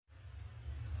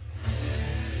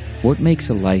What makes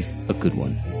a life a good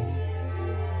one?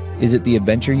 Is it the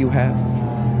adventure you have?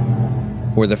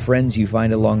 Or the friends you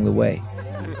find along the way?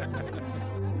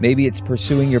 Maybe it's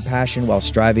pursuing your passion while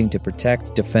striving to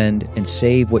protect, defend, and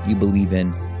save what you believe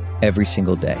in every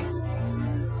single day.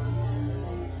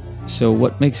 So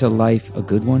what makes a life a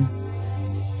good one?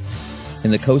 In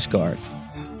the Coast Guard,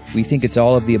 we think it's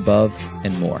all of the above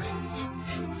and more.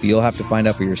 But you'll have to find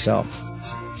out for yourself.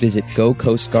 Visit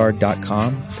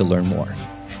gocoastguard.com to learn more.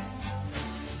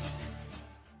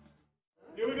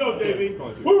 Here we go, JV.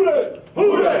 Who they?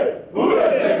 Who they? Who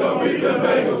they say gonna beat the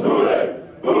Bengals? Who they?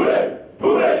 Who they?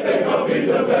 Who they say gonna beat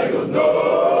the Bengals?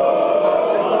 Nobody!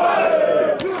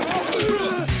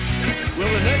 Will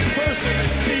the next person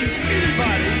that sees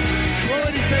anybody throw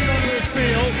anything onto this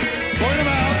field, point them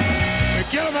out, and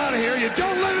get them out of here? You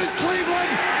don't live in Cleveland,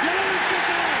 you live in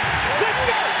Cincinnati. Let's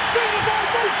go! Bengals on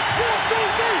three! 1,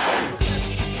 2,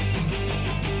 3!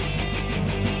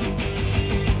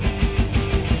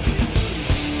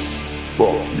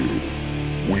 Fuck you.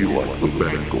 We like the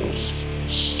Bengals.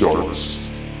 Starts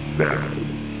now.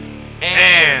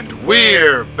 And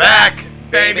we're back,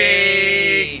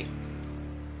 baby!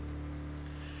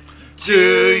 Do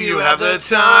you have the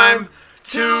time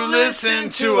to listen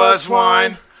to us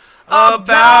whine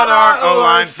about our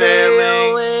O-line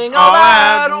failing all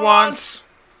at once?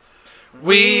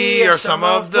 We are some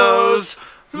of those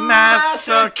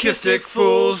masochistic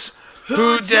fools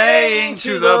who dang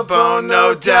to the bone,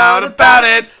 no doubt about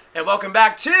it. And welcome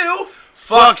back to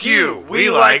Fuck You, we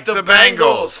like the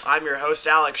Bengals. I'm your host,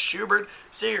 Alex Schubert.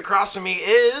 Sitting across from me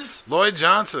is, Lloyd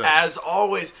Johnson. as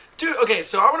always, dude. Okay,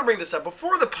 so I want to bring this up.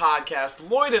 Before the podcast,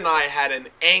 Lloyd and I had an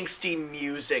angsty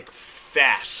music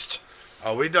fest.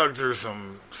 Oh, we dug through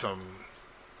some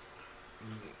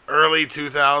early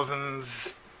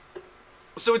 2000s.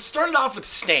 So it started off with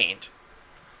Stained.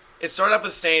 It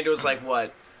was like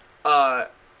what?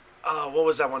 What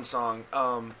was that one song?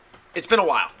 It's been a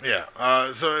while. Yeah.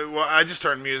 So I just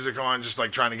turned music on, just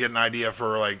like trying to get an idea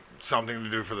for like something to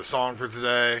do for the song for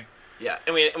today. Yeah,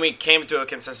 and we came to a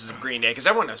consensus of Green Day because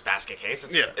everyone knows Basket Case.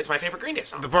 Yeah. It's my favorite Green Day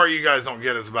song. The part you guys don't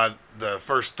get is about the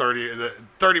first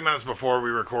 30 minutes before we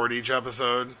record each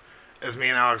episode. Is me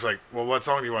and Alex like, well, what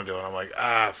song do you want to do? And I'm like,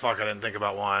 fuck, I didn't think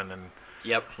about one. And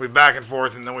Yep. we back and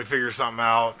forth, and then we figure something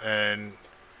out, and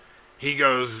he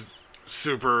goes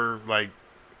super like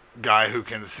guy who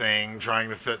can sing, trying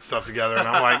to fit stuff together, and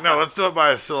I'm like, no, let's do it by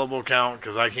a syllable count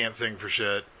because I can't sing for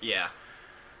shit. Yeah.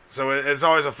 So it's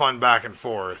always a fun back and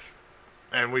forth,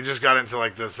 and we just got into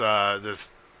like this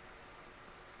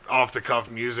off the cuff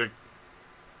music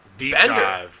deep Bender.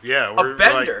 dive. Yeah, A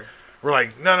bender. We're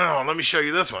like, no, let me show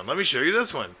you this one.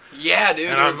 Yeah, dude.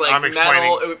 And it was like I'm metal.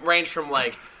 explaining- It ranged from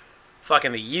like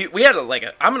fucking the we had I'm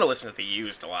gonna listen to the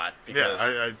Used a lot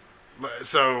because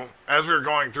So as we were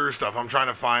going through stuff, I'm trying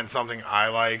to find something I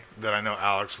like that I know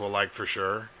Alex will like for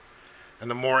sure. And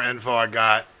the more info I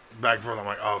got back and forth, I'm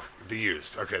like, oh, the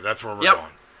Used. Okay, that's where we're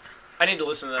going. I need to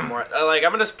listen to them more.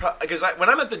 I'm gonna because when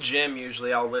I'm at the gym,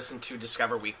 usually I'll listen to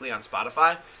Discover Weekly on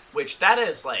Spotify, which that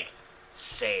is like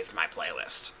saved my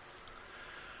playlist.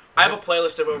 I have a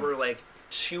playlist of over like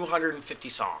 250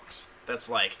 songs. That's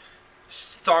like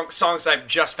songs I've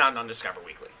just found on Discover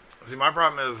Weekly. See, my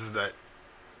problem is that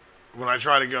when I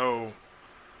try to go,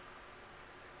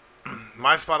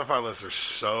 my Spotify lists are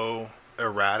so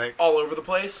erratic. All over the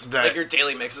place, That- like your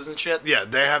daily mixes and shit. Yeah,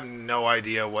 they have no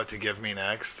idea what to give me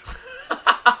next.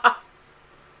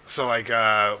 So, like,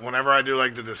 whenever I do,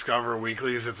 like, the Discover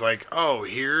Weeklies, it's like, oh,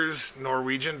 here's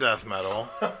Norwegian death metal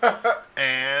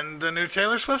and the new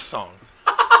Taylor Swift song.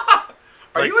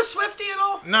 Are you a Swiftie at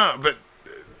all? No, but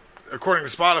according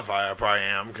to Spotify, I probably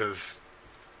am, because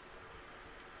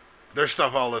there's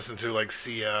stuff I'll listen to, like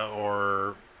Sia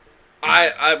or...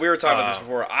 we were talking about this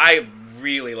before. I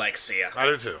really like Sia. I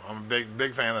do, too. I'm a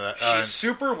big fan of that. She's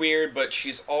super weird, but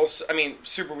she's also...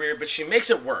 super weird, but she makes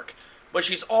it work. But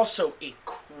she's also a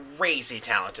crazy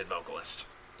talented vocalist.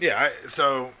 Yeah,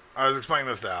 so I was explaining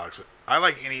this to Alex. I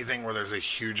like anything where there's a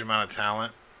huge amount of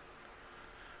talent.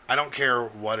 I don't care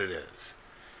what it is.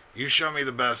 You show me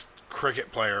the best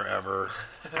cricket player ever,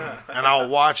 and I'll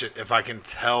watch it if I can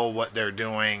tell what they're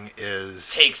doing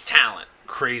is... Takes talent.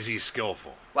 Crazy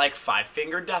skillful. Like Five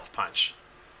Finger Death Punch.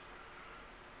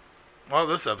 Well,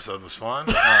 this episode was fun.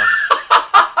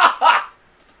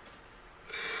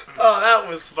 Oh, that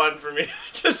was fun for me.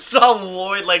 Just saw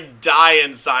Lloyd like die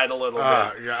inside a little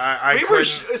bit.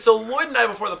 Yeah, So Lloyd and I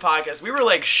before the podcast, we were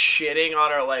like shitting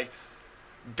on our like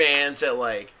bands that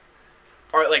like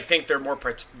are like think they're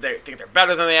they think they're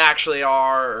better than they actually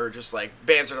are, or just like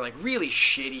bands that are like really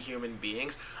shitty human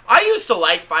beings. I used to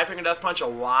like Five Finger Death Punch a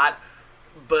lot,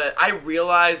 but I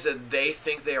realize that they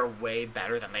think they are way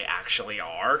better than they actually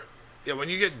are. Yeah, when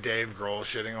you get Dave Grohl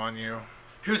shitting on you,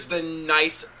 who's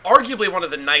arguably one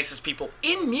of the nicest people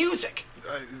in music.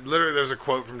 Literally, there's a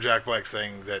quote from Jack Black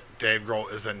saying that Dave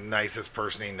Grohl is the nicest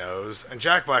person he knows, and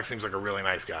Jack Black seems like a really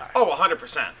nice guy. Oh,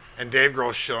 100%. And Dave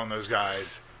Grohl shit on those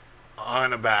guys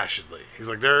unabashedly. He's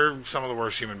like, they're some of the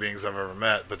worst human beings I've ever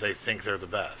met, but they think they're the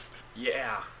best.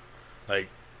 Yeah. Like,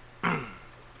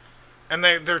 and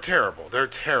they're terrible. They're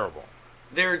terrible.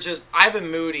 They're just,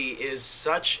 Ivan Moody is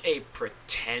such a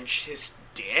pretentious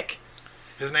dick.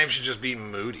 His name should just be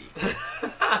Moody.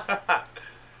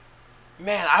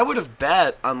 Man, I would have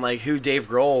bet on like who Dave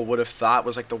Grohl would have thought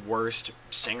was like the worst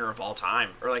singer of all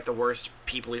time, or like the worst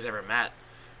people he's ever met.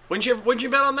 Wouldn't you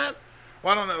bet on that?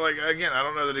 Well, I don't know. Like, again, I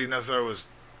don't know that he necessarily was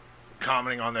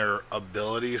commenting on their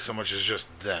ability so much as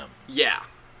just them. Yeah,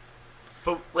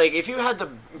 but like if you had to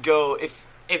go, if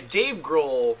Dave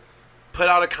Grohl put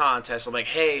out a contest of like,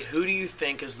 hey, who do you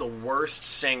think is the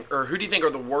worst or who do you think are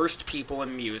the worst people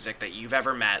in music that you've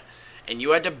ever met, and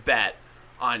you had to bet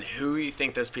on who you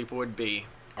think those people would be.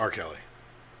 R. Kelly.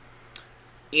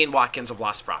 Ian Watkins of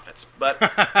Lost Prophets. But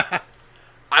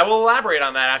I will elaborate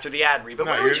on that after the ad read. But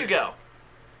where would you go?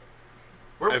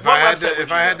 If I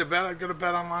had to bet, I'd go to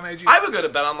BetOnline.ag. I would go to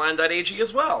BetOnline.ag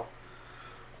as well.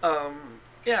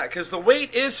 Yeah, because the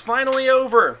wait is finally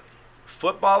over.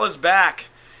 Football is back.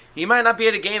 You might not be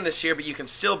at a game this year, but you can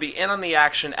still be in on the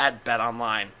action at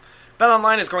BetOnline.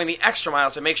 BetOnline is going the extra mile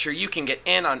to make sure you can get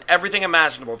in on everything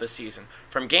imaginable this season.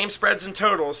 From game spreads and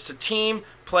totals to team,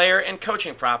 player, and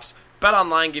coaching props,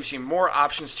 BetOnline gives you more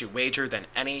options to wager than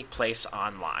any place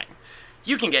online.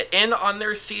 You can get in on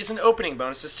their season opening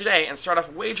bonuses today and start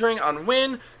off wagering on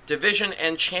win, division,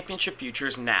 and championship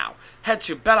futures now. Head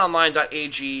to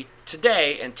betonline.ag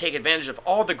today and take advantage of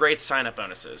all the great sign-up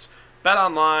bonuses.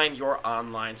 BetOnline, your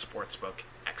online sportsbook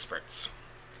experts.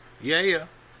 Yeah.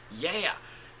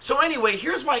 So anyway,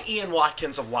 here's why Ian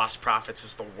Watkins of Lost Prophets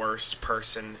is the worst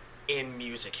person in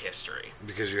music history.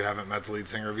 Because you haven't met the lead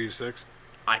singer of Eve 6?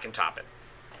 I can top it.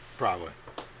 Probably.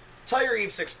 Tell your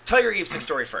Eve 6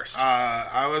 story first.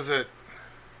 I was at...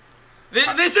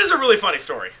 This is a really funny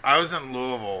story. I was in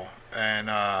Louisville, and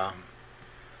I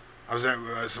was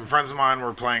at... some friends of mine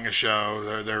were playing a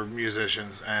show. They're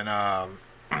musicians, and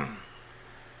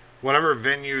whatever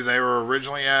venue they were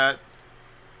originally at...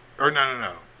 Or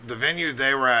no. The venue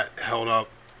they were at held up,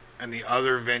 and the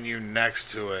other venue next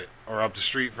to it, or up the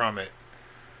street from it,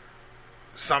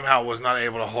 somehow was not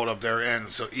able to hold up their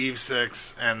end. So Eve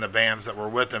 6 and the bands that were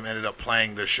with them ended up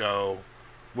playing the show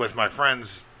with my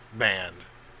friend's band.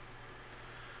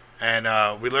 And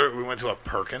we went to a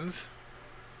Perkins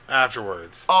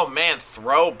afterwards. Oh, man,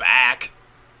 throwback.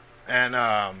 And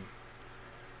I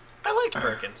liked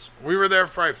Perkins. We were there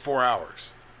for probably 4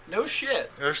 hours. No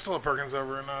shit. There's still a Perkins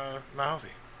over in Malhothy.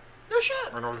 No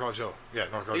shit. Or North College Hill. Yeah,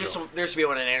 North College Hill. There used to be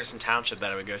one in Anderson Township that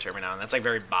I would go to every now and then. That's like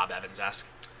very Bob Evans-esque.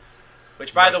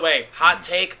 Which, by the way, hot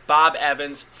take, Bob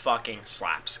Evans fucking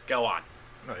slaps. Go on.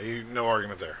 No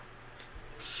argument there.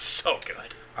 So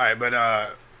good. All right,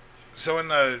 but so in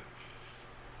the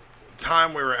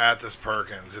time we were at this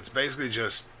Perkins, it's basically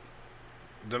just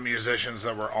the musicians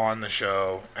that were on the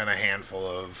show and a handful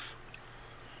of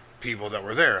people that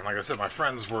were there. And like I said, my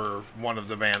friends were one of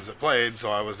the bands that played,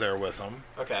 so I was there with them.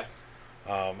 Okay.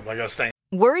 Like I was staying.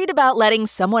 Worried about letting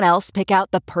someone else pick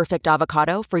out the perfect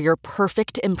avocado for your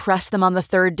perfect impress them on the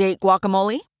third date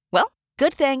guacamole? Well,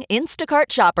 good thing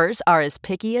Instacart shoppers are as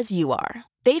picky as you are.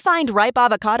 They find ripe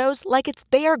avocados like it's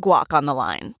their guac on the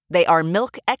line. They are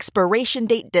milk expiration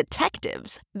date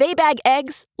detectives. They bag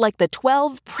eggs like the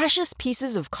 12 precious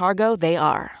pieces of cargo they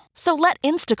are. So let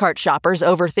Instacart shoppers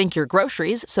overthink your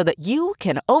groceries so that you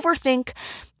can overthink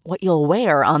what you'll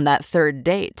wear on that third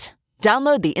date.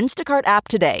 Download the Instacart app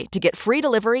today to get free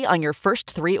delivery on your first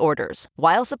 3 orders,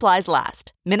 while supplies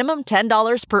last. Minimum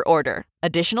 $10 per order.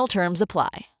 Additional terms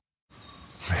apply.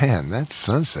 Man, that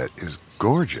sunset is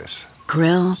gorgeous.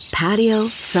 Grill, patio,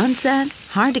 sunset.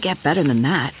 Hard to get better than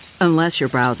that. Unless you're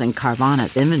browsing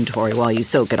Carvana's inventory while you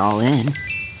soak it all in.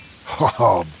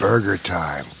 Oh, burger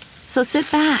time. So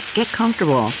sit back, get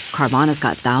comfortable. Carvana's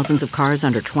got thousands of cars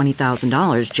under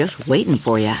 $20,000 just waiting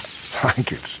for you. I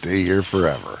could stay here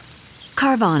forever.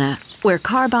 Carvana, where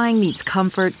car buying meets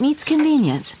comfort meets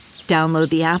convenience. Download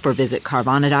the app or visit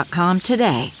Carvana.com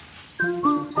today.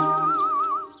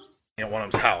 At one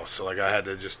of them's house, so like I had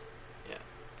to just... Yeah.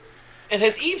 And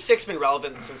has Eve 6 been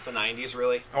relevant since the 90s,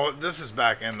 really? Oh, this is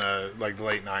back in the late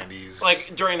 90s.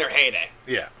 Like during their heyday?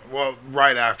 Yeah, well,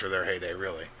 right after their heyday,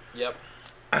 really. Yep.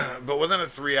 But within a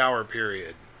 3-hour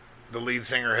period, the lead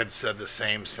singer had said the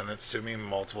same sentence to me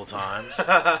multiple times.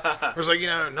 It was like,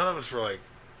 none of us were like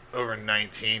over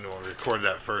 19 when we recorded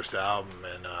that first album,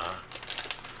 and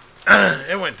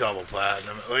it went double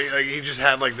platinum. Like he just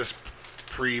had like this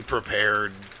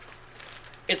pre-prepared.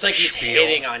 It's like he's spiel.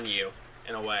 hating on you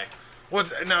in a way. Well,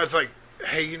 no, it's like,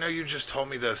 hey, you just told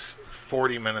me this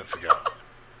 40 minutes ago.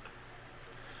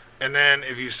 And then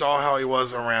if you saw how he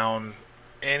was around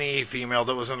any female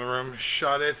that was in the room,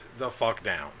 shut it the fuck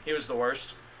down. He was the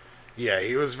worst. Yeah,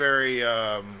 he was very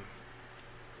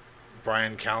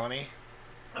Brian Calleney.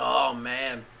 Oh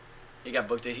man, he got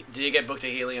booked. Did he get booked to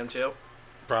Helium too?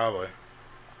 Probably.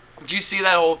 Did you see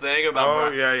that whole thing about?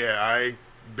 Oh yeah. I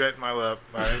bit my lip.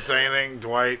 I didn't say anything.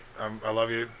 Dwight, I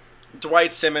love you.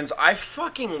 Dwight Simmons. I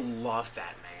fucking love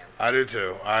that man. I do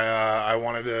too. I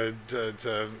wanted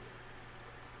to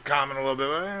comment a little bit.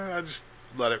 But I just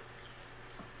let it.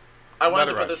 I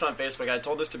wanted to put this on Facebook. I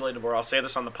told this to Billy DeVore. I'll say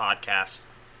this on the podcast,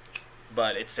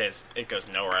 but it goes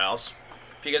nowhere else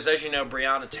because, as you know,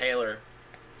 Breonna Taylor,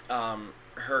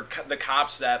 the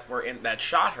cops that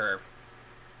shot her.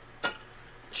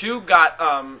 Two got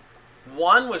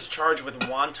one was charged with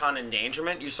wanton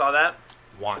endangerment. You saw that?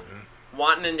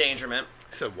 Wanton endangerment.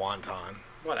 I said wonton.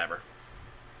 Whatever.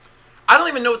 I don't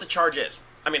even know what the charge is.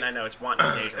 I mean, I know it's wanton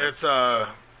endangerment. It's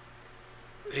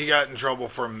he got in trouble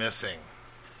for missing.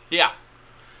 Yeah.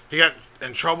 He got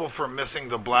in trouble for missing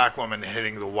the black woman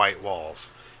hitting the white walls.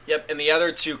 Yep, and the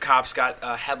other two cops got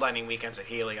headlining weekends at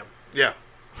Helium. Yeah.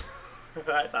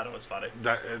 I thought it was funny.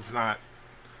 It's not.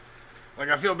 Like,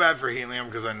 I feel bad for Helium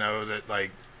because I know that,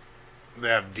 like, they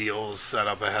have deals set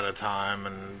up ahead of time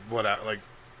and whatever. Like,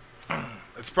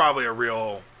 it's probably a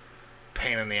real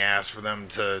pain in the ass for them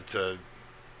to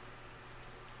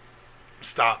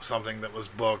stop something that was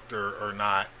booked or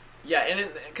not. Yeah, and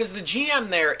because the GM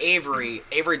there, Avery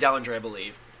Dellinger, I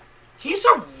believe, he's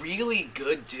a really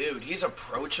good dude. He's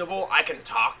approachable. I can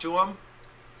talk to him.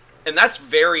 And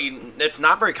it's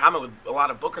not very common with a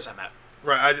lot of bookers I met.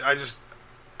 Right,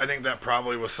 I think that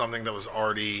probably was something that was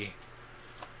already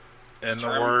in the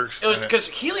works. It was because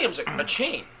Helium's a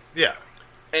chain. Yeah.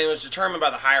 And it was determined by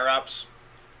the higher-ups.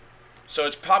 So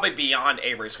it's probably beyond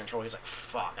Avery's control. He's like,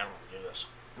 fuck, I don't want to do this.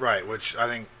 Right, which I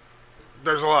think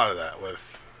there's a lot of that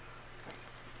with.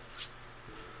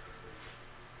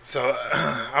 So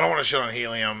I don't want to shit on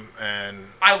Helium, and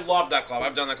I love that club.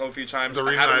 I've done that club a few times. The I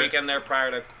reason had a weekend there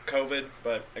prior to COVID,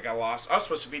 but it got lost. I was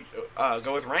supposed to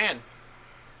go with Rand.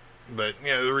 But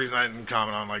the reason I didn't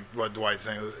comment on like what Dwight's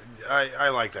saying, I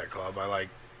like that club. I like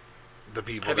the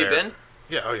people. Have there. you been?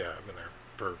 Yeah. Oh yeah, I've been there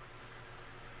for.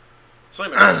 It's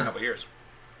only been a couple years.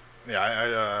 Yeah,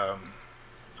 I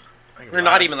think You're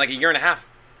not even like a year and a half.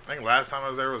 I think last time I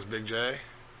was there was Big J.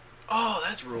 Oh,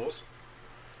 that's rules.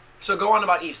 So go on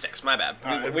about E6. My bad.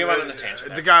 We went on a tangent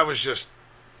there. The guy was just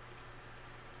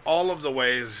all of the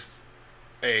ways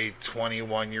a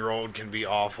 21-year-old can be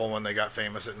awful when they got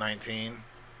famous at 19.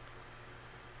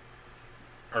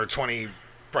 Or 20,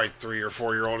 probably 3 or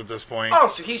 4-year-old at this point. Oh,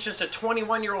 so he's just a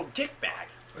 21-year-old dickbag.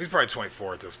 He's probably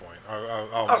 24 at this point.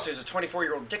 So he's a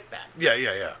 24-year-old dickbag.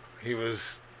 Yeah.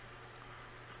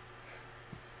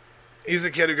 He's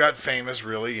a kid who got famous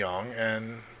really young,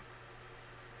 and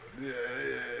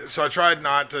so I tried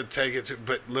not to take it to,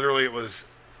 but literally it was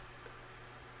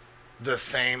the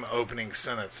same opening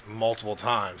sentence multiple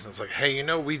times. And it's like, hey,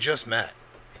 we just met.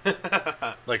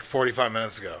 Like 45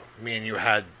 minutes ago. Me and you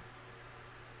had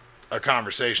a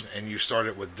conversation, and you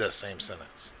started with this same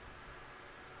sentence.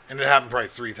 And it happened probably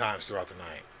 3 times throughout the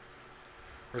night.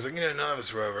 It was like, none of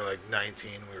us were over like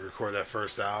 19 when we recorded that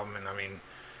first album, and I mean,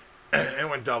 it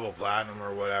went double platinum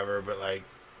or whatever, but like...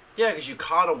 Yeah, because you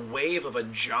caught a wave of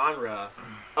a genre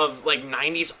of like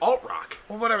 90s alt rock.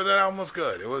 Well, whatever, that album was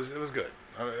good. It was good.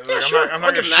 Yeah, sure. I'm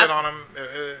not going to shit on him.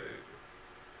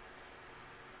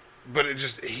 But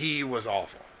he was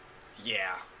awful.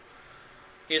 Yeah.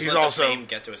 He's let also, the fame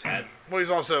get to his head. Well, he's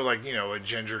also like, a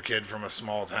ginger kid from a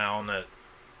small town that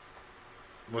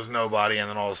was nobody, and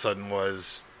then all of a sudden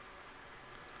was,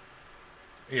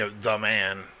 the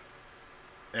man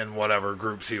in whatever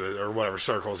groups he was, or whatever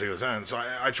circles he was in. So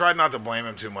I tried not to blame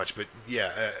him too much, but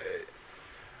yeah,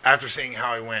 after seeing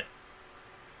how he went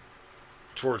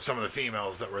towards some of the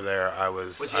females that were there,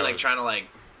 Was he trying to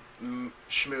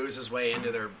schmooze his way into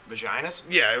their vaginas?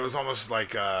 Yeah, it was almost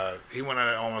like, he went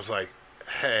at it almost like,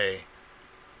 hey,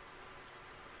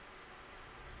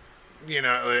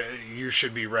 you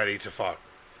should be ready to fuck.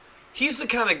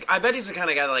 I bet he's the kind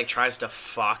of guy that tries to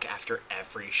fuck after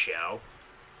every show.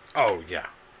 Oh, yeah.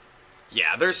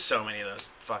 Yeah, there's so many of those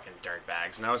fucking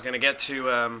dirtbags. And I was going to get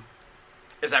to,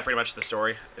 is that pretty much the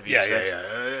story of Yeah.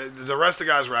 E6? The rest of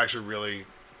the guys were actually really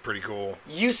pretty cool.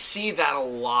 You see that a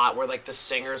lot, where like the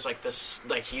singer's like this,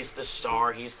 like he's the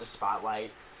star, he's the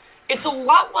spotlight. It's a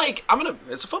lot like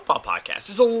it's a football podcast.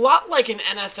 It's a lot like an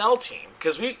NFL team,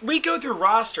 because we go through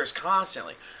rosters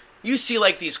constantly. You see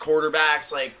like these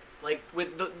quarterbacks, like with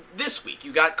this week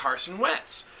you got Carson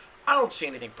Wentz. I don't see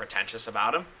anything pretentious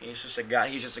about him. He's just a guy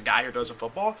who throws a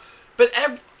football. But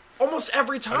almost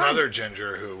every time, another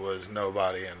ginger who was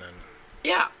nobody and then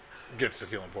gets to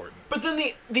feel important. But then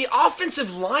the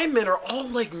offensive linemen are all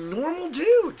like normal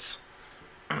dudes.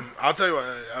 I'll tell you what,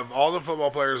 of all the football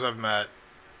players I've met,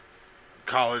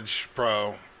 college,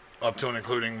 pro, up to and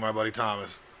including my buddy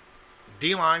Thomas,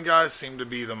 D-line guys seem to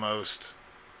be the most...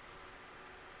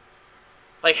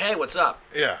 Like, hey, what's up?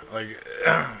 Yeah, like,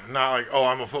 not like, oh,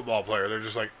 I'm a football player. They're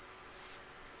just like,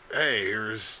 hey,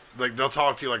 here's... Like, they'll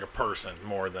talk to you like a person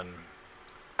more than...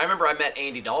 I remember I met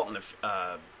Andy Dalton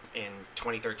in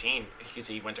 2013, because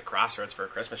he went to Crossroads for a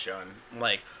Christmas show, and,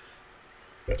 like,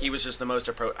 he was just the most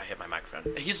I hit my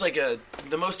microphone. He's, like,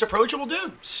 the most approachable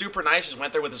dude. Super nice, just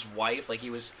went there with his wife. Like,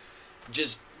 he was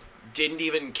just... didn't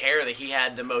even care that he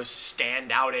had the most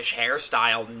standout-ish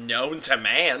hairstyle known to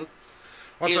man.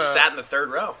 He just sat in the third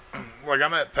row. Like, I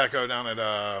met Pecco down at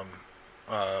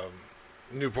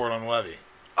Newport-on-Levee.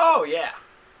 Oh, yeah.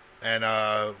 And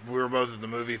we were both at the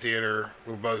movie theater.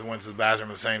 We both went to the bathroom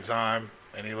at the same time.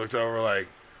 And he looked over like,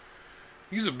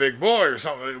 he's a big boy or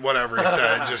something, whatever he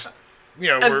said. Just, you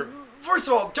know, and first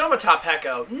of all, Domata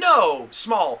Pecco, no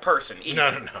small person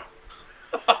either. No.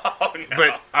 Oh, no.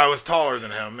 But I was taller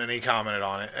than him, and he commented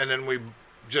on it. And then we...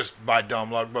 just by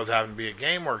dumb luck, both happened to be at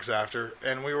GameWorks after,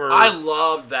 and we were... I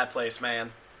loved that place,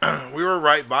 man. We were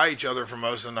right by each other for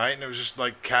most of the night, and it was just,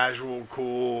 like, casual,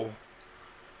 cool...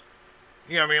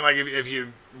 You know what I mean? Like, if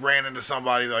you ran into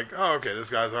somebody, like, oh, okay, this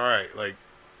guy's all right, like,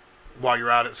 while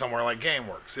you're out at somewhere like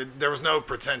GameWorks. There was no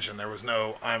pretension. There was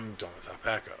no, I'm done with that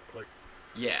pack up. Like,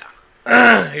 yeah.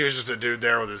 He was just a dude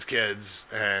there with his kids,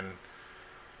 and...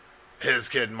 his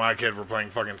kid and my kid were playing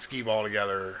fucking skee ball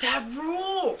together. That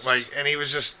rules. Like, and he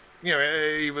was just, you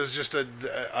know, he was just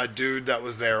a dude that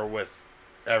was there with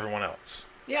everyone else.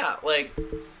 Yeah, like,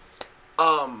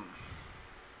 I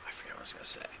forget what I was gonna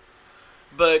say.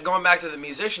 But going back to the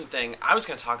musician thing, I was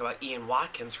gonna talk about Ian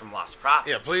Watkins from Lost Prophets.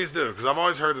 Yeah, please do, because I've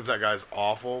always heard that guy's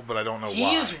awful, but I don't know why.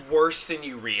 He is worse than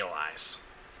you realize.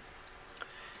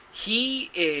 He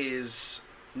is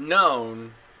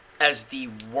known as the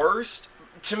worst.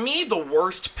 To me, the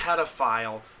worst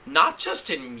pedophile, not just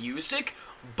in music,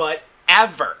 but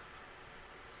ever.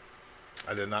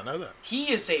 I did not know that. He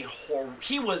was a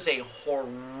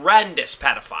horrendous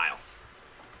pedophile.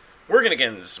 We're going to get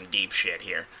into some deep shit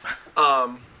here.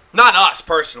 Not us,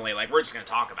 personally. Like, we're just going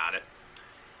to talk about it.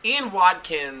 Ian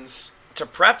Watkins, to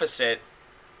preface it,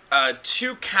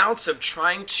 2 counts of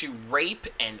trying to rape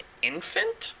an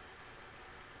infant?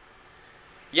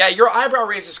 Yeah, your eyebrow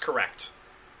raise is correct.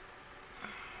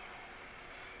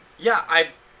 Yeah,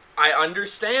 I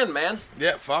understand, man.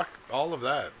 Yeah, fuck all of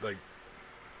that. Like,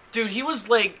 dude, he was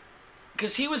like,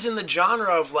 because he was in the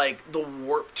genre of like the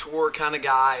Warped Tour kind of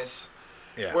guys,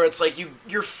 yeah, where it's like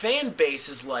your fan base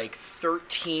is like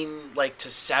 13, like to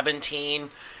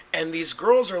 17, and these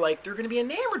girls are like they're gonna be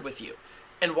enamored with you,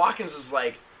 and Watkins is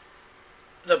like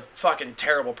the fucking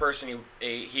terrible person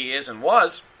he is and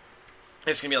was.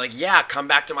 It's gonna be like, yeah, come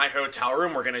back to my hotel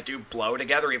room. We're gonna do blow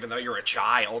together, even though you're a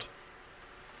child.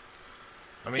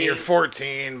 I mean, you're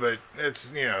 14, but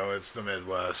it's, you know, it's the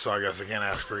Midwest, so I guess I can't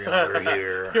ask for younger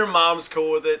here. Your mom's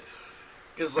cool with it.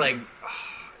 Because, like,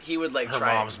 he would, like, Her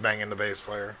mom's banging the bass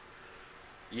player.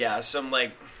 Yeah, some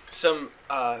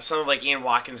of, like, Ian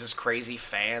Watkins' crazy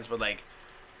fans would, like,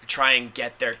 try and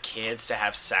get their kids to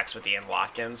have sex with Ian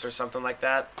Watkins or something like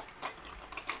that.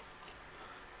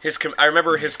 I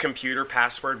remember his computer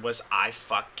password was I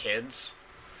fuck kids.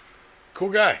 Cool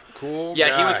guy.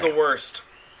 Yeah, he was the worst.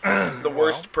 The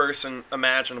worst person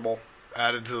imaginable.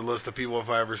 Added to the list of people if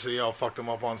I ever see, I'll fuck them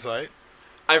up on sight.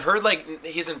 I've heard like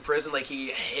he's in prison, like he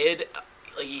hid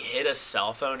a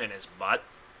cell phone in his butt,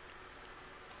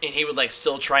 and he would like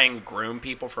still try and groom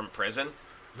people from prison.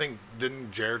 I think didn't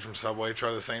Jared from Subway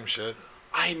try the same shit?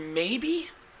 Maybe.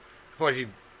 I feel like he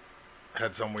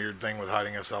had some weird thing with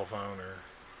hiding a cell phone or.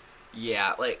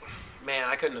 Yeah, like man,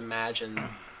 I couldn't imagine.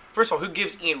 First of all, who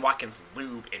gives Ian Watkins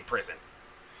lube in prison?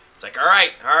 It's like, all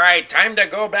right, time to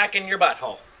go back in your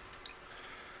butthole.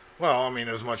 Well, I mean,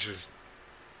 as much as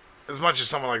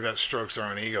someone like that strokes their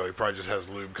own ego, he probably just has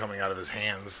lube coming out of his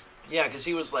hands. Yeah, because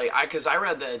he was like, because I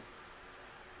read that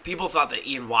people thought that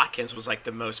Ian Watkins was like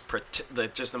the most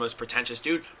pretentious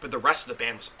dude, but the rest of the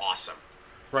band was awesome.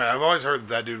 Right, I've always heard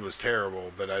that dude was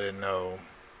terrible, but I didn't know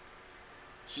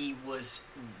He was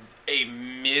a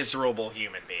miserable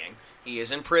human being. He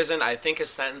is in prison. I think his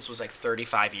sentence was like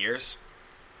 35 years.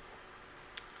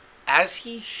 As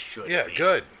he should be. Yeah,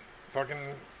 good. Fucking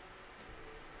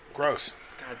gross.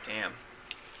 God damn.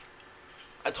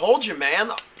 I told you,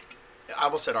 man. I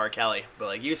almost said R. Kelly, but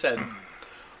like you said,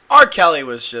 R. Kelly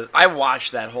was just... I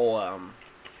watched that whole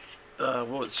what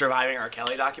was Surviving R.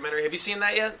 Kelly documentary. Have you seen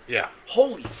that yet? Yeah.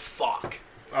 Holy fuck.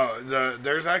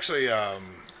 There's actually...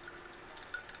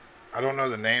 I don't know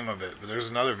the name of it, but there's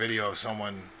another video of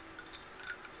someone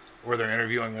where they're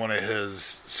interviewing one of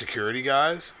his security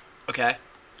guys. Okay.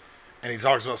 And he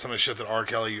talks about some of the shit that R.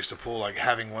 Kelly used to pull, like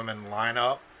having women line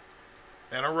up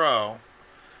in a row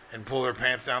and pull their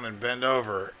pants down and bend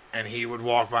over, and he would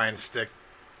walk by and stick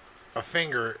a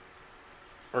finger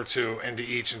or two into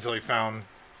each until he found...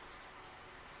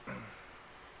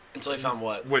 Until he found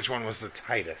what? Which one was the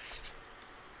tightest.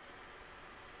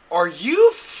 Are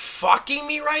you fucking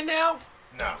me right now?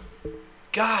 No.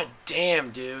 God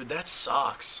damn, dude. That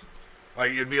sucks.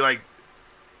 Like, it'd be like...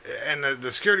 And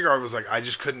the security guard was like, I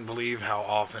just couldn't believe how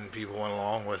often people went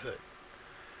along with it.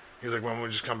 He's like, when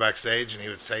we'd just come backstage and he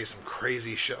would say some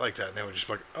crazy shit like that, and they would just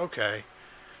be like, okay.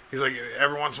 He's like,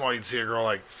 every once in a while you'd see a girl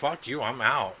like, fuck you, I'm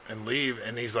out, and leave.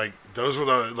 And he's like, those were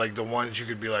the ones you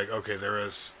could be like, okay, there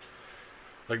is...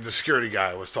 Like, the security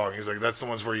guy was talking. He's like, that's the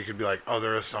ones where you could be like, oh,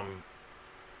 there is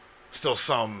still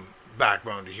some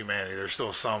backbone to humanity. There's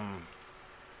still some...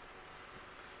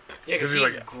 Yeah, because he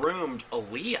like, groomed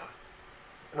Aaliyah.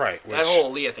 Right. That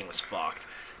whole Aaliyah thing was fucked.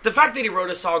 The fact that he wrote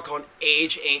a song called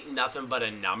Age Ain't Nothing But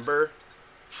a Number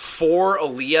for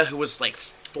Aaliyah, who was like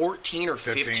 14 or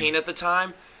 15 at the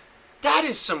time, that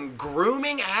is some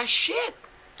grooming ass shit.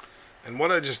 And what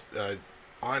a just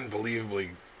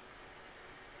unbelievably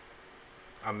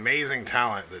amazing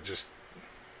talent that just...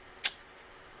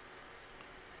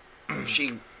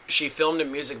 She filmed a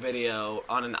music video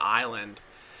on an island.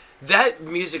 That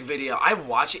music video, I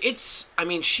watch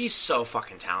it. She's so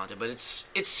fucking talented, but it's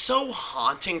so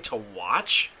haunting to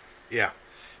watch. Yeah.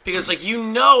 Because, like, you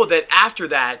know that after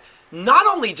that, not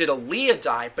only did Aaliyah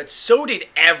die, but so did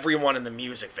everyone in the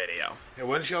music video. Yeah,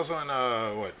 wasn't she also in,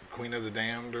 Queen of the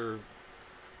Damned, or...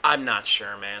 I'm not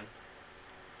sure, man.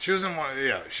 She was in one,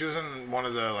 yeah, she was in one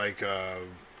of the,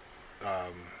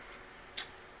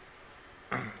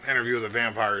 Interview with the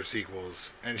Vampire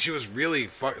sequels, and she was really,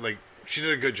 she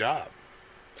did a good job.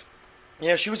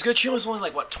 Yeah, she was good. She was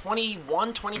only,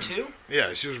 21, 22?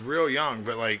 Yeah, she was real young,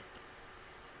 but,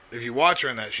 if you watch her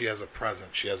in that, she has a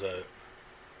presence. She has a...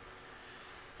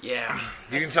 Yeah.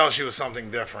 You can tell she was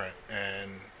something different,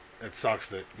 and it sucks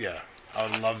that, yeah, I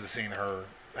would love to see her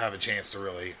have a chance to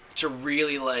really...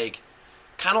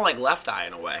 kind of like Left Eye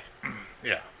in a way.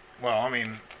 Yeah. Well,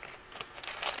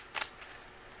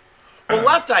 Well,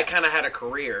 Left Eye kind of had a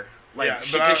career. Because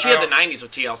she had the 90s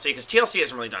with TLC, because TLC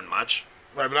hasn't really done much.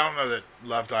 Right, but I don't know that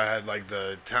Left Eye had,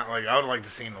 the talent. I would like to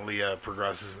see Aaliyah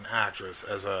progress as an actress,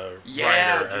 as a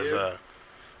writer, dude. as a...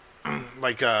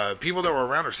 people that were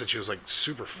around her said she was,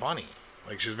 super funny.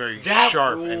 She was very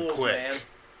sharp and quick.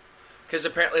 Because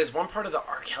apparently, there's one part of the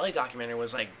R. Kelly documentary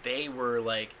was, there were,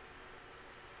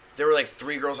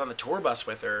 3 girls on the tour bus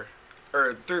with her.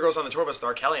 Or 3 girls on the tour bus with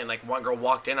R. Kelly, and, one girl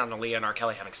walked in on Aaliyah and R.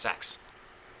 Kelly having sex.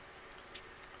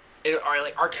 And,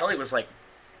 R. Kelly was,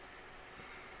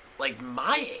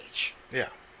 my age. Yeah.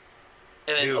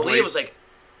 And then Aaliyah was, a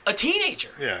teenager.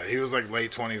 Yeah, he was,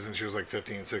 late 20s, and she was,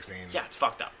 15, 16. Yeah, it's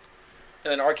fucked up.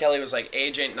 And then R. Kelly was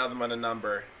age ain't nothing but a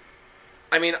number.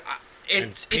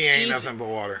 It's pee ain't nothing but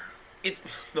water. It's...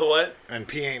 The what? And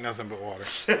pee ain't nothing but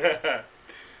water.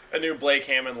 A new Blake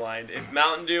Hammond line. If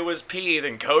Mountain Dew was pee,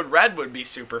 then Code Red would be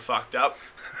super fucked up.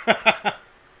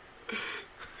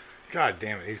 God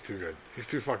damn it, he's too good. He's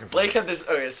too fucking funny. Blake had this...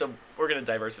 Okay, so we're going to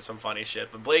diverse to some funny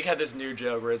shit, but Blake had this new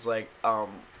joke where it's I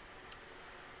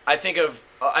think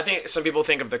some people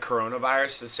think of the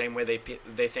coronavirus the same way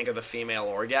they think of the female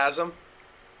orgasm.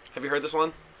 Have you heard this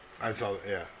one? I saw it,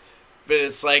 yeah. But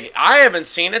it's I haven't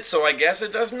seen it, so I guess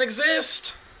it doesn't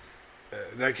exist.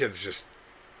 That kid's just...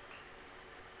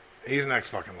 He's next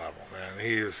fucking level, man.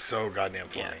 He is so goddamn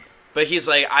funny. Yeah. But he's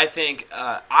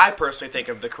I personally think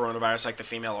of the coronavirus like the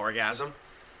female orgasm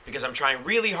because I'm trying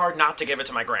really hard not to give it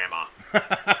to my grandma.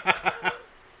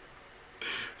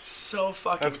 So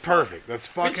fucking That's perfect. That's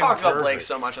fucking perfect. We talked about Blake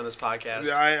so much on this podcast.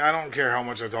 Yeah, I don't care how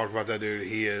much I talk about that dude.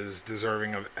 He is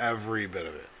deserving of every bit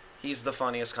of it. He's the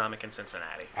funniest comic in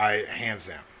Cincinnati. Hands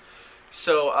down.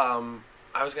 So,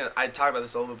 I talked about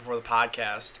this a little bit before the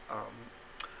podcast.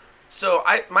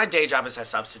 My day job is I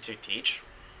substitute teach.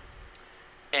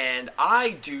 And I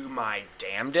do my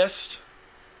damnedest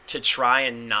to try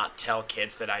and not tell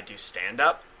kids that I do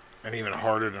stand-up. And even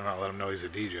harder to not let him know he's a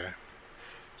DJ.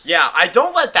 Yeah, I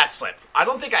don't let that slip. I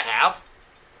don't think I have.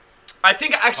 I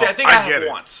think I have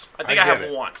once. I think I have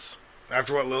once.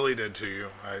 After what Lily did to you,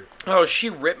 she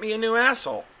ripped me a new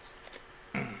asshole.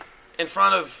 in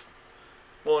front of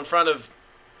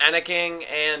Anaking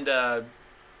and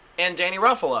Danny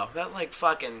Ruffalo. That like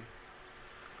fucking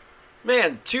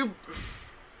man, two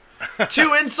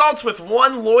insults with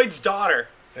one Lloyd's daughter.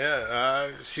 Yeah,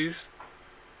 she's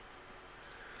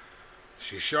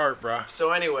sharp, bruh.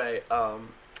 So anyway, I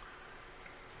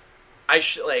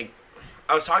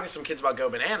was talking to some kids about Go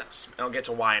Bananas, and I'll get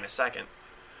to why in a second.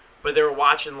 But they were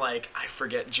watching, like, I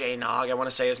forget, Jay Nog, I want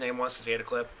to say his name was, because he had a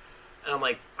clip. And I'm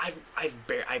like, I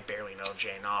barely know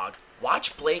Jay Nog.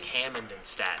 Watch Blake Hammond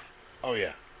instead. Oh,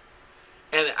 yeah.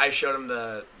 And I showed him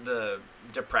the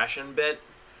depression bit,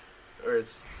 where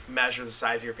it's measure the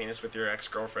size of your penis with your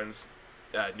ex-girlfriend's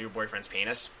new boyfriend's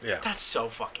penis. Yeah. That's so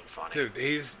fucking funny. Dude,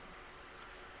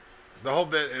 the whole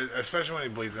bit, especially when he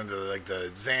bleeds into like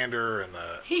the Xander and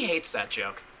the... He hates that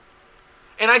joke.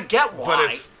 And I get why.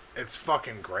 But it's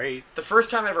fucking great. The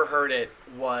first time I ever heard it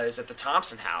was at the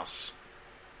Thompson house.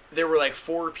 There were like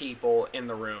 4 people in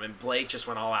the room, and Blake just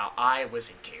went all out. I was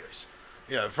in tears.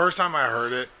 Yeah, the first time I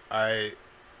heard it, I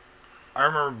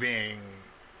remember being...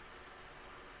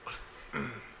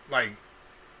 like...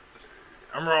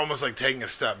 I remember almost like taking a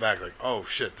step back, like, oh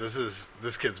shit,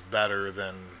 this kid's better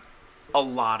than... A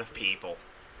lot of people.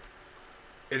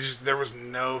 There was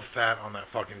no fat on that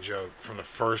fucking joke from the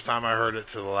first time I heard it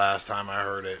to the last time I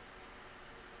heard it.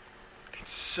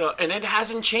 And it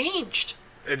hasn't changed.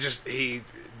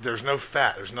 There's no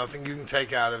fat. There's nothing you can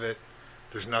take out of it.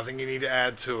 There's nothing you need to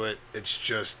add to it. It's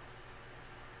just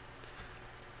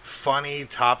funny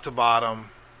top to bottom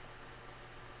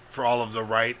for all of the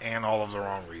right and all of the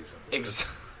wrong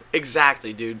reasons.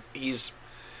 Exactly, dude.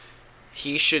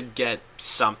 He should get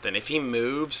something. If he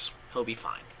moves, he'll be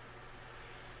fine.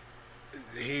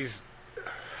 He's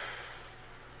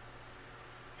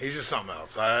just something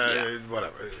else.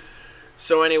 Whatever.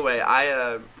 So anyway,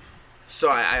 I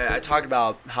talked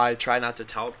about how I try not to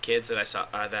tell kids that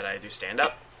that I do stand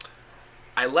up.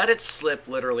 I let it slip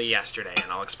literally yesterday, and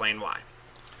I'll explain why.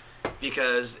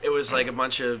 Because it was like a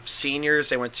bunch of seniors.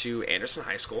 They went to Anderson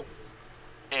High School,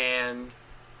 and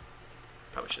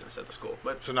probably shouldn't have said the school,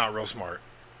 but so not real smart.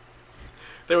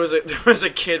 There was a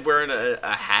kid wearing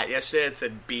a hat yesterday that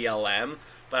said BLM,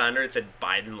 but under it said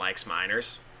Biden likes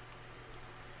minors.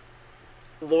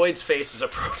 Lloyd's face is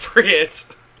appropriate.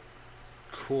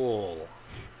 Cool.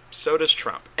 So does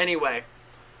Trump. Anyway,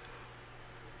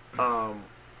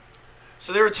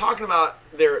 so they were talking about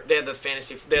they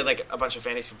had like a bunch of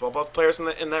fantasy football players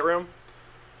in that room,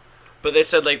 but they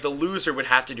said like the loser would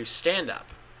have to do stand up.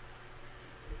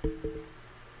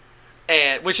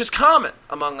 And which is common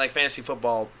among like fantasy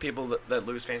football people that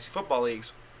lose fantasy football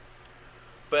leagues.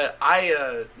 But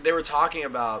they were talking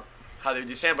about how they would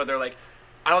do stand-up, but they're like,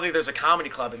 I don't think there's a comedy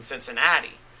club in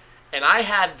Cincinnati. And I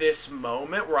had this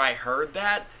moment where I heard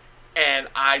that, and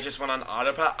I just went on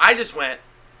autopilot.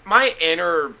 My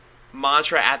inner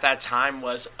mantra at that time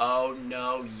was, oh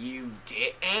no, you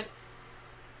didn't.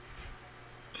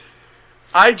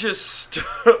 I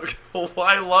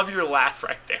love your laugh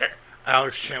right there.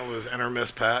 Alex Chandler's inner Miss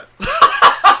Pat.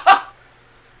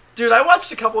 Dude, I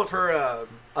watched a couple of her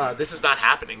This Is Not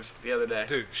Happenings the other day.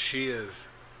 Dude, she is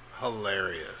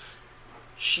hilarious.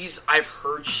 I've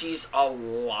heard she's a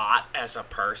lot as a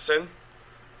person.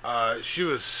 She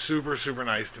was super, super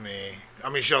nice to me. I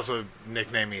mean, she also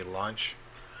nicknamed me Lunch.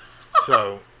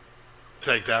 So,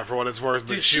 take that for what it's worth.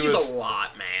 Dude, she's a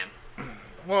lot, man.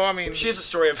 Well, I mean... She has a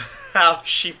story of how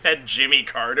she met Jimmy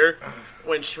Carter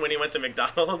when he went to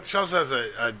McDonald's. She also has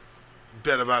a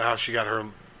bit about how she got her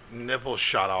nipples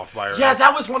shot off by her... Yeah,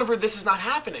 that was one of her This Is Not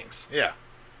Happenings. Yeah.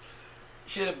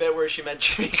 She had a bit where she met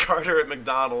Jimmy Carter at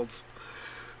McDonald's.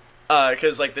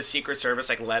 Because, like, the Secret Service,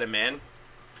 like, let him in.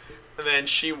 And then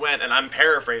she went, and I'm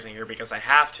paraphrasing here because I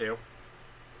have to.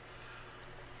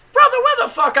 Brother, where the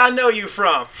fuck I know you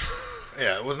from?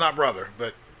 Yeah, it was not brother,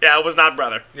 but... Yeah, it was not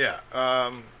brother. Yeah,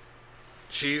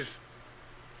 she's...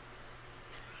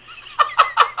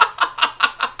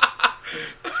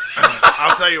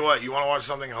 I'll tell you what, you want to watch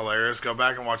something hilarious? Go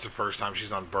back and watch the first time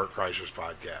she's on Bert Kreischer's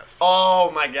podcast.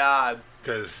 Oh, my God.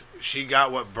 Because she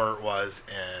got what Bert was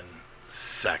in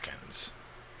seconds.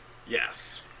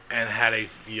 Yes. And had a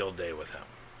field day with him.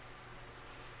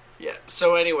 Yeah,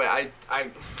 so anyway,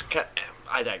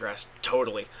 I digress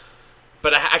totally.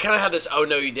 But I kind of had this oh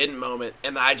no you didn't moment,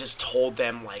 and I just told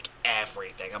them like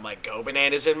everything. I'm like, Go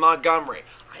Bananas in Montgomery.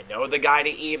 I know the guy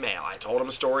to email. I told him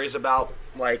stories about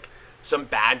like some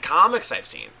bad comics I've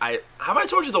seen. Have I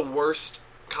told you the worst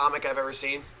comic I've ever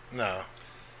seen? No.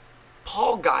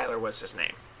 Paul Geiler was his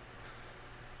name.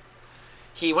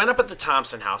 He went up at the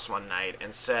Thompson House one night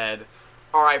and said,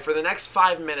 all right, for the next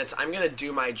 5 minutes, I'm going to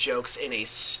do my jokes in a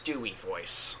Stewie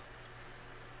voice.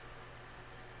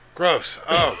 Gross.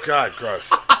 Oh, God,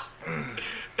 gross.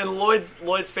 And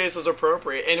Lloyd's face was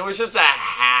appropriate, and it was just a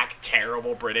hack,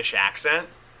 terrible British accent.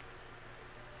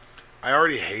 I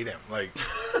already hate him. Like,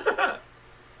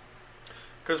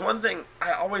 because one thing,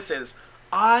 I always say this,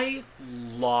 I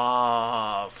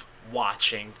love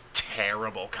watching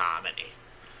terrible comedy.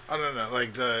 I don't know,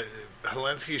 like the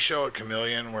Helensky show at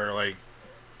Chameleon where, like,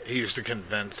 he used to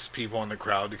convince people in the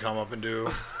crowd to come up and do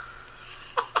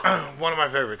one of my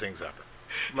favorite things ever.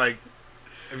 Like,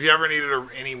 if you ever needed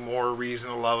any more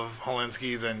reason to love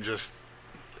Helensky than just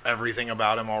everything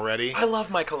about him already. I love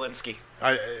Mike Helensky.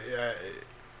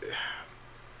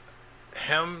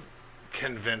 Him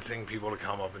convincing people to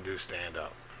come up and do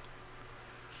stand-up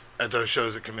at those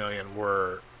shows at Chameleon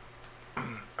were,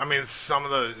 I mean, some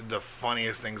of the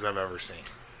funniest things I've ever seen.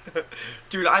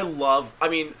 Dude, I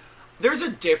mean, there's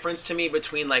a difference to me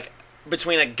between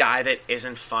a guy that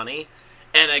isn't funny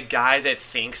and a guy that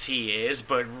thinks he is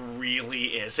but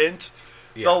really isn't.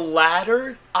 Yeah. The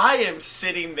latter, I am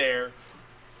sitting there.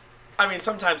 I mean,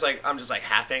 sometimes I'm just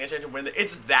half paying attention. When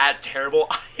it's that terrible,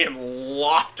 I am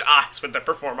locked eyes with the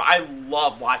performer. I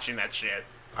love watching that shit.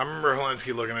 I remember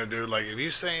Helensky looking at a dude like, if you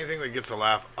say anything that gets a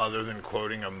laugh other than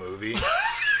quoting a movie,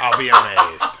 I'll be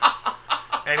amazed.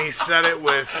 And he said it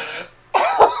with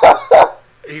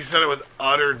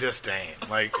utter disdain.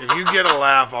 Like, if you get a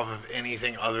laugh off of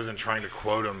anything other than trying to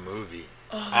quote a movie,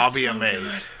 I'll be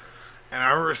amazed. Good. And I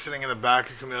remember sitting in the back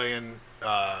of Chameleon,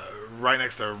 right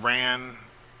next to Rand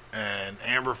and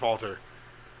Amber Falter,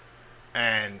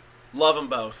 and love them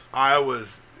both.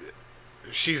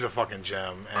 She's a fucking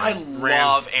gem. And I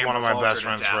love Amber one of my Falter best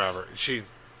friends forever.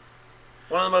 She's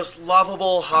one of the most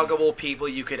lovable, huggable people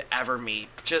you could ever meet.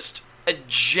 Just a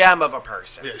gem of a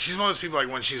person. Yeah, she's one of those people, like,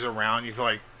 when she's around, you feel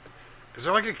like, is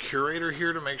there, like, a curator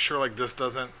here to make sure, like, this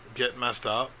doesn't get messed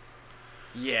up?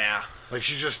 Yeah. Like,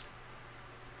 she's just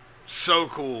so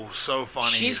cool, so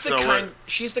funny. She's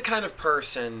the kind of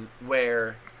person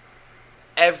where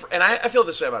and I feel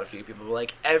this way about a few people, but,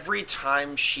 like, every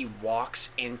time she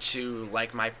walks into,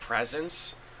 like, my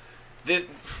presence,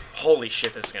 holy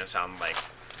shit, this is going to sound like,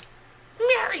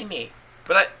 marry me.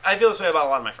 But I feel this way about a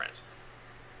lot of my friends.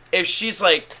 If she's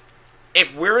like,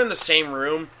 if we're in the same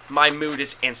room, my mood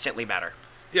is instantly better.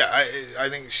 Yeah, I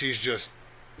think she's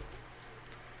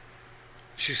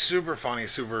super funny,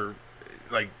 super,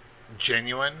 like,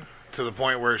 genuine, to the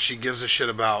point where she gives a shit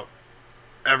about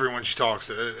everyone she talks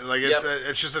to. Like,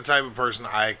 it's just a type of person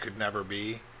I could never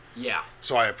be. Yeah.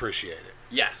 So I appreciate it.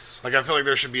 Yes. Like, I feel like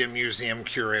there should be a museum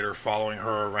curator following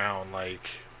her around,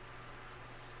 like,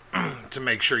 to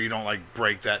make sure you don't, like,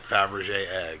 break that Fabergé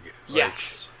egg. Like,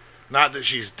 yes. Not that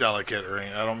she's delicate or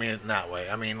anything. I don't mean it in that way.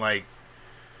 I mean, like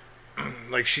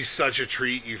she's such a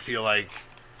treat, you feel like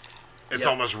it's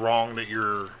almost wrong that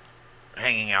you're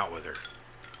hanging out with her.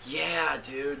 Yeah,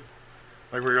 dude.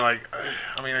 Like, where you're like,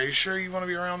 I mean, are you sure you want to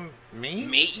be around me?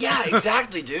 Me? Yeah,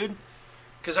 exactly, dude.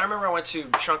 Because I remember I went to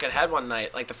Shrunken Head one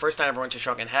night. Like, the first time I ever went to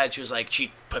Shrunken Head, she was like,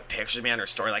 she put pictures of me on her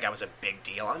story like I was a big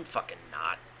deal. I'm fucking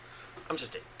not. I'm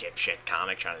just a dipshit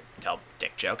comic trying to tell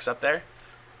dick jokes up there.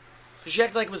 But she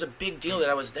acted like it was a big deal that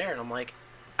I was there, and I'm like,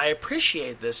 I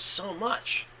appreciate this so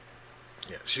much.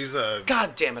 Yeah, she's a...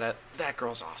 God damn it, that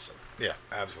girl's awesome. Yeah,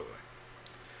 absolutely.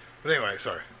 But anyway,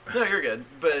 sorry. No, you're good.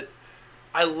 But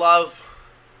I love...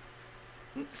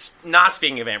 Not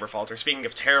speaking of Amber Falter, speaking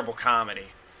of terrible comedy,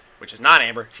 which is not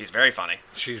Amber, she's very funny.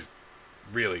 She's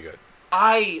really good.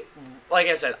 Like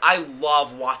I said, I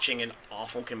love watching an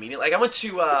awful comedian. Like, I went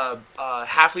to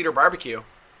Half Liter Barbecue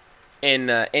in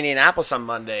Indianapolis on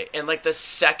Monday, and, like, the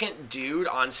second dude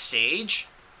on stage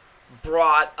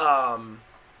brought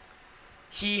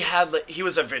he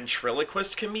was a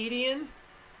ventriloquist comedian.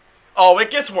 Oh, it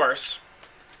gets worse.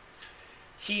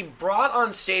 He brought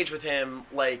on stage with him,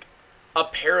 like, a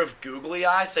pair of googly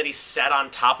eyes that he set on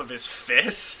top of his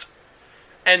fist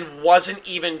and wasn't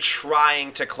even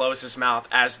trying to close his mouth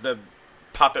as the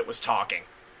puppet was talking.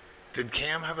 Did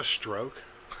Cam have a stroke?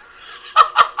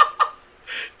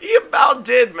 He about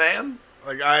did, man.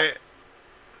 Like,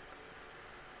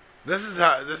 This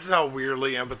is how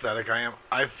weirdly empathetic I am.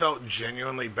 I felt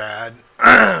genuinely bad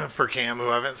for Cam, who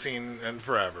I haven't seen in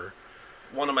forever.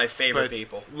 One of my favorite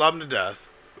people. Love him to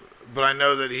death. But I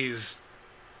know that he's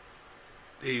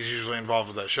usually involved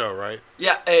with that show, right?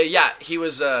 Yeah, yeah. He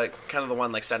was kind of the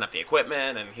one, like, setting up the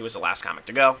equipment, and he was the last comic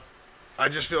to go. I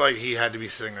just feel like he had to be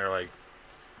sitting there, like,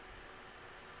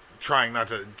 trying not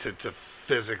to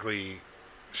physically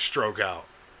stroke out.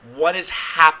 What is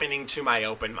happening to my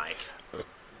open mic?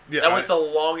 Yeah, That was the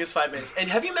longest 5 minutes. And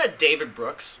have you met David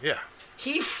Brooks? Yeah.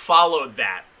 He followed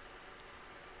that.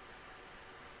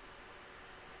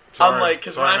 Sorry. I'm like,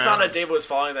 because when Sorry, I found man. out David was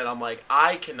following that, I'm like,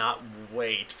 I cannot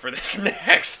wait for this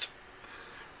next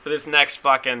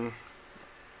fucking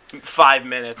 5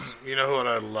 minutes. You know who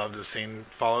I'd love to have seen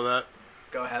follow that?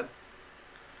 Go ahead.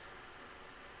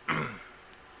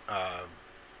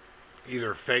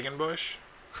 Either Fagenbush,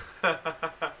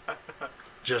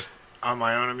 just on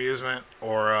my own amusement,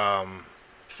 or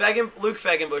Luke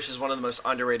Fagenbush is one of the most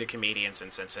underrated comedians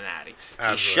in Cincinnati.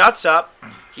 Absolutely. He shuts up.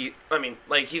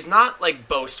 He's not like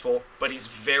boastful, but he's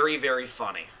very, very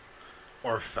funny.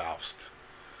 or Faust.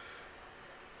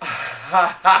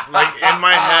 Like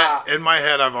in my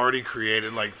head, I've already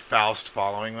created like Faust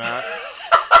following that.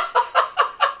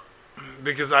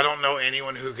 Because I don't know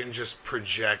anyone who can just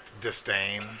project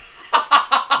disdain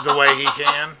the way he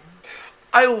can.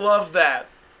 I love that.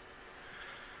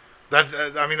 That's,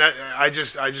 I mean, I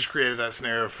just created that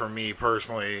scenario for me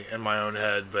personally in my own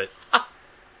head, but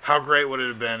how great would it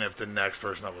have been if the next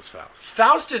person up was Faust?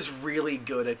 Faust is really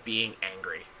good at being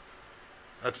angry.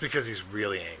 That's because he's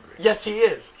really angry. Yes, he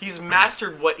is. He's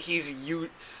mastered what he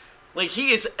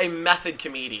is a method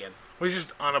comedian. Well, he's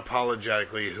just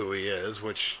unapologetically who he is,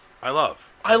 which I love.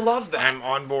 I love that. I'm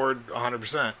on board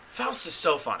 100%. Faust is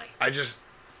so funny. I just,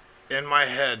 in my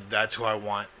head, that's who I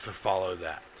want to follow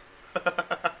that.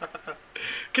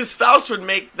 Because Faust would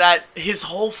make that his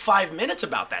whole 5 minutes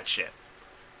about that shit.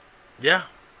 Yeah.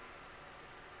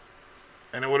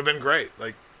 And it would have been great.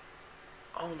 Like,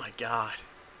 oh my god.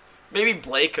 Maybe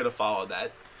Blake could have followed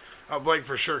that. oh, Blake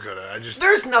for sure could have.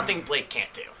 There's nothing Blake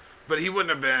can't do. But he wouldn't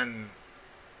have been.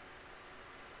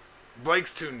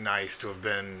 Blake's too nice to have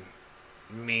been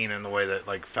mean in the way that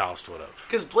like Faust would have.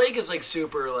 Because Blake is like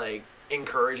super like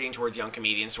encouraging towards young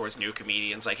comedians, towards new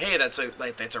comedians. Like, hey, that's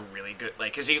a really good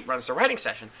because he runs the writing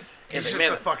session. He's like, just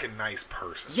man, a fucking nice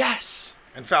person. yes.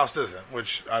 And Faust isn't,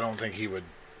 which I don't think he would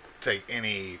take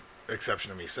any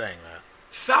exception to me saying that.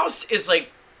 Faust is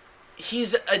like,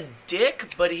 he's a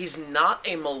dick, but he's not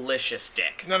a malicious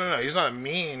dick. No. He's not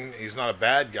mean. He's not a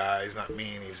bad guy. He's not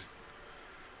mean.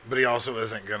 But he also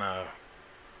isn't gonna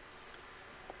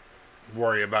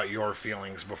worry about your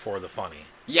feelings before the funny.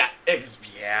 Yeah,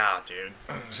 yeah, dude.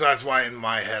 So that's why in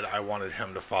my head I wanted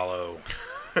him to follow.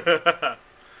 All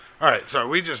right, sorry,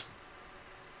 we just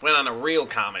went on a real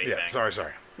comedy thing.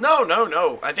 Sorry.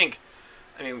 No. I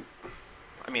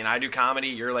mean, I do comedy.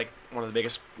 You're like one of the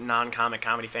biggest non-comic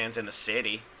comedy fans in the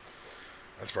city.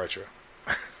 That's probably true.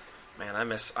 Man,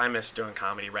 I miss doing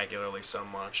comedy regularly so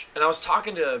much. And I was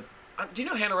talking to, do you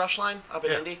know Hannah Rushline up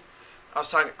in Indy? I was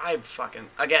talking.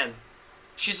 Again,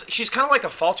 she's kind of like a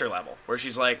Falter level, where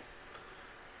she's like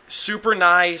super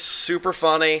nice, super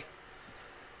funny.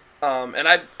 And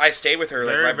I stayed with her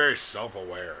Very, like very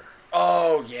self-aware.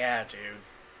 Oh yeah, dude.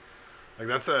 Like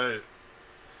that's a.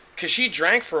 Because she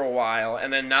drank for a while,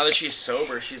 and then now that she's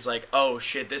sober, she's like, oh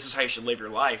shit, this is how you should live your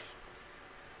life.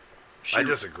 I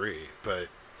disagree, but.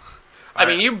 I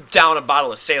mean, you down a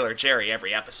bottle of Sailor Jerry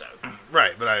every episode.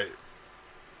 Right, but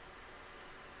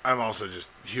I'm also just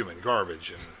human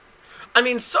garbage. And I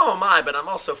mean, so am I, but I'm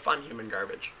also fun human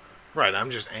garbage. Right,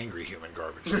 I'm just angry human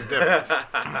garbage. There's a difference.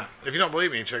 If you don't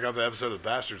believe me, check out the episode of the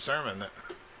Bastard Sermon.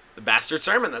 The Bastard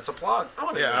Sermon, that's a plug. I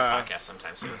want to do a podcast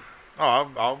sometime soon.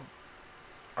 Oh,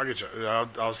 I'll get you.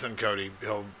 I'll send Cody.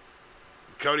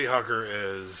 Cody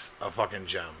Hucker is a fucking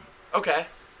gem. Okay,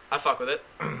 I fuck with it.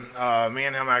 Me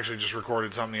and him actually just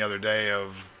recorded something the other day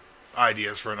of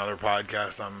ideas for another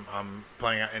podcast I'm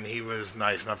playing out, and he was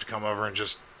nice enough to come over and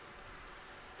just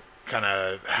kind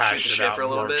of hash it out for a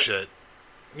little and work bit. shit.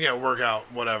 You know, work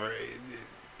out whatever.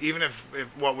 Even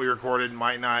if what we recorded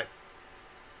might not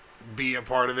be a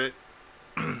part of it,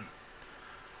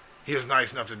 he was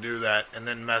nice enough to do that, and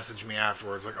then message me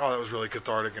afterwards like, "Oh, that was really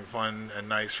cathartic and fun and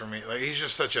nice for me." Like, he's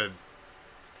just such a.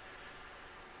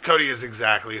 Cody is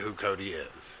exactly who Cody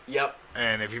is. Yep.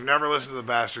 And if you've never listened to the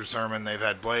Bastard Sermon, they've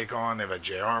had Blake on, they've had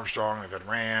Jay Armstrong, they've had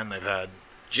Rand, they've had.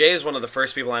 Jay is one of the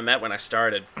first people I met when I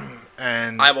started,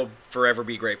 and I will forever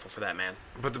be grateful for that man.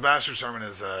 But the Bastard Sermon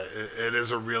is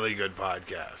a really good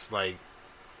podcast. Like,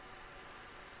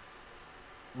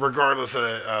 regardless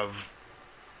of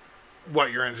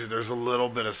what you're into, there's a little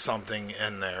bit of something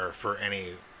in there for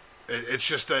any. It's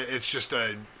just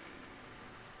a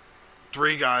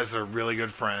three guys that are really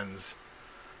good friends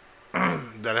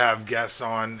that have guests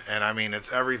on, and I mean,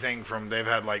 it's everything from they've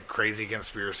had like crazy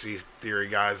conspiracy theory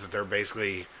guys that they're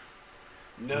basically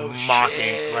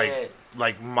mocking,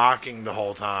 like mocking the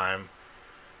whole time,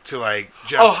 to like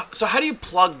Jeff. Oh, so how do you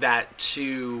plug that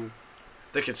to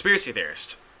the conspiracy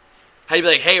theorist? How do you be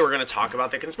like, hey, we're going to talk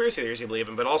about the conspiracy theories you believe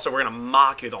in, but also we're going to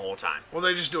mock you the whole time? Well,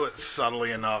 they just do it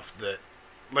subtly enough that,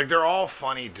 like, they're all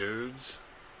funny dudes.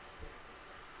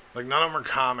 Like, none of them are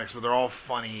comics, but they're all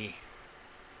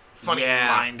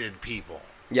funny-minded people.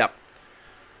 Yep.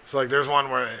 So, like, there's one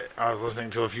where I was listening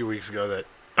to a few weeks ago that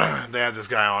they had this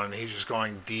guy on, and he's just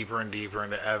going deeper and deeper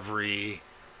into every,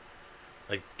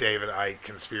 like, David Icke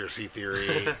conspiracy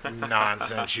theory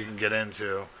nonsense you can get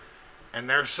into. And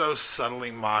they're so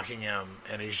subtly mocking him,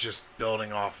 and he's just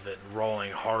building off of it and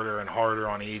rolling harder and harder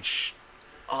on each.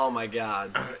 Oh, my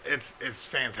God. It's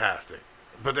fantastic.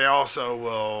 But they also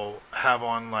will have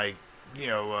on, like, you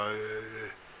know,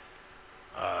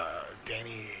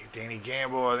 Danny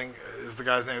Gamble, I think is the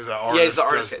guy's name. Is the artist. Yeah, he's the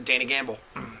artist, Danny Gamble.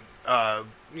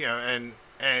 You know,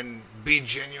 and be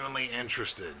genuinely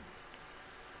interested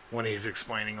when he's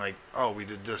explaining, like, oh, we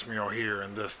did this mural here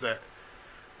and this, that.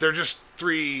 They're just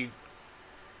three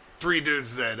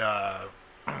dudes that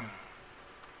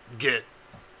get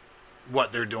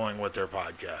what they're doing with their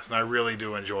podcast, and I really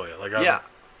do enjoy it. Like,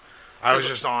 I was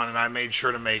just on, and I made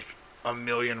sure to make a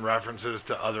million references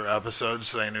to other episodes,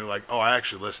 so they knew, like, oh, I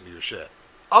actually listened to your shit.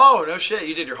 Oh, no shit,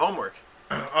 you did your homework.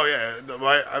 Oh yeah,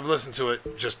 I've listened to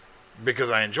it just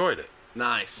because I enjoyed it.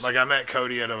 Nice. Like, I met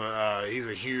Cody at he's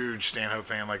a huge Stanhope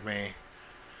fan like me,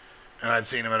 and I'd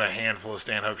seen him at a handful of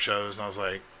Stanhope shows, and I was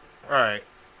like, all right.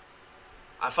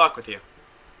 I fuck with you.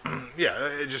 Yeah,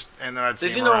 it just, and then I'd see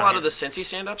Does he him know a around lot here. of the Cincy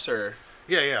stand-ups, or?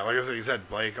 Yeah, like I said, he's had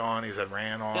Blake on, he's had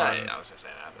Rand on. Yeah, I was going to say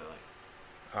that, but like...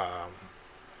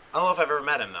 I don't know if I've ever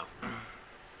met him, though.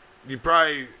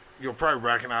 You'll probably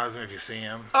recognize him if you see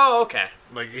him. Oh, okay.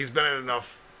 Like, he's been at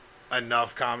enough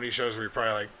comedy shows where you're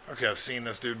probably like, okay, I've seen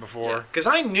this dude before. Because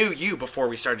I knew you before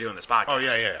we started doing this podcast. Oh,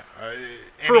 yeah.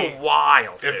 For a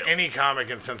while, too. If any comic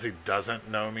in Cincy doesn't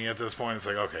know me at this point, it's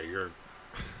like, okay, you're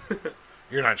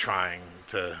not trying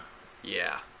to...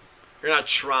 Yeah. You're not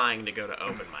trying to go to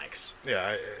open mics.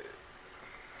 Yeah.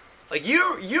 Like,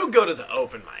 you go to the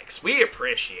open mics. We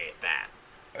appreciate that.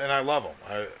 And I love them.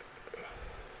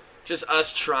 Just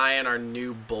us trying our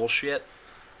new bullshit.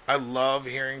 I love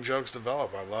hearing jokes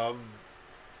develop. I love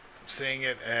seeing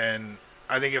it, and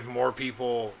I think if more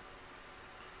people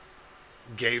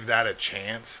gave that a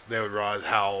chance, they would realize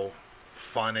how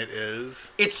fun it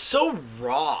is. It's so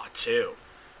raw, too.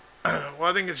 Well,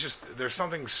 I think it's just, there's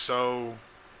something so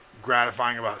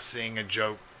gratifying about seeing a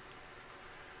joke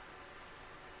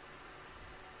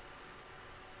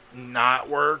not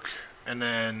work, and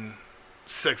then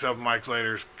 6 open mics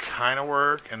later kind of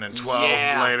work, and then 12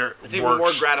 later it's even more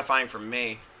gratifying for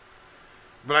me.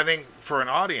 But I think for an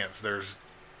audience, there's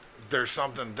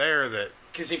something there that...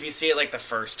 Because if you see it, like, the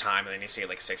first time, and then you see it,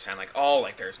 like, 6 times, like, oh,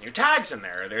 like, there's new tags in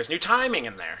there, or there's new timing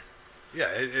in there.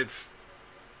 Yeah, it's...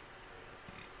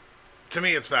 To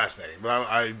me, it's fascinating, but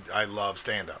I love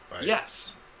stand-up.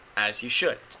 Yes, as you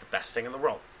should. It's the best thing in the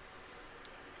world.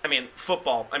 I mean,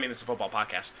 football. I mean, it's a football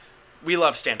podcast. We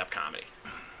love stand-up comedy.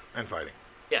 And fighting.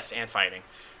 Yes, and fighting.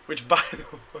 Which, by the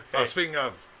way... Oh, speaking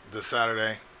of this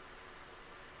Saturday,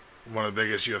 one of the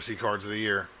biggest UFC cards of the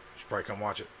year. You should probably come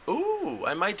watch it. Ooh,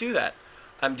 I might do that.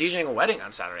 I'm DJing a wedding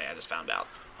on Saturday, I just found out.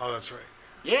 Oh, that's right.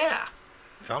 Yeah.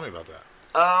 Tell me about that.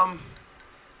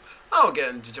 I won't get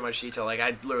into too much detail. Like,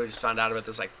 I literally just found out about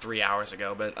this, like, 3 hours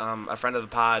ago. But a friend of the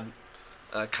pod,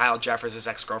 Kyle Jeffers'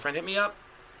 ex-girlfriend, hit me up.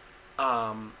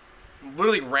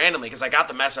 Literally randomly, because I got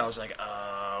the message. I was like,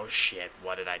 oh, shit,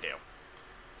 what did I do?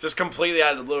 Just completely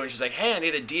out of the blue. And she's like, hey, I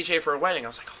need a DJ for a wedding. I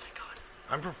was like, oh, thank God.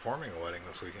 I'm performing a wedding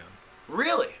this weekend.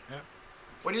 Really? Yeah.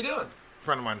 What are you doing? A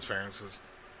friend of mine's parents was...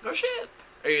 No shit.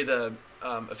 Are you the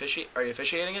Are you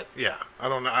officiating it? Yeah. I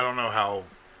don't know how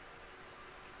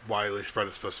widely spread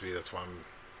it's supposed to be. That's why I'm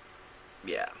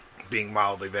being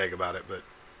mildly vague about it. But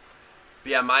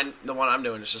yeah, the one I'm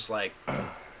doing is just like...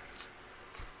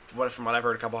 From what I've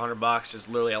heard, a couple $100 is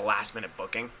literally a last minute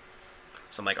booking.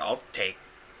 So I'm like, I'll take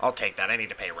that. I need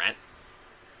to pay rent.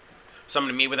 So I'm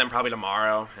gonna meet with them probably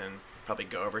tomorrow and probably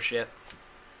go over shit.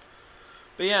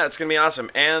 But yeah, it's gonna be awesome.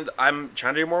 And I'm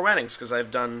trying to do more weddings because I've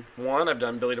done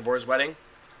Billy DeVore's wedding,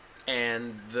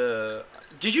 and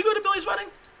Did you go to Billy's wedding?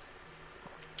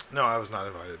 No, I was not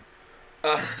invited.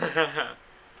 I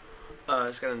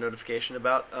just got a notification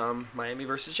about Miami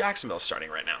versus Jacksonville starting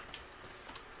right now.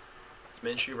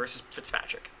 Minshew versus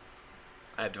Fitzpatrick.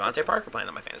 I have Devontae Parker playing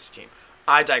on my fantasy team.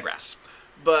 I digress.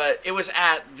 But it was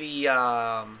at the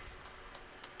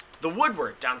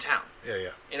Woodward downtown.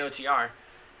 Yeah. In OTR.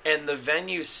 And the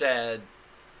venue said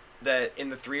that in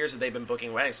the 3 years that they've been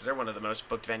booking weddings, because they're one of the most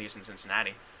booked venues in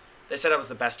Cincinnati, they said I was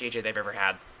the best DJ they've ever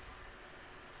had.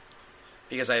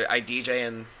 because I DJ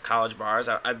in college bars.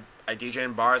 I DJ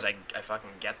in bars. I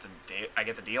fucking get the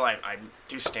deal. I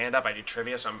do stand up. I do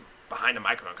trivia. So I'm behind a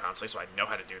microphone constantly, so I know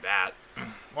how to do that.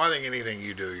 Well, I think anything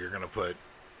you do, you're gonna put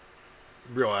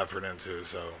real effort into.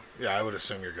 So yeah, I would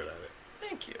assume you're good at it.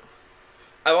 Thank you.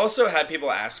 I've also had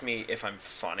people ask me if I'm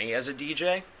funny as a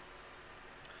DJ.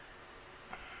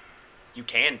 You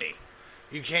can be.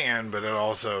 You can, but it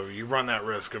also, you run that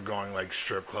risk of going like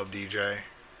strip club DJ.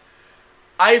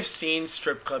 I've seen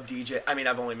strip club DJ. I mean,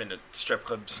 I've only been to strip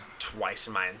clubs twice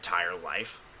in my entire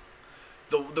life.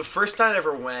 The first time I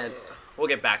ever went, we'll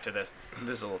get back to this.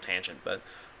 This is a little tangent, but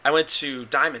I went to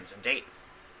Diamonds in Dayton.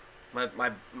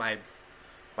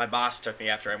 My boss took me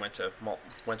after I went to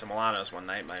Milano's one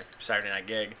night, my Saturday night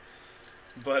gig.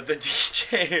 But the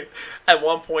DJ, at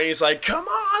one point, he's like, "Come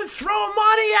on, throw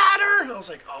money at her." I was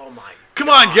like, "Oh my Come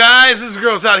God. on, guys. This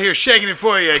girl's out here shaking it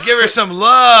for you. Give her some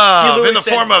love in the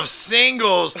said- form of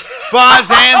singles,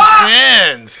 5s,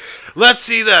 and 10s. Let's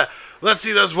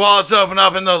see those wallets open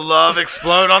up and the love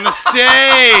explode on the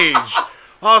stage."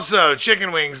 Also,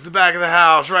 chicken wings, the back of the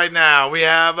house right now. We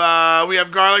have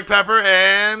garlic pepper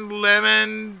and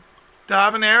lemon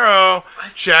habanero.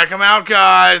 Check them out,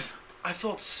 guys. I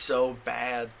felt so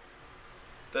bad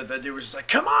that the dude was just like,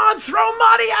 "Come on, throw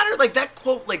money at her." Like, that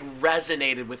quote, like,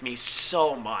 resonated with me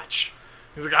so much.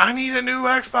 He's like, "I need a new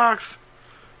Xbox,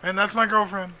 and that's my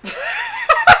girlfriend."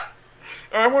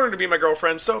 I want her to be my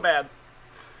girlfriend so bad.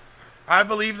 I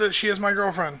believe that she is my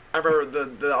girlfriend. I remember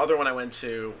the other one I went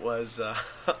to was,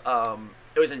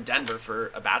 it was in Denver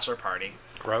for a bachelor party.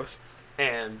 Gross.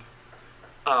 And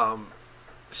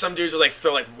some dudes would, like,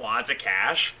 throw, like, wads of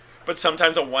cash. But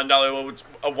sometimes a $1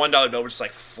 bill would just,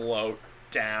 like, float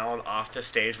down off the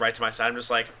stage right to my side. I'm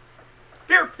just like,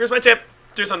 here's my tip.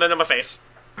 Do something to my face.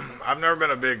 I've never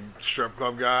been a big strip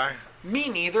club guy. Me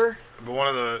neither. But one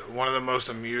of the most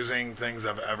amusing things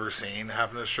I've ever seen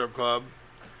happen at a strip club.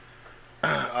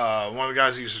 One of the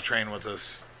guys who used to train with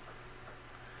us,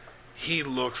 he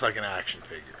looks like an action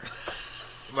figure.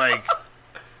 Like,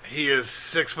 he is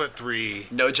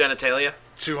 6'3". No genitalia?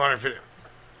 250.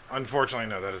 Unfortunately,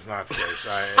 no, that is not the case.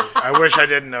 I wish I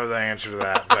didn't know the answer to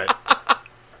that, but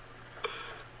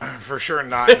for sure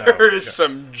not. There is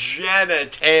some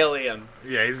genitalium.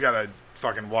 Yeah, he's got a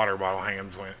fucking water bottle hanging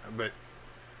between. But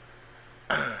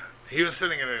he was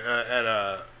sitting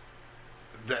at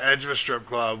the edge of a strip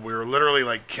club. We were literally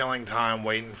like killing time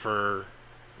waiting for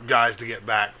guys to get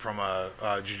back from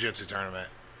a jiu-jitsu tournament.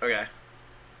 Okay.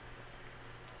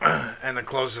 And the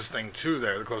closest thing to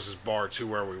there, the closest bar to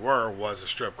where we were, was a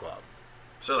strip club.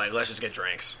 So, like, let's just get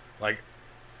drinks. Like,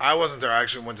 I wasn't there. I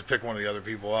actually went to pick one of the other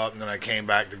people up, and then I came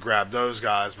back to grab those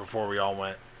guys before we all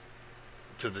went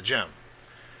to the gym.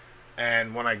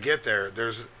 And when I get there,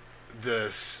 there's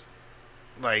this,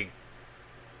 like,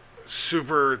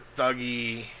 super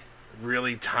thuggy,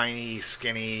 really tiny,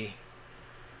 skinny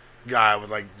guy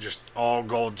with, like, just all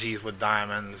gold teeth with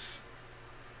diamonds.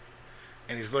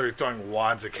 And he's literally throwing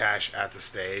wads of cash at the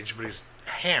stage, but he's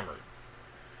hammered.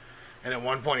 And at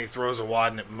one point he throws a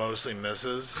wad and it mostly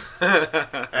misses.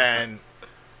 And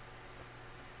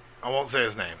I won't say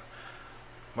his name.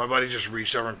 My buddy just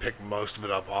reached over and picked most of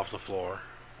it up off the floor.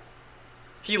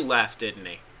 He left, didn't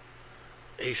he?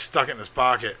 He stuck it in his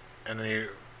pocket, and then he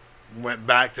went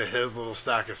back to his little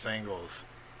stack of singles.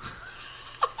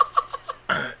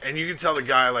 And you can tell the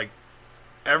guy, like,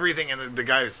 everything in the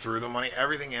guy who threw the money,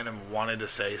 everything in him wanted to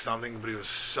say something, but he was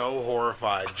so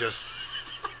horrified. Just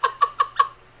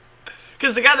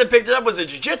because the guy that picked it up was a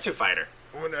jiu-jitsu fighter.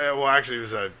 Well, actually,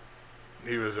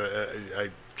 he was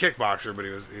a kickboxer, but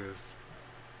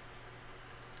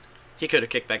he could have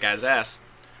kicked that guy's ass.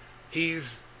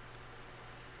 He's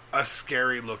a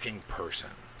scary-looking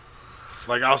person.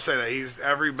 Like, I'll say that he's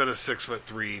every bit of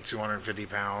 6'3", 250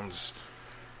 pounds,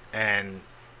 and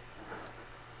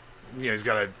he's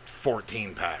got a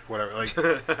 14-pack, whatever. Like,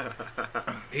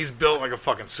 he's built like a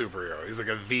fucking superhero. He's like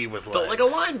a V with legs. Built like a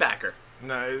linebacker.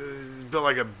 No, he's built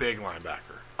like a big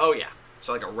linebacker. Oh yeah,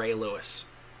 so like a Ray Lewis.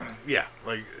 Yeah,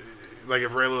 like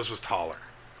if Ray Lewis was taller.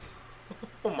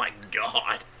 Oh my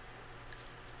God.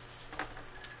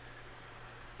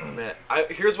 Man,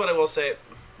 here's what I will say.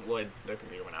 Lloyd, their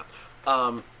computer went out.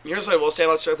 Here's what I will say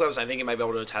about strip clubs. I think you might be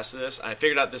able to attest to this. I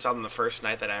figured out this on the first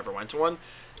night that I ever went to one.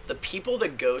 The people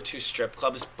that go to strip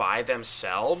clubs by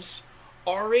themselves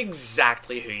are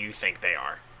exactly who you think they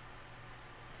are.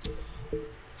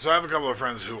 So I have a couple of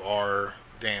friends who are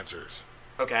dancers.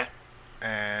 Okay.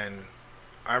 And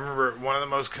I remember one of the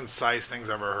most concise things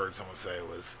I've ever heard someone say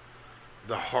was,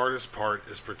 the hardest part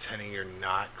is pretending you're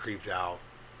not creeped out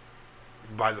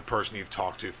by the person you've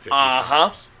talked to 50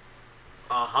 times.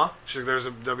 She's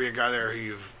like, there'll be a guy there who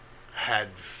you've had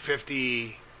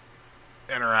 50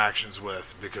 interactions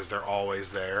with because they're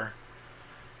always there,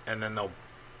 and then they'll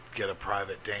get a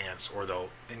private dance or they'll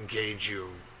engage you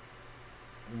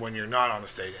when you're not on the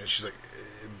stage. And she's like,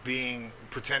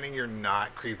 pretending you're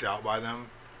not creeped out by them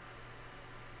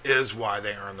is why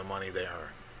they earn the money they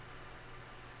earn.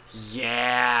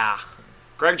 Yeah.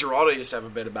 Greg Giraldo used to have a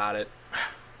bit about it.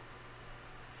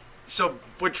 So,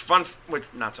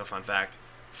 not so fun fact.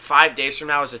 5 days from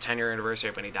now is the 10-year anniversary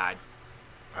of when he died.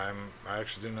 I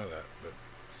actually didn't know that, but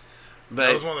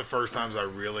that was one of the first times I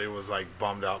really was like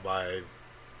bummed out by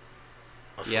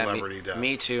a celebrity death.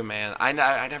 Me too, man. I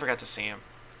never got to see him.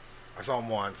 I saw him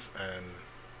once and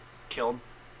killed.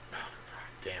 God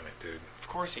damn it, dude! Of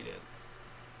course he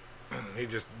did. He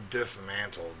just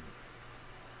dismantled.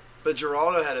 But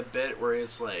Giraldo had a bit where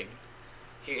it's like,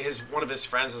 one of his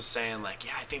friends was saying like,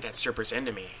 "Yeah, I think that stripper's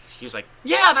into me." He's like,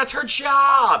 "Yeah, that's her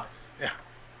job." Yeah,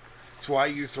 it's why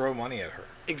you throw money at her.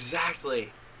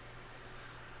 Exactly.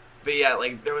 But yeah,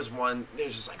 like there's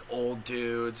just like old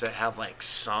dudes that have like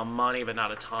some money but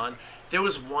not a ton. There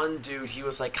was one dude, he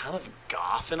was like kind of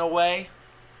goth in a way.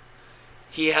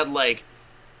 He had like,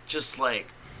 just like,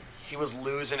 he was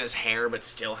losing his hair but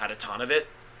still had a ton of it.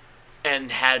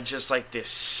 And had just like this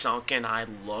sunken eye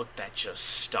look that just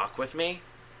stuck with me.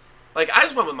 Like I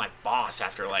just went with my boss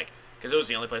after like, because it was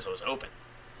the only place that was open.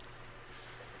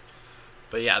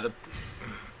 But yeah,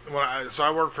 so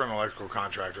I worked for an electrical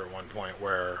contractor at one point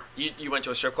where... You went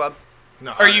to a strip club?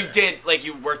 No. Or you did, like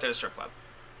you worked at a strip club?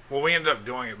 Well, we ended up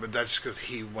doing it, but that's just because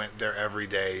he went there every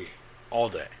day, all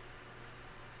day.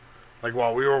 Like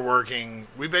while we were working,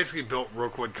 we basically built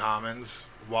Rookwood Commons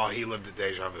while he lived at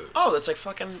Deja Vu. Oh, that's like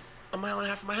fucking a mile and a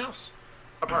half from my house.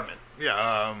 Apartment.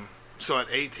 Yeah, so at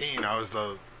 18, I was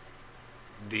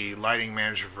the lighting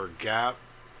manager for Gap,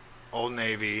 Old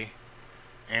Navy,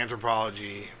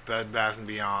 Anthropologie, Bed Bath &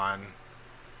 Beyond,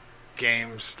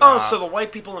 GameStop. Oh, so the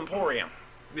White People Emporium.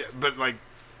 Yeah, but like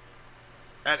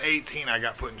at 18, I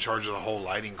got put in charge of the whole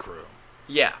lighting crew.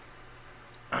 Yeah.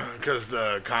 Because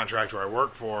the contractor I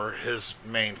worked for, his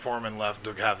main foreman left and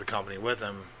took half the company with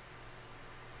him.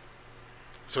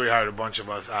 So he hired a bunch of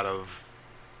us out of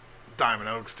Diamond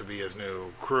Oaks to be his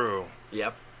new crew.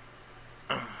 Yep.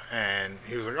 And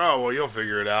he was like, "Oh, well, you'll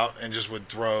figure it out," and just would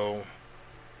throw...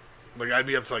 Like, I'd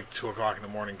be up to like 2 o'clock in the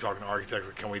morning talking to architects,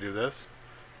 like, "Can we do this?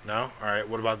 No? All right,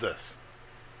 what about this?"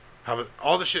 How about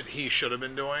all the shit he should have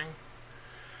been doing,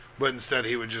 but instead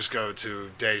he would just go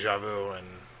to Deja Vu and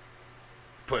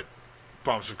put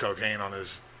bumps of cocaine on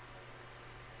his...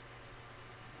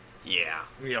 Yeah.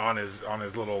 You know, on his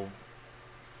little...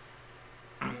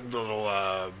 the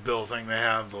little bill thing they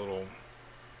have, the little...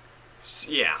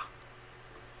 Yeah.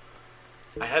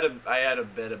 I had a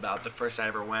bit about the first I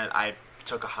ever went. I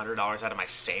took $100 out of my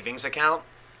savings account,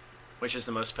 which is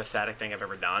the most pathetic thing I've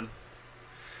ever done.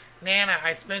 Nana,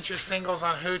 I spent your singles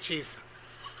on hoochies.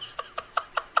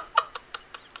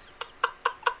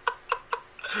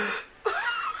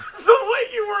 The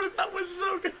way you worded that was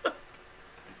so good.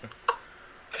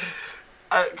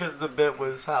 Because the bit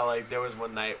was how, like, there was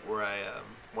one night where I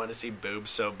wanted to see boobs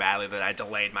so badly that I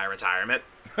delayed my retirement.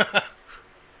 I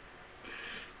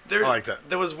like that.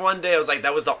 There was one day I was like,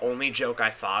 that was the only joke I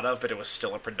thought of, but it was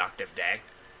still a productive day.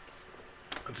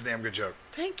 That's a damn good joke.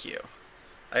 Thank you.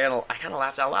 I kind of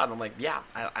laughed out loud, and I'm like, yeah,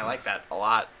 I like that a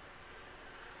lot.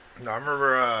 No, I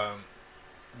remember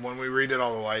when we redid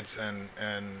all the lights in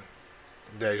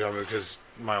Deja Vu, because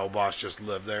my old boss just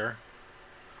lived there.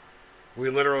 We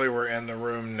literally were in the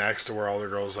room next to where all the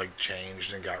girls like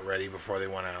changed and got ready before they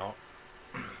went out.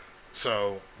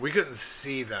 So we couldn't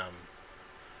see them,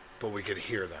 but we could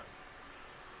hear them.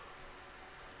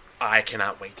 I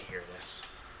cannot wait to hear this.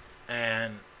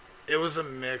 And it was a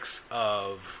mix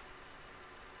of...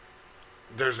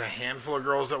 There's a handful of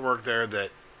girls that work there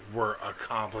that were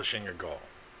accomplishing a goal.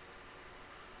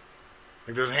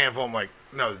 Like, there's a handful I'm like,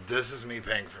 no, this is me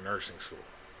paying for nursing school.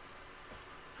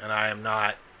 And I am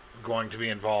not going to be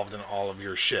involved in all of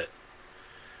your shit.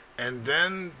 And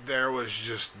then there was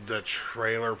just the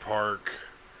trailer park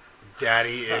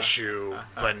daddy issue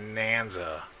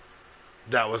bonanza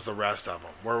that was the rest of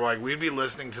them, where like we'd be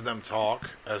listening to them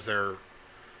talk as they're,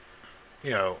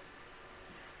 you know,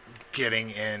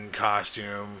 getting in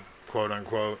costume, quote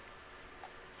unquote,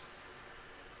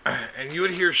 and you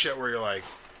would hear shit where you're like,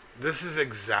 this is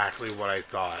exactly what I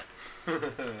thought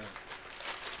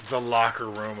the locker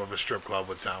room of a strip club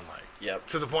would sound like. Yep.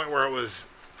 To the point where it was,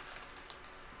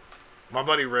 my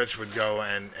buddy Rich would go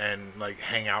and like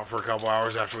hang out for a couple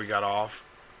hours after we got off.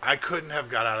 I couldn't have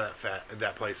got out of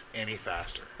that place any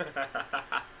faster.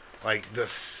 Like the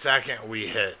second we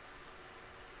hit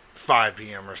 5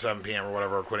 p.m. or 7 p.m. or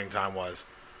whatever our quitting time was,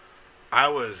 I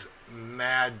was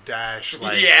mad dash,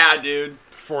 like, yeah, dude,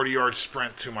 40-yard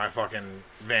sprint to my fucking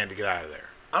van to get out of there.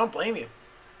 I don't blame you.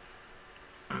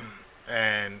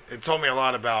 And it told me a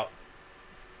lot about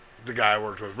the guy I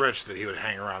worked with, Rich, that he would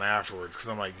hang around afterwards. Because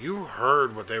I'm like, you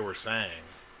heard what they were saying.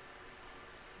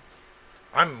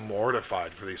 I'm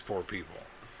mortified for these poor people.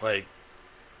 Like,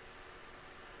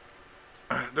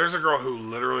 there's a girl who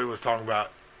literally was talking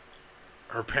about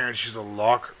her parents used to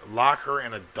lock her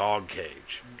in a dog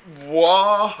cage.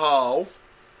 Whoa.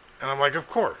 And I'm like, of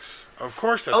course. Of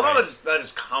course that's Although that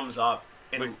just comes up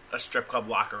in like, a strip club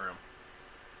locker room.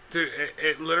 Dude,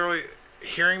 it literally,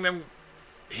 hearing them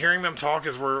talk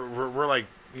as we're like,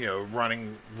 you know,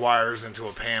 running wires into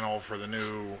a panel for the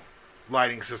new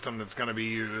lighting system that's going to be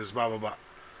used, blah, blah,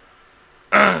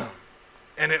 blah.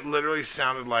 And it literally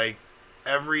sounded like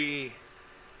everything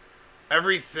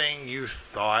you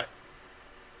thought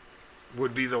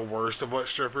would be the worst of what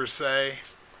strippers say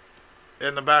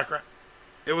in the background.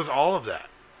 It was all of that.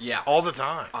 Yeah. All the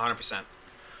time. 100%.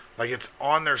 Like, it's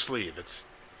on their sleeve. It's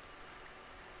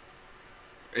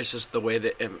just the way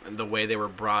they were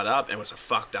brought up. It was a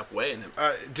fucked up way.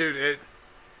 Dude,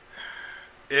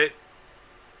 it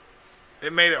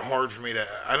made it hard for me to.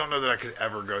 I don't know that I could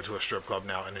ever go to a strip club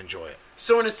now and enjoy it.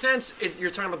 So in a sense, you're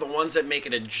talking about the ones that make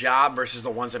it a job versus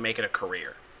the ones that make it a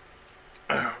career.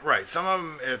 Right. Some of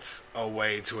them, it's a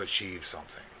way to achieve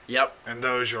something. Yep. And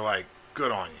those, you're like, good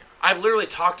on you. I've literally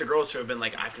talked to girls who have been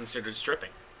like, I've considered stripping.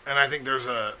 And I think there's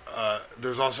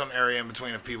there's also an area in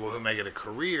between of people who make it a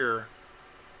career,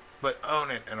 but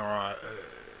own it and are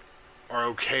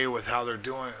okay with how they're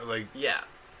doing. Like, yeah.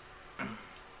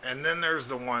 And then there's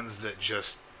the ones that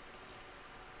just.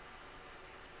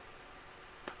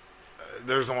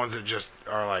 There's the ones that just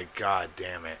are like, God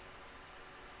damn it.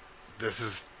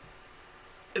 This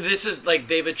is like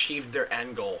they've achieved their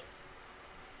end goal.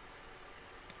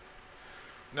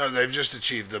 No, they've just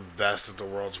achieved the best that the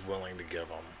world's willing to give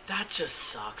them. That just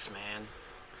sucks, man.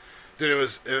 Dude,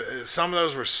 some of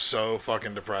those were so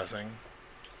fucking depressing.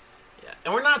 Yeah,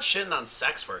 and we're not shitting on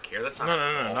sex work here. That's not.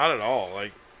 No, not at all.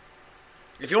 Like,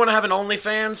 if you want to have an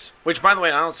OnlyFans, which by the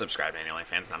way, I don't subscribe to any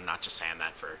OnlyFans, and I'm not just saying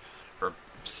that for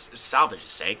salvage's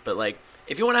sake, but like,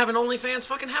 if you want to have an OnlyFans,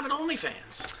 fucking have an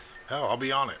OnlyFans. Hell, I'll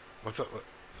be on it. What's up?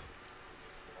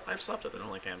 I've slept with an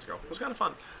OnlyFans girl. It was kind of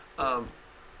fun. I'll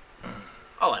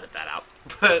edit that out.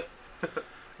 But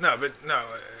no,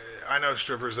 I know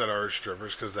strippers that are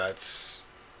strippers because that's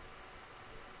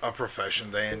a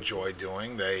profession they enjoy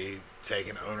doing. They take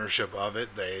an ownership of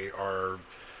it. They are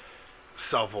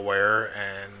self-aware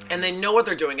and they know what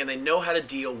they're doing, and they know how to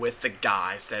deal with the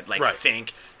guys that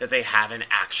think that they have an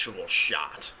actual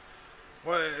shot.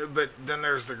 Well, but then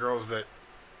there's the girls that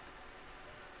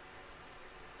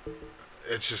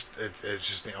it's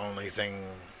just the only thing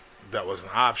that was an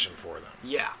option for them.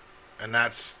 Yeah. And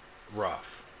that's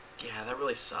rough. Yeah, that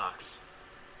really sucks.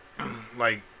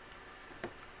 Like,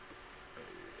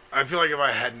 I feel like if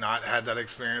I had not had that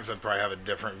experience, I'd probably have a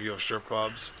different view of strip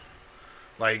clubs.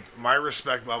 Like, my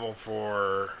respect level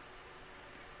for...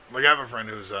 Like, I have a friend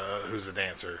who's a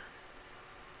dancer.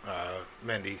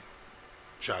 Mindy.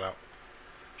 Shout out.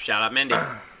 Shout out, Mindy.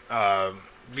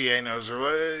 VA knows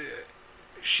her.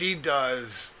 She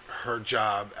does her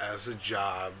job as a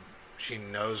job. She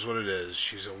knows what it is.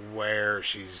 She's aware.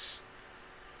 She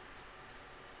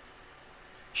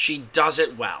does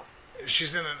it well.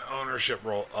 She's in an ownership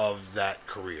role of that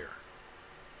career.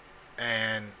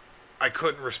 And I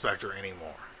couldn't respect her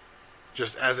anymore.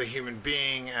 Just as a human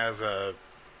being, as a...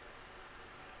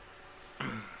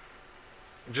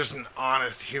 just an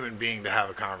honest human being to have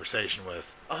a conversation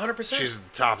with. 100%. She's at the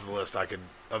top of the list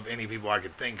of any people I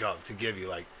could think of to give you,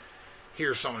 like,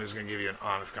 here's someone who's going to give you an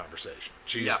honest conversation.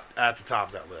 She's at the top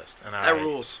of that list. And that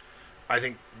rules. I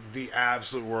think the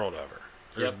absolute world of her.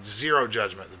 There's zero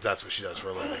judgment that that's what she does for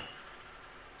a living.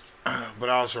 But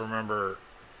I also remember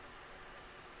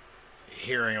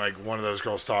hearing, like, one of those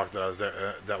girls talk that I was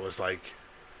there, that was like,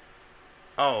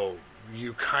 oh,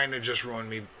 you kind of just ruined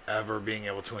me ever being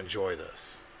able to enjoy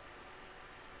this.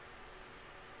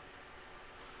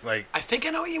 Like, I think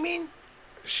I know what you mean.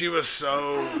 She was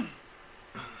so...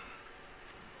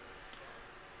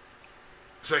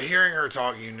 So hearing her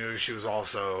talk, you knew she was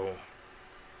also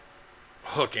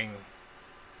hooking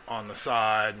on the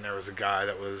side, and there was a guy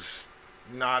that was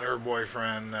not her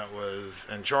boyfriend that was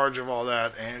in charge of all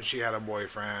that, and she had a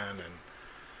boyfriend, and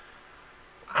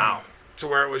to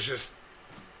where it was just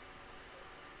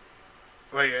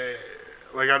like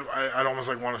I'd almost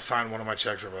like want to sign one of my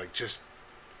checks over, like, just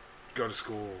go to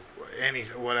school,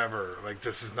 anything, whatever. Like,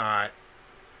 this is not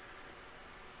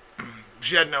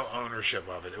she had no ownership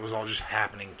of it. It was all just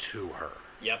happening to her.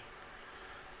 Yep.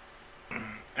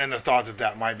 And the thought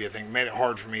that might be a thing made it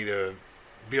hard for me to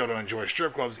be able to enjoy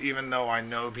strip clubs, even though I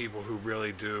know people who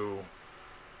really do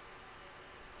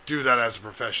that as a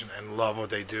profession and love what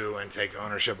they do and take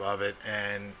ownership of it.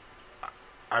 And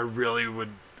I really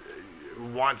would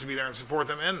want to be there and support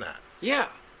them in that. Yeah.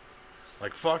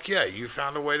 Like, fuck yeah, you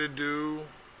found a way to do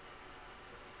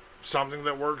something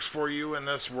that works for you in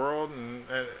this world. And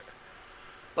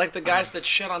like the guys that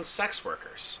shit on sex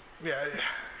workers. Yeah.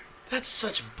 That's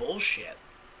such bullshit.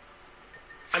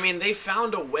 I mean, they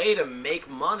found a way to make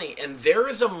money, and there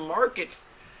is a market.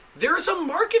 There is a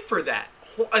market for that,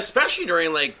 especially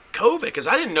during like COVID, because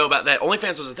I didn't know about that.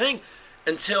 OnlyFans was a thing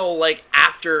until like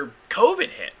after COVID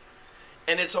hit,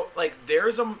 and it's like there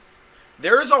is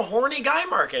a horny guy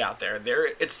market out there.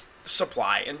 It's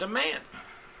supply and demand.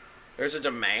 There's a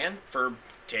demand for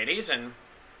titties and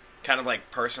kind of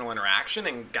like personal interaction,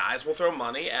 and guys will throw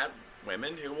money at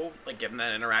women who will like give them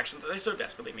that interaction that they so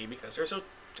desperately need because they're so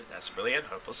desperately and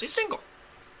hopelessly single.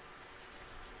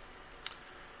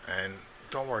 And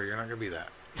don't worry, you're not gonna be that.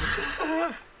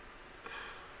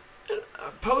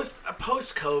 Post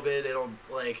COVID, it'll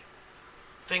like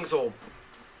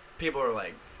people are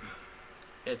like,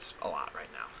 it's a lot right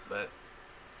now. But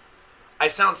I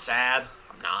sound sad.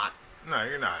 I'm not. No,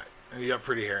 you're not. You got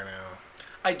pretty hair now.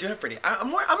 I do have pretty. I'm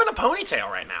in a ponytail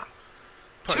right now.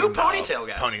 Two ponytail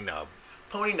guys.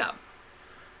 Pony nub.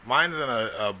 Mine's in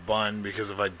a bun because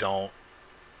if I don't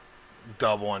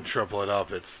double and triple it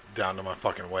up, it's down to my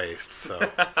fucking waist. So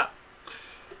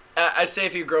I say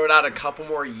if you grow it out a couple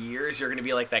more years, you're gonna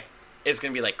be like that. It's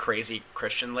gonna be like crazy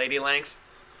Christian lady length.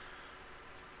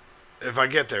 If I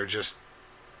get there, just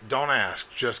don't ask.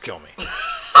 Just kill me.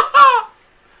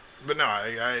 But no,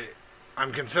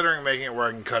 I'm considering making it where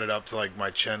I can cut it up to like my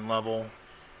chin level.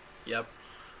 Yep.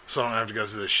 So I don't have to go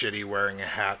through the shitty wearing a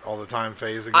hat all the time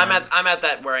phase again. I'm at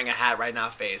that wearing a hat right now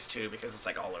phase too, because it's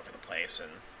like all over the place,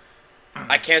 and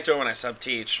I can't do it when I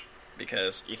sub-teach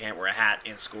because you can't wear a hat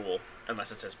in school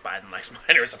unless it says Biden likes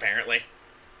minors, apparently.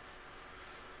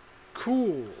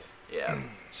 Cool. Yeah.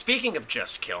 Speaking of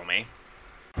just kill me.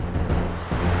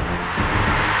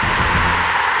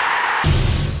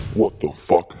 What the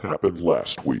fuck happened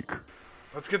last week?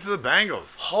 Let's get to the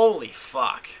Bengals. Holy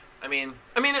fuck. I mean,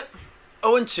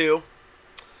 0-2.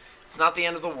 It's not the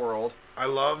end of the world. I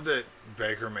love that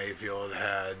Baker Mayfield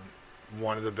had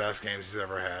one of the best games he's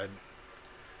ever had.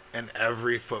 And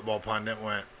every football pundit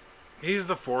went, he's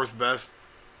the fourth best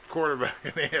quarterback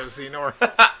in the AFC North.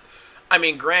 I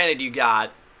mean, granted, you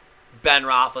got Ben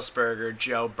Roethlisberger,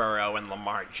 Joe Burrow, and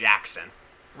Lamar Jackson.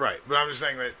 Right, but I'm just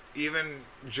saying that even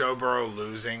Joe Burrow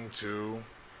losing to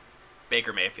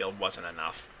Baker Mayfield wasn't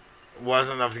enough.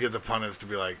 Wasn't enough to get the pundits to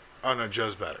be like, oh no,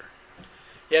 Joe's better.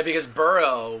 Yeah, because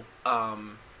Burrow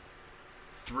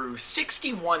threw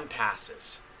 61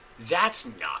 passes. That's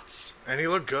nuts. And he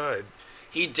looked good.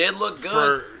 He did look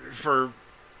good. For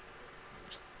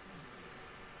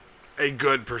a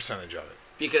good percentage of it.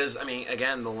 Because, I mean,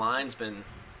 again, the line's been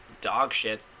dog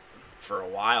shit for a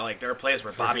while. Like, there are plays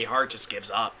where Bobby Hart just gives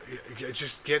up.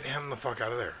 Just get him the fuck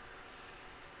out of there.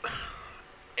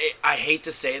 I hate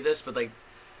to say this, but, like,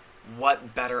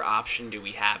 what better option do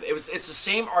we have? It's the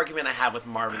same argument I have with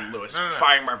Marvin Lewis,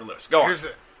 firing Marvin Lewis. Go on.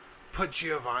 Put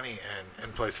Giovanni in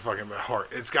place of fucking Hart.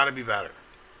 It's got to be better.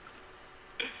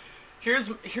 Here's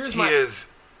my... He is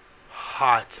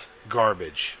hot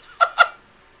garbage.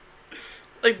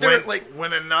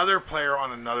 When another player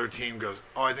on another team goes,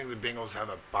 oh, I think the Bengals have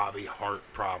a Bobby Hart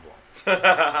problem.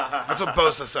 That's what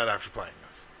Bosa said after playing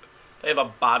this. They have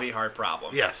a Bobby Hart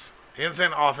problem. Yes. He didn't say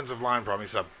an offensive line problem. He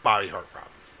said a Bobby Hart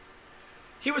problem.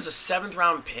 He was a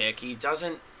 7th-round pick. He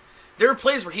doesn't... There are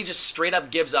plays where he just straight up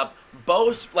gives up.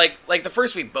 Like the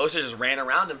first week, Bosa just ran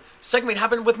around him. Second week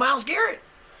happened with Myles Garrett.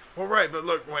 Well, right, but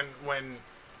look, when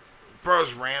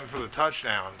Burrows ran for the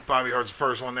touchdown, Bobby Hart's the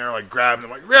first one there, like, grabbing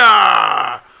him, like,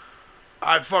 yeah,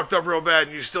 I fucked up real bad,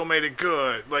 and you still made it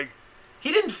good. Like,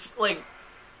 he didn't, like,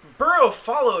 Burrow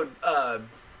followed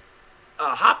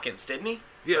Hopkins, didn't he?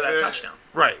 Yeah, for that touchdown.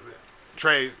 Right.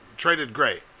 Trey did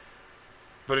great.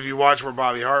 But if you watch where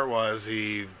Bobby Hart was,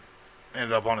 he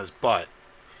ended up on his butt.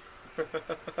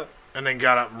 And then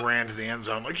got up and ran to the end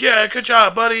zone, like, yeah, good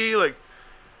job, buddy. Like,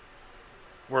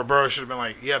 where Burrow should have been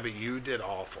like, yeah, but you did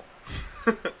awful.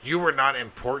 You were not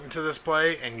important to this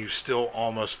play, and you still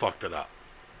almost fucked it up.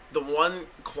 The one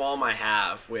qualm I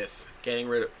have with getting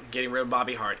rid of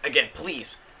Bobby Hart, again,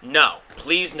 please no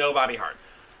Bobby Hart.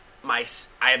 I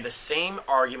have the same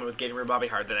argument with getting rid of Bobby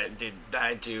Hart that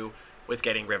I do with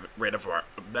getting rid of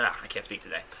I can't speak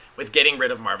today. With getting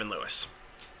rid of Marvin Lewis.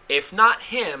 If not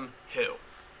him, who?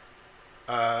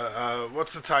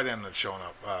 What's the tight end that's showing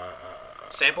up?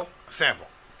 Sample? Sample.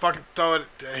 Fucking throw it.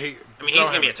 He's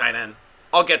going to be a tight end.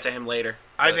 I'll get to him later.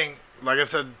 I think, like I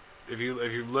said, if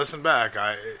you listen back,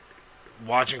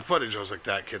 watching footage, I was like,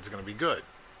 that kid's going to be good.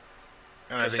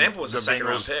 And I think Sample was a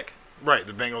second-round pick. Right.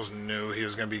 The Bengals knew he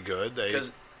was going to be good.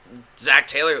 Because Zach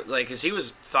Taylor, because he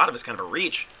was thought of as kind of a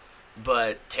reach,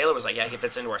 but Taylor was like, yeah, he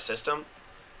fits into our system.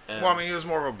 Well, I mean, he was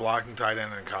more of a blocking tight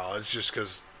end in college just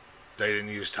because they didn't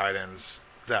use tight ends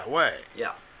that way.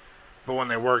 Yeah. But when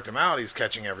they worked him out, he's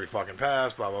catching every fucking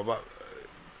pass, blah, blah, blah.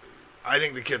 I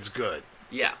think the kid's good.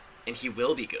 Yeah, and he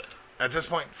will be good. At this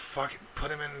point, fuck it, put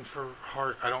him in for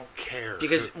Hart. I don't care.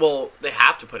 Because, well, they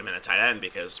have to put him in a tight end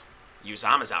because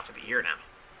Uzama's out for the year now.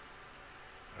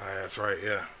 That's right,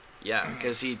 yeah. Yeah,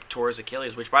 because he tore his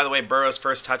Achilles, which, by the way, Burrow's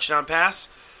first touchdown pass,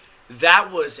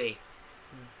 that was a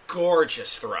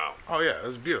gorgeous throw. Oh, yeah, it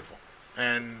was beautiful.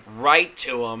 And right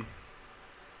to him.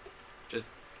 Just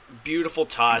beautiful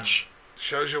touch.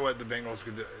 Shows you what the Bengals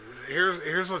could do.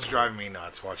 Here's what's driving me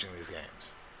nuts watching these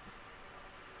games.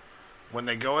 When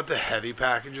they go at the heavy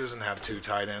packages and have 2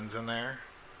 tight ends in there,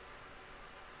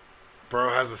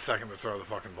 Burrow has a second to throw the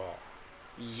fucking ball.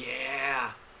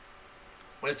 Yeah.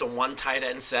 When it's a 1 tight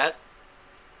end set,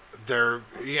 you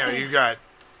got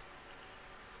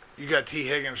T.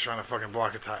 Higgins trying to fucking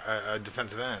block a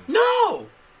defensive end. No!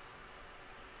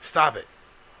 Stop it.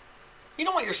 You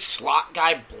don't want your slot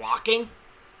guy blocking?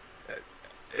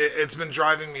 It's been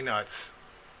driving me nuts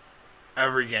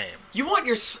every game. You want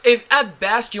at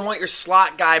best, you want your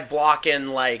slot guy blocking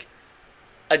like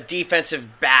a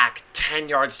defensive back 10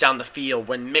 yards down the field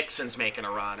when Mixon's making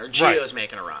a run or Gio's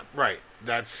making a run. Right.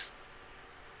 That's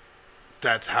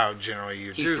how generally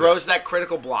you do He throws that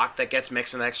critical block that gets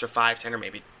Mixon an extra 5, 10, or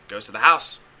maybe goes to the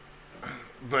house.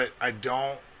 But I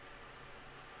don't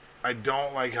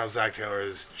like how Zach Taylor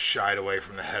has shied away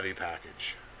from the heavy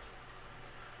package.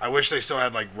 I wish they still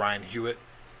had, like, Ryan Hewitt.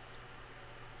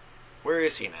 Where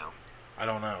is he now? I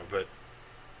don't know, but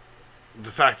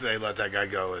the fact that they let that guy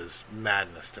go is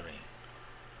madness to me.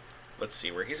 Let's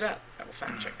see where he's at. I will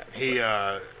fact check that. He,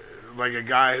 like a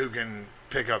guy who can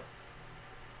pick up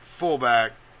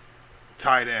fullback,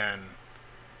 tight end,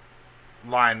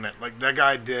 lineman. Like, that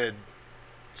guy did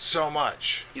so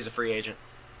much. He's a free agent.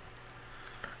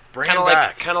 Bring him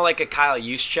back. Kind of like a Kyle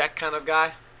Juszczyk kind of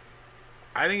guy.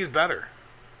 I think he's better.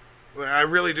 I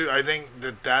really do. I think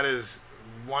that is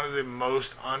one of the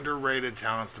most underrated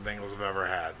talents the Bengals have ever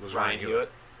had was Ryan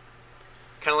Hewitt.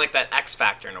 Kind of like that X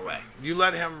factor in a way. You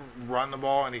let him run the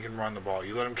ball, and he can run the ball.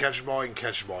 You let him catch the ball, he can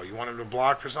catch the ball. You want him to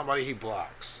block for somebody, he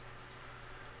blocks.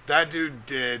 That dude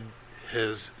did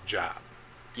his job.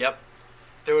 Yep.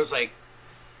 There was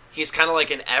he's kind of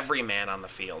like an everyman on the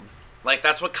field. Like,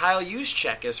 that's what Kyle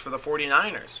Juszczyk is for the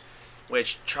 49ers.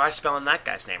 Which, try spelling that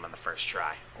guy's name on the first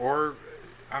try. Or,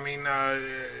 I mean,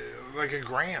 like a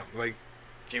Graham. Like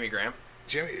Jimmy Graham?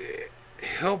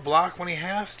 He'll block when he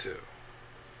has to.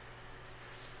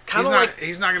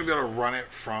 He's not going to be able to run it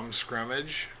from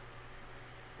scrimmage.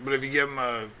 But if you give him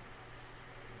a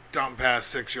dump pass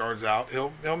 6 yards out,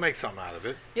 he'll make something out of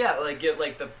it. Yeah, I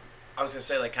was going to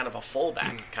say, kind of a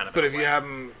fullback kind of. But if you have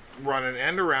him run an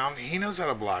end around, he knows how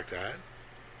to block that.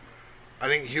 I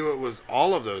think Hewitt was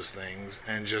all of those things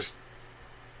and just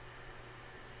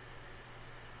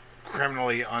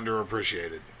criminally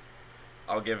underappreciated.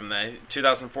 I'll give him that.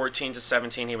 2014 to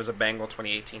 17, he was a Bengal.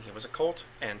 2018, he was a Colt.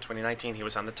 And 2019, he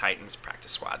was on the Titans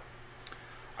practice squad.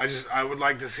 I would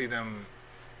like to see them.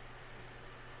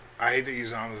 I hate that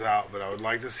Uzama's out, but I would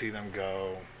like to see them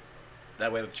go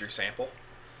that way with Drew Sample.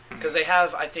 Because they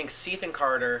have, I think, Ethan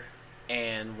Carter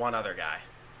and one other guy.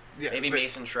 Yeah, maybe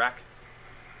Mason Shrek.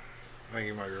 I think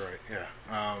you might be right, yeah.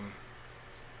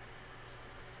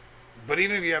 But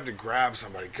even if you have to grab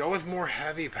somebody, go with more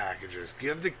heavy packages.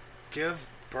 Give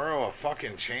Burrow a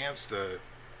fucking chance to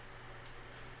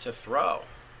throw.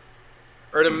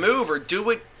 Or to move, or do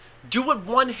what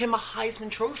won him a Heisman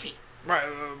Trophy.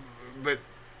 Right, but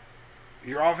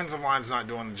your offensive line's not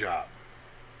doing the job.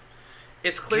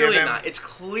 It's clearly not. It's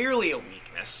clearly a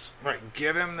weakness. Right,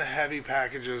 give him the heavy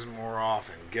packages more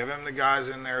often. Give him the guys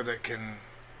in there that can,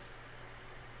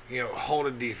 hold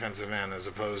a defensive end as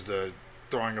opposed to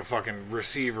throwing a fucking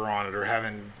receiver on it or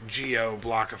having Gio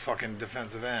block a fucking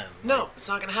defensive end. No, it's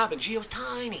not going to happen. Gio's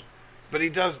tiny. But he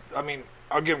does,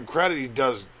 I'll give him credit. He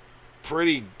does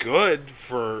pretty good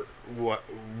for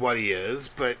what he is,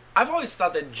 but I've always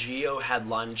thought that Gio had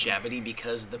longevity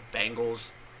because the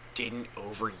Bengals didn't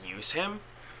overuse him.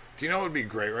 Do you know what would be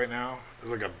great right now?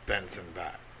 It's like a Benson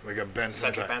back. Like a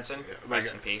Benson. Cedric Benson? Yeah,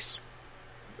 Rest in peace.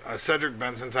 a Cedric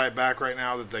Benson type back right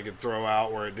now that they could throw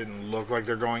out where it didn't look like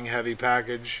they're going heavy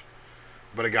package,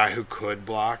 but a guy who could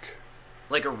block.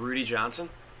 Like a Rudy Johnson?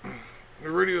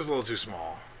 Rudy was a little too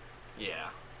small. Yeah.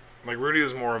 Like, Rudy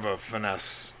was more of a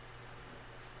finesse.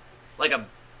 Like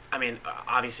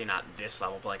obviously not this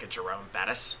level, but like a Jerome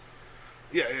Bettis.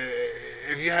 Yeah,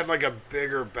 if you had like a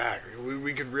bigger back,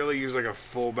 we could really use like a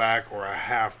fullback or a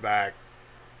halfback.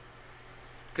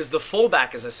 Because the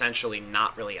fullback is essentially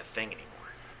not really a thing anymore.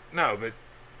 No, but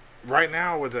right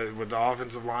now with the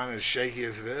offensive line as shaky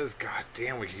as it is, god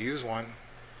damn, we could use one.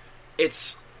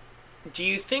 Do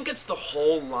you think it's the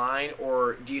whole line,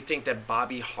 or do you think that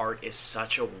Bobby Hart is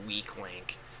such a weak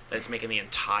link that it's making the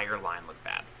entire line look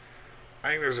bad? I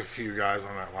think there's a few guys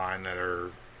on that line that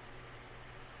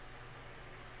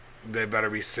they better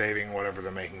be saving whatever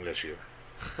they're making this year.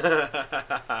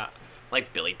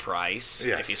 Like Billy Price,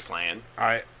 yes. if he's playing.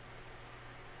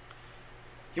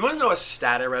 You want to know a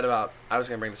stat I read about? I was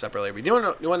going to bring this up earlier, but you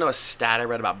want to know a stat I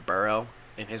read about Burrow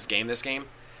in his game this game?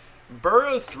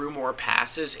 Burrow threw more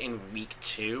passes in week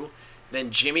 2 than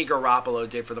Jimmy Garoppolo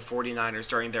did for the 49ers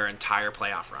during their entire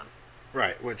playoff run.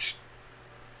 Right, which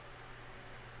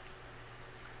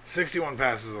 61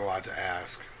 passes is a lot to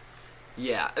ask.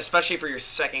 Yeah, especially for your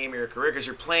second game of your career, because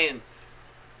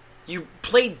you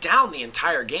played down the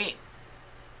entire game.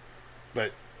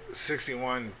 But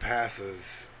 61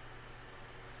 passes,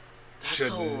 that's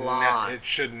a lot. It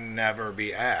should never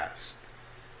be asked.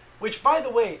 Which, by the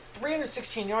way,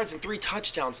 316 yards and 3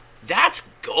 touchdowns, that's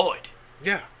good.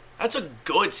 Yeah. That's a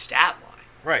good stat line.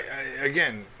 Right.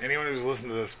 Again, anyone who's listened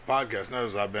to this podcast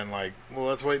knows I've been like, well,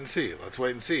 let's wait and see. Let's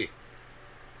wait and see.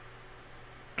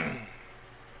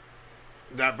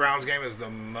 That Browns game is the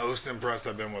most impressed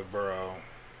I've been with Burrow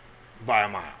by a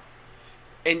mile.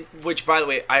 And which, by the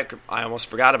way, I almost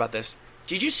forgot about this.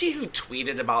 Did you see who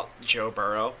tweeted about Joe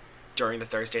Burrow during the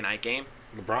Thursday night game?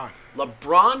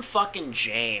 LeBron fucking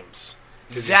James.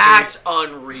 That's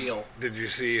unreal. Did you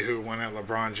see who went at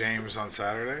LeBron James on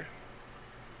Saturday?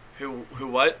 Who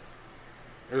what?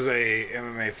 There's a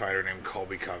MMA fighter named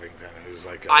Colby Covington who's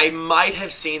like I might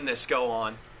have seen this go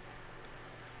on.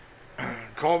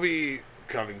 Colby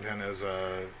Covington is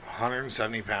a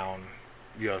 170-pound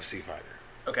UFC fighter.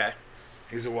 Okay.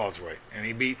 He's a welterweight, and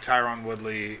he beat Tyron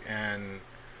Woodley in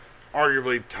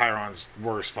arguably Tyron's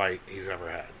worst fight he's ever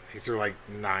had. He threw like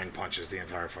 9 punches the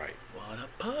entire fight. What a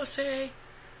pussy.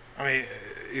 I mean,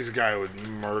 he's a guy who would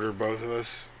murder both of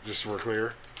us, just so we're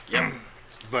clear. Yep.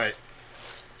 But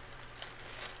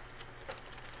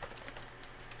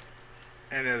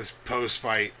in his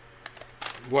post-fight,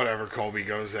 whatever, Colby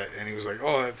goes at, and he was like,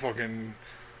 oh, that fucking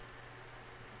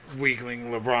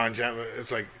weakling LeBron James.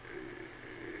 It's like,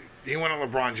 he went on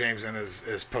LeBron James in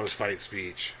his post-fight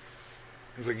speech.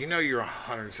 He's like, you know you're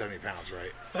 170 pounds,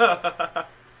 right?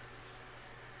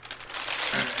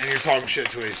 And you're talking shit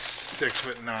to a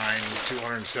 6'9",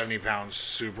 270-pound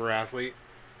super athlete.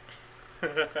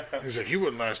 He's like, he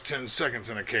wouldn't last 10 seconds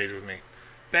in a cage with me.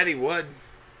 Bet he would.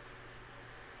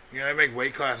 You know, they make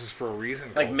weight classes for a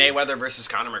reason. Like Mayweather versus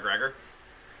Conor McGregor?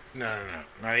 No.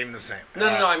 Not even the same.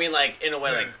 No. I mean, like, in a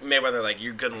way, like, Mayweather, like,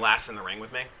 you couldn't last in the ring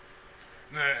with me?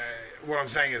 No, what I'm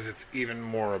saying is it's even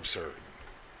more absurd.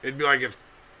 It'd be like if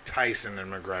Tyson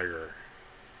and McGregor.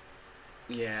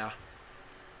 Yeah.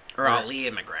 Or Ali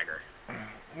and McGregor.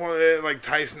 Well, like,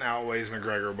 Tyson outweighs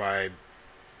McGregor by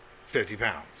 50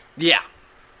 pounds. Yeah.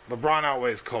 LeBron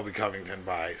outweighs Colby Covington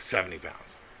by 70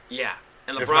 pounds. Yeah.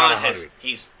 And LeBron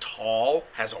he's tall,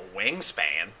 has a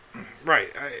wingspan. Right.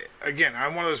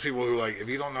 I'm one of those people who, like, if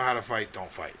you don't know how to fight,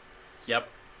 don't fight. Yep.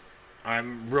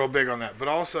 I'm real big on that. But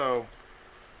also,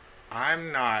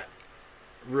 I'm not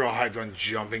real hyped on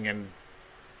jumping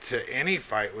into any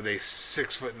fight with a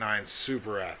 6'9"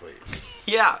 super athlete.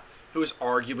 Yeah. Who is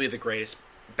arguably the greatest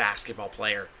basketball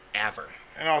player ever.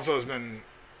 And also has been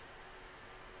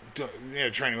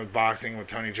training with boxing with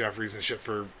Tony Jeffries and shit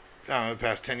for, I don't know, the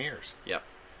past 10 years. Yep.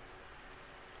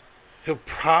 He'll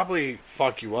probably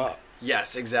fuck you up.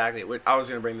 Yes, exactly. I was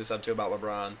going to bring this up too about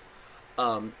LeBron.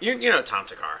 You know Tom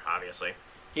Takar, obviously.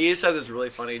 He used to have this really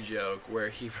funny joke where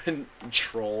he would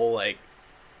troll, like,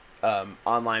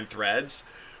 online threads,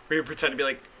 where he would pretend to be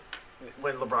like,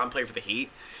 when LeBron played for the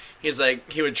Heat, he's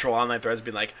like, he would troll online threads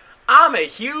being like, I'm a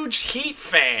huge Heat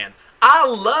fan. I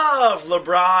love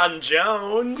LeBron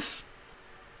Jones.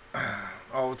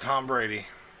 Oh, Tom Brady.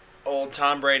 Old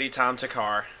Tom Brady, Tom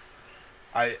Takar.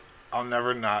 I'll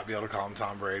never not be able to call him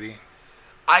Tom Brady.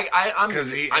 I'm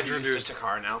used to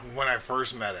Takar now. When I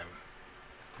first met him,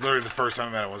 literally the first time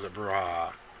I met him was at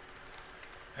Brouhaha.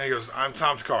 And he goes, I'm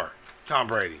Tom Takar, Tom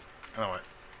Brady. And I went,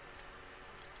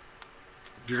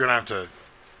 you're going to have to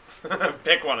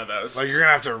Pick one of those. Like, you're going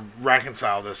to have to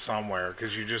reconcile this somewhere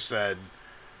because you just said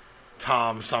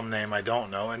Tom, some name I don't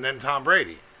know, and then Tom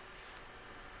Brady.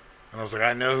 And I was like,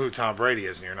 I know who Tom Brady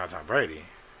is, and you're not Tom Brady.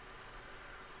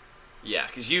 Yeah,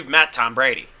 because you've met Tom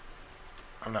Brady.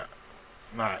 I'm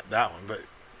not that one, but...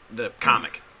 The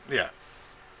comic. Yeah.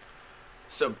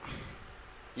 So,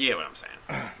 you get what I'm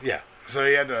saying. Yeah. So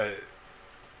he had to...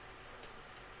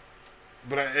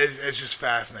 But it's just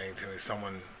fascinating to me.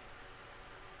 Someone...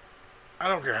 I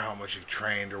don't care how much you've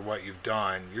trained or what you've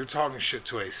done. You're talking shit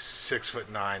to a 6'9",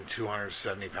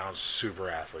 270-pound super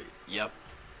athlete. Yep.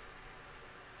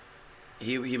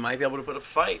 He might be able to put up a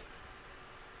fight.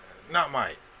 Not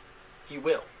might. He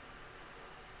will.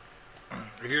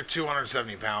 If you're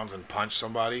 270 pounds and punch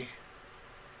somebody,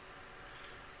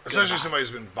 especially somebody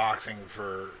who's been boxing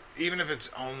for, even if it's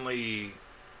only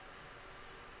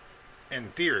in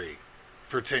theory,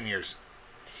 for 10 years,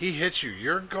 he hits you,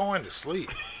 you're going to sleep.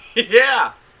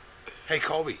 Yeah. Hey,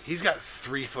 Colby, he's got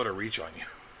 3 foot of reach on you.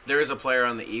 There is a player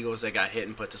on the Eagles that got hit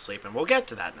and put to sleep, and we'll get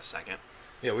to that in a second.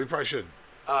 Yeah, we probably should.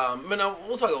 But no,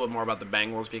 we'll talk a little bit more about the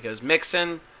Bengals because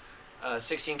Mixon,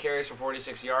 16 carries for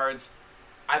 46 yards.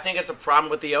 I think it's a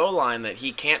problem with the O-line that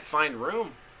he can't find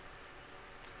room.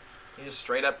 He just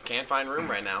straight up can't find room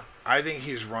right now. I think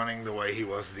he's running the way he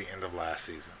was at the end of last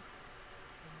season.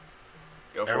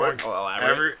 Go for it. I'll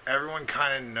elaborate. Everyone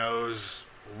kind of knows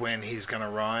when he's going to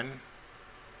run,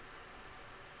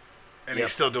 and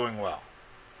he's still doing well.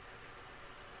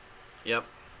 Yep.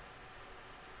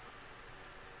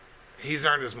 He's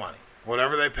earned his money.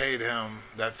 Whatever they paid him,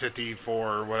 that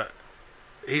 54 or what,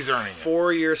 he's earning it.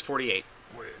 4 years, 48.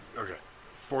 Okay,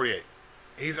 48.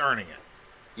 He's earning it.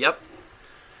 Yep.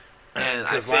 And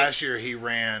because last year he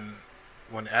ran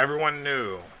when everyone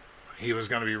knew he was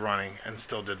going to be running and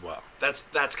still did well.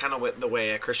 That's kind of the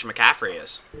way Christian McCaffrey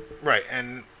is. Right,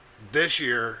 and this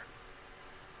year,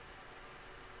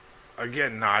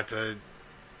 again, not to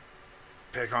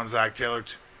pick on Zach Taylor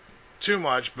too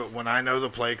much, but when I know the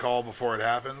play call before it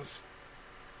happens,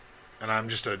 and I'm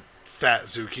just a fat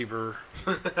zookeeper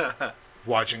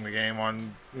watching the game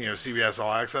on CBS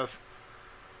All Access,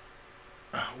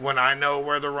 when I know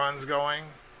where the run's going,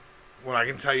 when I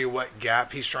can tell you what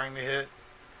gap he's trying to hit,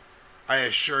 I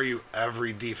assure you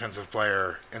every defensive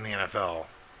player in the NFL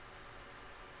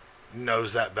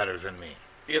knows that better than me.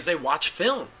 Because they watch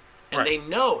film, and Right. they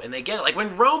know, and they get it. Like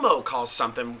when Romo calls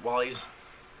something while he's...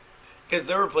 Because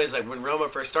there were plays like when Romo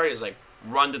first started, he's like,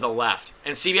 run to the left.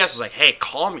 And CBS was like, hey,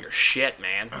 calm your shit,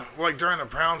 man. Like during the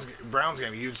Browns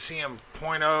game, you'd see him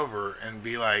point over and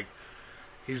be like,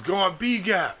 he's going B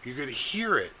gap. You could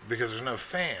hear it because there's no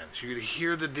fans. You could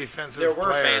hear the defensive There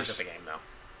were players. fans at the game,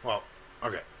 though. Well,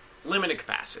 okay. Limited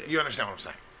capacity. You understand what I'm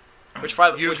saying. Which, by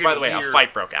the way, a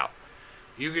fight broke out.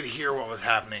 You could hear what was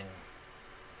happening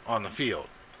on the field.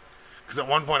 Because at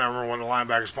one point, I remember when the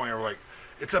linebackers pointed over like,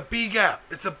 it's a B gap.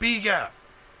 It's a B gap.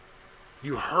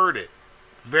 You heard it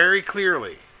very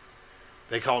clearly.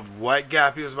 They called what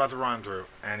gap he was about to run through,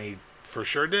 and he for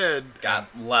sure did. Got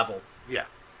leveled. Yeah.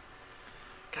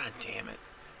 God damn it.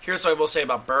 Here's what I will say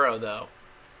about Burrow, though.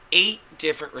 8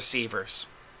 different receivers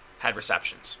had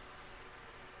receptions.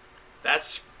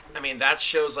 That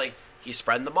shows, like, he's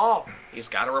spreading the ball. He's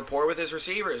got a rapport with his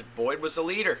receivers. Boyd was the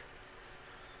leader.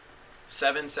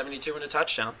 772 and a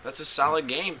touchdown. That's a solid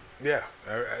game. Yeah.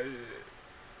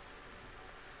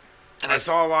 And I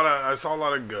saw a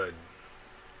lot of good.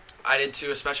 I did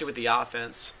too, especially with the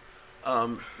offense.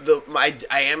 I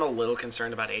am a little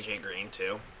concerned about AJ Green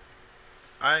too.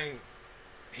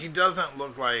 He doesn't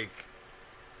look like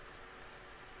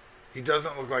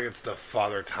it's the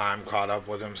father time caught up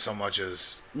with him so much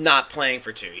as Not playing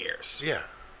for 2 years. yeah.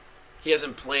 He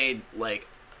hasn't played like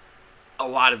a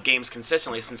lot of games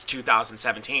consistently since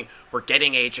 2017. We're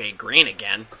getting AJ Green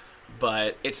again,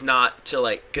 but it's not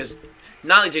to because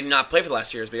not only did he not play for the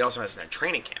last 2 years, but he also hasn't had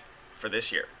training camp for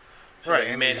this year. So Right,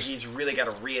 and he's really got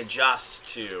to readjust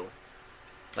to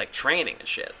like training and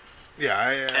shit. Yeah,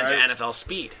 And to NFL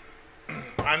speed.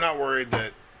 I'm not worried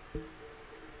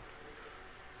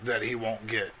that he won't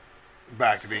get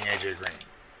back to being AJ Green.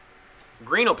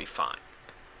 Green will be fine.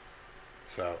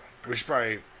 So we should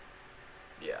probably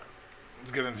Yeah.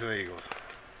 let's get into the Eagles.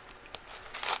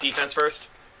 Defense first.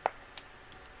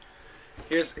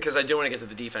 Because I do want to get to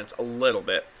the defense a little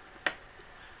bit.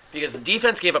 Because the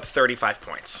defense gave up 35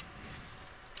 points.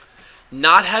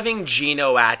 Not having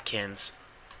Geno Atkins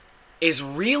is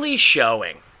really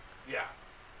showing. Yeah.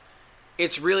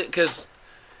 It's really... Because,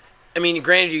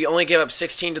 granted, you only gave up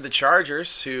 16 to the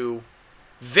Chargers, who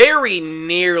very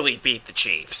nearly beat the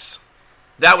Chiefs.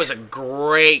 That was a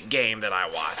great game that I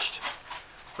watched.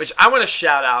 Which I want to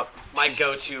shout out my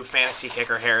go-to fantasy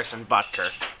kicker, Harrison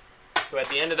Butker, who at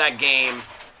the end of that game,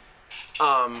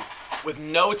 with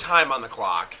no time on the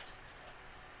clock,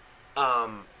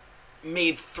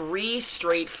 made 3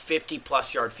 straight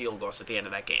 50-plus yard field goals at the end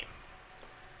of that game.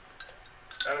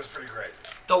 That was pretty crazy.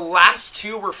 The last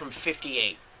 2 were from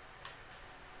 58.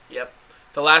 Yep.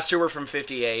 The last 2 were from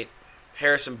 58.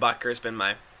 Harrison Butker has been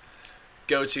my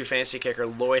go-to fantasy kicker.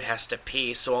 Lloyd has to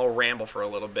pee, so I'll ramble for a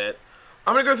little bit.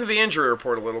 I'm going to go through the injury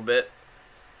report a little bit.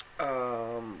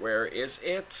 Where is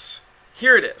it?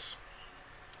 Here it is.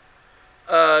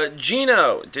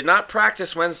 Gino did not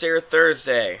practice Wednesday or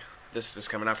Thursday. This is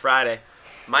coming out Friday.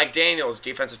 Mike Daniels,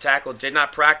 defensive tackle, did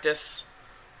not practice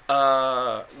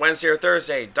Wednesday or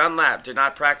Thursday. Dunlap did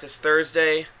not practice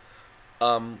Thursday.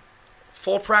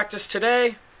 Full practice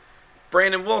today.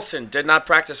 Brandon Wilson did not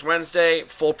practice Wednesday.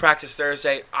 Full practice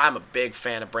Thursday. I'm a big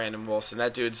fan of Brandon Wilson.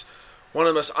 That dude's one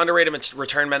of the most underrated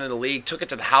return men in the league. Took it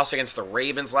to the house against the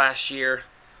Ravens last year.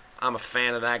 I'm a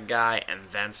fan of that guy, and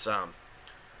then some.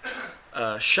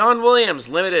 Sean Williams,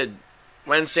 limited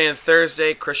Wednesday and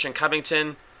Thursday. Christian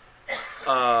Covington,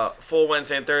 full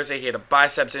Wednesday and Thursday. He had a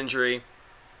biceps injury.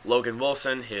 Logan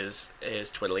Wilson, his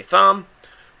twiddly thumb.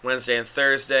 Wednesday and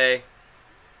Thursday.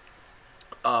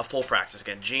 Full practice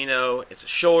again. Gino, it's a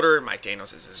shoulder. Mike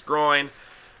Daniels is his groin.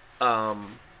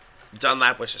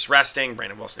 Dunlap was just resting.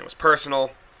 Brandon Wilson, it was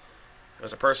personal. It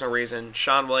was a personal reason.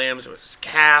 Sean Williams, it was his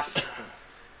calf.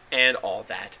 And all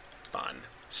that fun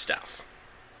stuff.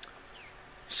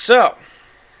 So,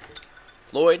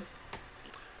 Lloyd, do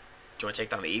you want to take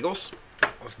down the Eagles?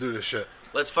 Let's do this shit.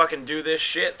 Let's fucking do this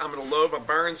shit. I'm going to load my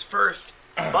burns first.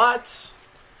 But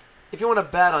if you want to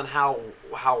bet on how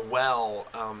well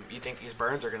you think these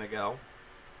burns are going to go,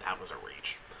 that was a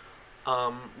reach.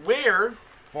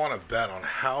 If I want to bet on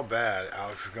how bad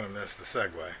Alex is going to miss the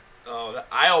segue. Oh,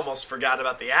 I almost forgot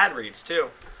about the ad reads, too.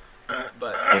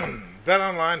 But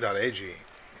BetOnline.ag.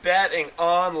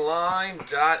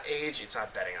 BettingOnline.ag. It's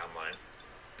not betting online.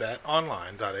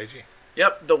 BetOnline.ag.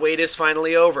 Yep, the wait is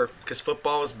finally over because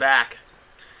football is back.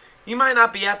 You might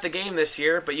not be at the game this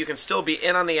year, but you can still be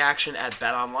in on the action at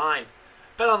BetOnline.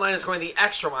 BetOnline is going the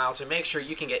extra mile to make sure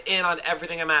you can get in on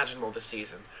everything imaginable this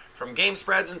season. From game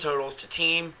spreads and totals to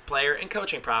team, player, and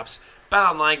coaching props,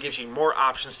 BetOnline gives you more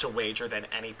options to wager than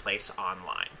any place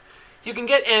online. You can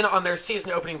get in on their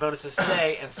season opening bonuses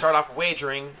today and start off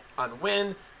wagering on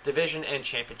win, division, and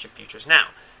championship futures now.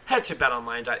 Head to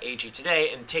betonline.ag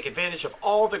today and take advantage of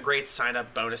all the great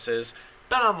sign-up bonuses.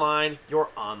 BetOnline, your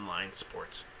online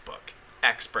sports book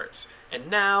experts. And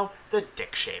now, the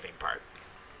dick shaving part.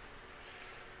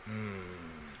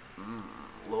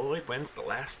 Lloyd, when's the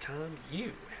last time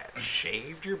you have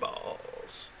shaved your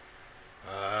balls?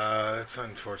 It's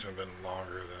unfortunately been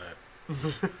longer than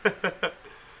it.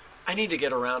 I need to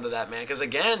get around to that, man, because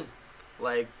again,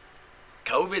 like,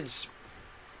 COVID's,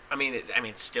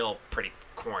 it's still pretty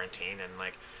quarantine, and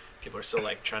like, people are still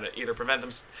like trying to either prevent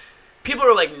them. People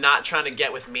are like not trying to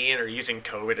get with me and are using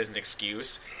COVID as an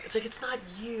excuse. It's like, it's not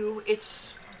you,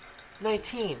 it's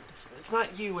 19. It's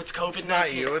not you, it's COVID-19. It's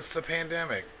not you, it's the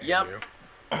pandemic. Yep.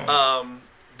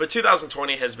 But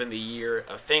 2020 has been the year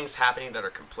of things happening that are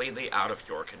completely out of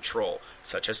your control,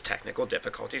 such as technical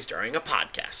difficulties during a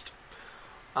podcast.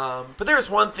 But there's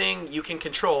one thing you can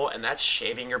control, and that's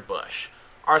shaving your bush.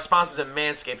 Our sponsors at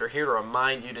Manscaped are here to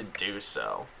remind you to do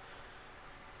so.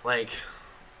 Like,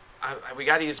 we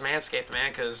got to use Manscaped,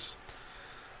 man, because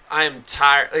I am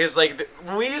tired. It's like,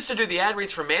 when we used to do the ad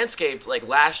reads for Manscaped, like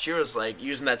last year, it was like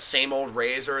using that same old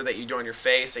razor that you do on your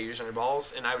face, that you use on your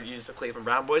balls, and I would use the Cleveland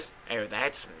Brown Boys. Oh,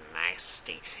 that's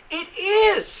nasty. It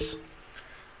is!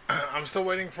 I'm still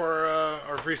waiting for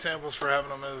our free samples for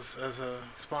having them as a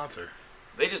sponsor.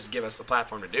 They just give us the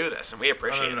platform to do this, and we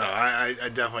appreciate that. I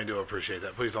definitely do appreciate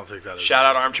that. Please don't take that as Shout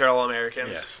out Armchair All-Americans.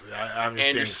 Yes, I'm just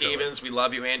Andrew Stevens, we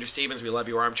love you, Andrew Stevens. We love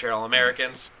you, Armchair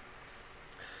All-Americans.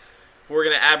 We're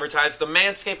going to advertise the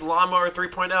Manscaped Lawnmower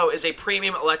 3.0 is a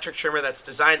premium electric trimmer that's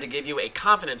designed to give you a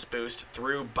confidence boost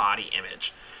through body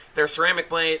image. Their ceramic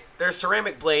blade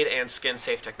and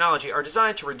skin-safe technology are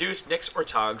designed to reduce nicks or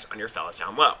tugs on your fellas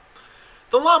down low.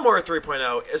 The Lawnmower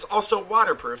 3.0 is also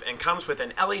waterproof and comes with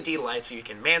an LED light so you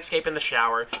can manscape in the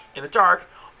shower, in the dark,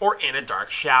 or in a dark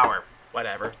shower.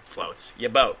 Whatever floats your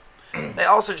boat. They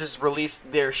also just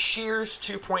released their Shears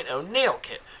 2.0 nail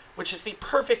kit, which is the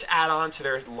perfect add-on to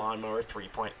their Lawnmower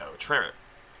 3.0 trimmer.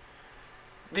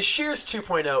 The Shears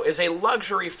 2.0 is a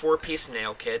luxury 4-piece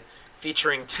nail kit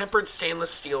featuring tempered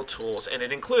stainless steel tools, and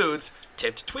it includes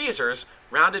tipped tweezers,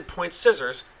 rounded point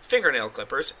scissors, fingernail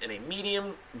clippers, and a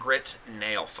medium grit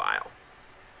nail file.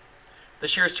 The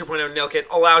Shears 2.0 Nail Kit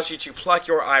allows you to pluck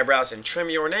your eyebrows and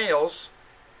trim your nails,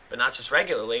 but not just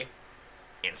regularly,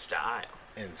 in style.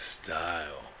 In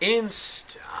style. In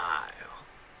style.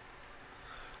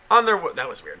 On their that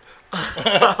was weird.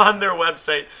 On their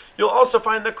website, you'll also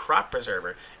find the Crop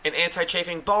Preserver, an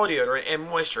anti-chafing ball deodorant and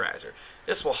moisturizer.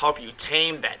 This will help you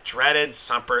tame that dreaded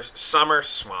summer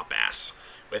swamp ass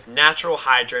with natural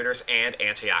hydrators and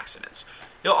antioxidants.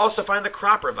 You'll also find the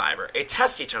Crop Reviver, a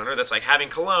testy toner that's like having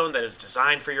cologne that is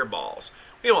designed for your balls.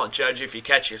 We won't judge you if you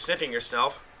catch you sniffing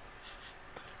yourself.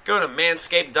 Go to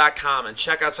manscaped.com and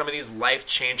check out some of these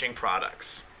life-changing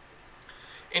products.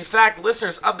 In fact,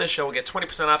 listeners of this show will get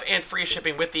 20% off and free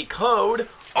shipping with the code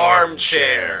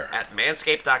ARMCHAIR at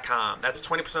manscaped.com. That's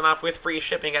 20% off with free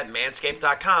shipping at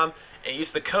manscaped.com and use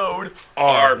the code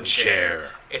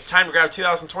ARMCHAIR. It's time to grab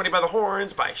 2020 by the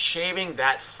horns by shaving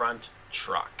that front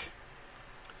truck.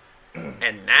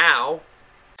 And now,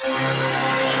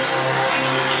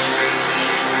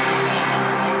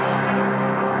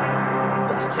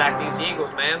 let's attack these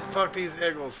Eagles, man. Fuck these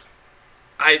Eagles.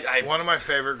 One of my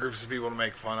favorite groups of people to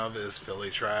make fun of is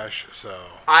Philly Trash, so...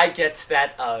 I get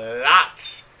that a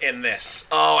lot in this.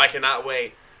 Oh, I cannot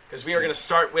wait. Because we are going to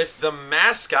start with the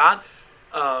mascot,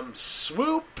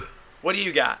 Swoop. What do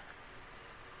you got?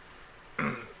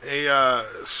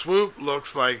 Swoop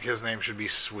looks like his name should be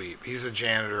Sweep. He's a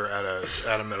janitor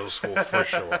at a middle school for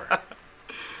sure.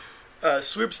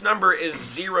 Swoop's number is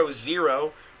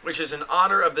 00, which is in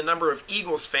honor of the number of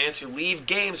Eagles fans who leave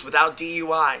games without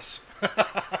DUIs.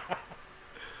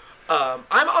 I'm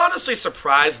honestly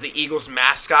surprised the Eagles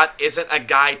mascot isn't a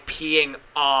guy peeing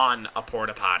on a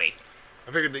porta potty.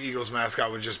 I figured the Eagles mascot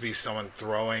would just be someone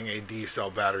throwing a D-cell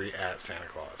battery at Santa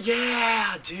Claus.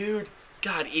 Yeah, dude.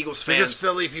 God, Eagles fans. Because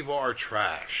Philly people are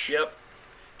trash. Yep.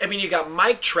 I mean, you got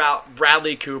Mike Trout,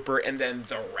 Bradley Cooper, and then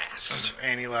the rest.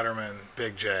 Annie Letterman,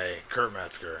 Big J, Kurt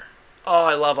Metzger. Oh,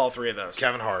 I love all three of those.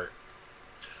 Kevin Hart.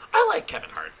 I like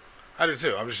Kevin Hart. I do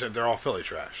too. I'm just saying they're all Philly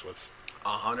trash.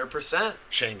 100%.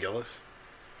 Shane Gillis.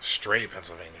 Straight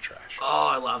Pennsylvania trash. Oh,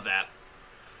 I love that.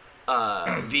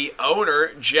 The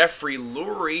owner, Jeffrey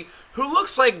Lurie, who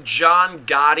looks like John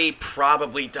Gotti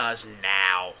probably does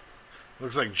now.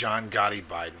 Looks like John Gotti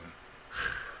Biden.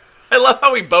 I love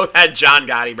how we both had John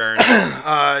Gotti burns.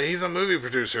 He's a movie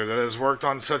producer that has worked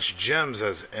on such gems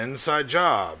as Inside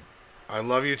Job, I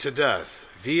Love You to Death,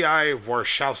 V.I.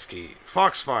 Warshawski,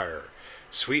 Foxfire,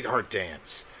 Sweetheart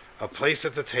Dance, A Place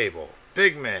at the Table,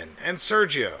 Big Men, and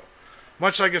Sergio.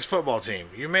 Much like his football team.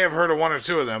 You may have heard of one or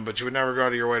two of them, but you would never go out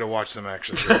of your way to watch them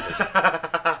actually.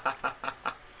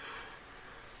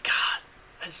 God,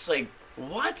 it's like,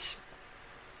 what?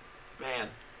 Man.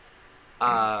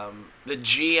 The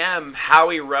GM,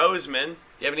 Howie Roseman. Do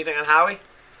you have anything on Howie?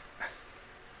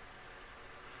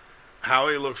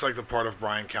 Howie looks like the part of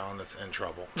Brian Callen that's in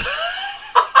trouble.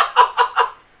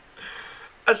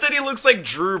 I said he looks like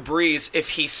Drew Brees if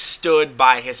he stood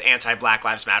by his anti-Black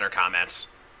Lives Matter comments.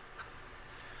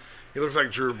 He looks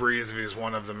like Drew Brees if he was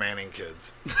one of the Manning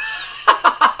kids.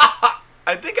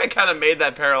 I think I kind of made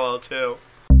that parallel too.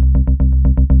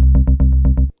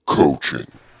 Coaching.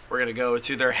 We're going to go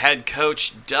to their head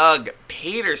coach, Doug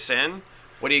Peterson.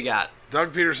 What do you got?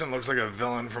 Doug Peterson looks like a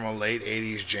villain from a late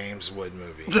 80s James Wood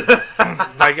movie.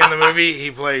 Like in the movie,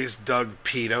 he plays Doug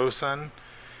Peterson,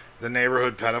 the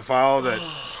neighborhood pedophile that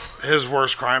his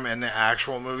worst crime in the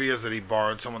actual movie is that he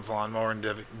borrowed someone's lawnmower and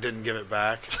didn't give it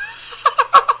back.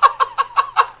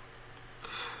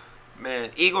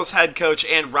 Man, Eagles head coach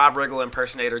and Rob Riggle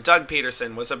impersonator Doug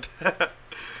Peterson was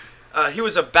he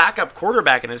was a backup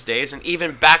quarterback in his days and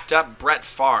even backed up Brett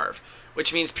Favre,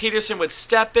 which means Peterson would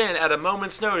step in at a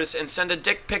moment's notice and send a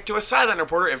dick pic to a sideline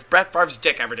reporter if Brett Favre's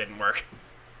dick ever didn't work.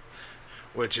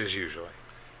 Which is usually.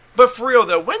 But for real,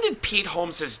 though, when did Pete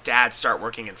Holmes' dad start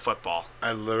working in football?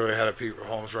 I literally had a Pete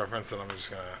Holmes reference, and I'm just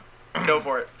going to... Go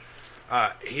for it.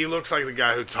 He looks like the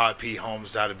guy who taught Pete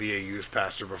Holmes how to be a youth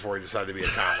pastor before he decided to be a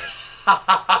comic.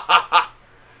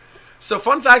 So,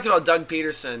 fun fact about Doug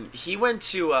Peterson, he went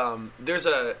to, there's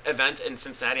a event in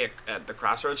Cincinnati at the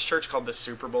Crossroads Church called the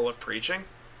Super Bowl of Preaching,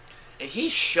 and he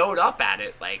showed up at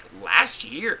it, like, last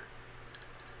year.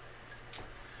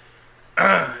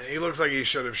 He looks like he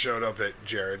should have showed up at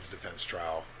Jared's defense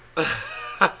trial.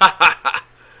 I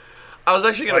was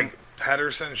actually going to...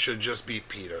 Pedersen should just be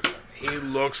Peterson. He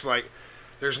looks like...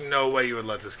 There's no way you would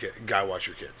let this guy watch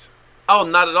your kids. Oh,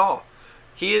 not at all.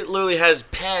 He literally has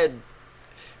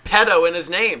pedo in his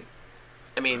name.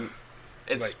 I mean,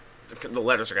 it's the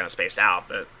letters are kind of spaced out,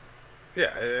 but...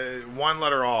 Yeah, one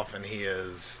letter off and he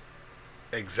is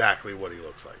exactly what he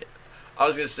looks like. I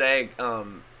was going to say...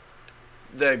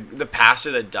 the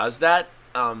pastor that does that,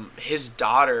 his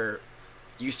daughter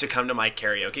used to come to my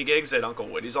karaoke gigs at Uncle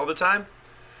Woody's all the time.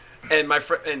 And my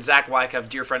friend and Zach Wyckoff,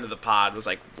 dear friend of the pod, was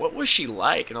like, "What was she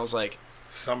like?" And I was like,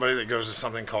 Somebody that goes to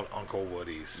something called Uncle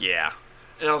Woody's. "Yeah."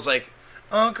 And I was like,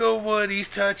 Uncle Woody's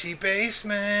touchy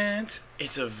basement.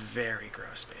 "It's a very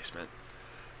gross basement."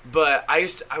 But I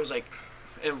was like,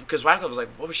 and because Wyckoff was like,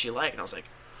 "What was she like?" And I was like,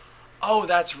 "Oh,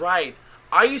 that's right.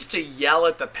 I used to yell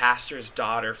at the pastor's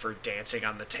daughter for dancing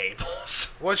on the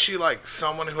tables." What's she like?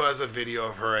 Someone who has a video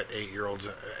of her at 8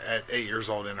 years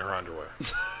old in her underwear.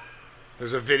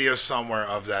 There's a video somewhere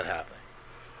of that happening.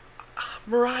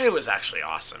 Mariah was actually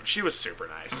awesome. She was super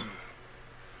nice.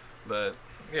 But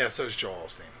yeah, so is Joel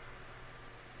Osteen.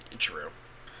 True.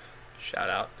 Shout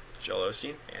out Joel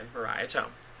Osteen and Mariah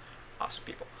Tome. Awesome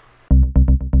people.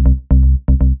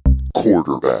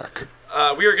 Quarterback.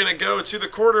 We are going to go to the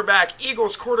quarterback,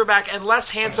 Eagles quarterback, and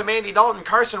less handsome Andy Dalton,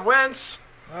 Carson Wentz.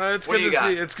 It's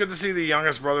good to see the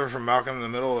youngest brother from Malcolm in the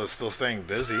Middle is still staying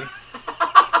busy.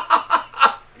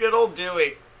 Good old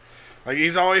Dewey. Like,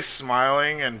 he's always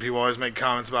smiling, and people always make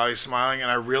comments about he's smiling, and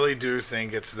I really do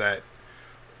think it's that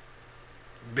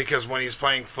because when he's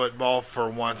playing football for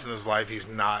once in his life, he's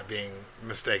not being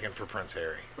mistaken for Prince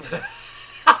Harry.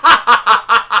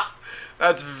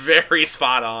 That's very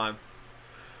spot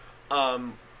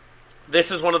on.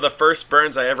 This is one of the first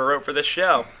burns I ever wrote for this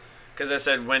show. Because I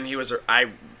said when he was...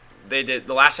 They did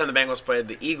the last time the Bengals played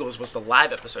the Eagles was the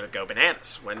live episode of Go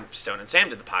Bananas when Stone and Sam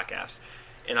did the podcast.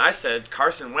 And I said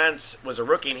Carson Wentz was a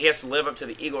rookie and he has to live up to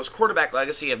the Eagles' quarterback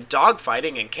legacy of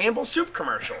dogfighting and Campbell soup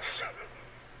commercials.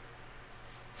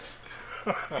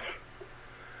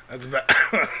 That's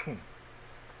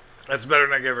That's better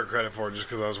than I gave her credit for, just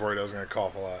because I was worried I was going to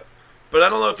cough a lot. But I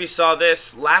don't know if you saw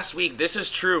this last week. This is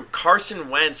true. Carson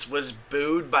Wentz was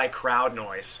booed by crowd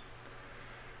noise.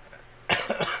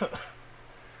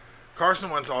 Carson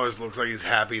Wentz always looks like he's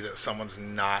happy that someone's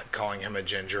not calling him a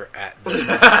ginger at this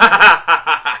moment.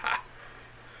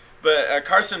 But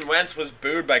Carson Wentz was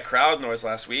booed by crowd noise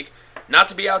last week. Not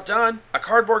to be outdone, a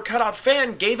cardboard cutout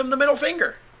fan gave him the middle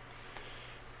finger.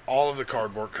 All of the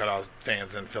cardboard cutout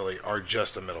fans in Philly are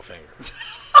just a middle finger.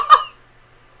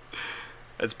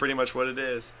 That's pretty much what it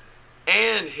is.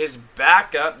 And his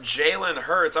backup, Jalen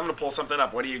Hurts. I'm going to pull something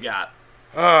up. What do you got?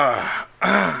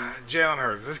 Jalen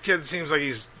Hurts. This kid seems like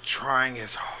he's trying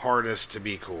his hardest to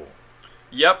be cool.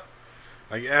 Yep.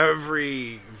 Like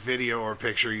every video or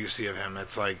picture you see of him,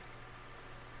 it's like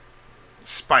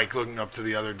Spike looking up to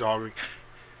the other dog.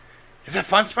 Is that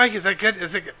fun, Spike? Is that good?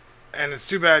 Is it good? And it's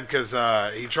too bad because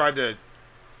he tried to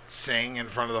sing in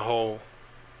front of the whole...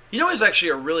 You know he's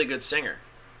actually a really good singer.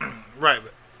 Right.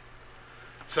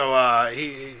 So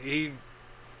he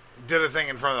did a thing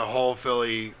in front of the whole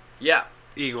Philly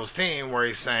Eagles team where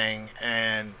he sang,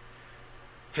 and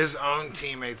his own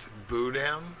teammates booed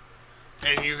him.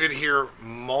 And you could hear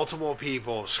multiple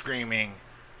people screaming,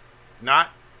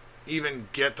 not even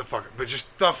get the fuck, but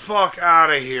just the fuck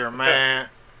out of here, man.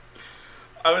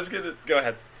 I was going to... Go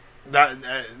ahead. That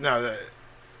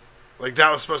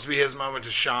was supposed to be his moment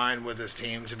to shine with his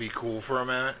team, to be cool for a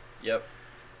minute. Yep.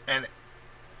 And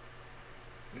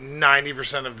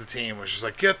 90% of the team was just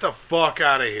like, get the fuck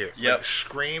out of here. Yep. Like,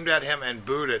 screamed at him and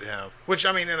booed at him. Which,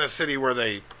 I mean, in a city where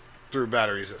they threw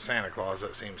batteries at Santa Claus,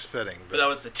 that seems fitting. But that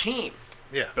was the team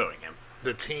booing him.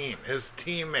 The team. His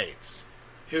teammates.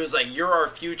 He was like, you're our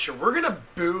future. We're going to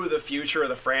boo the future of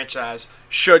the franchise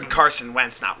should Carson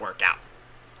Wentz not work out.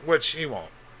 Which he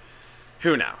won't.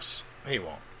 Who knows? He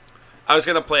won't. I was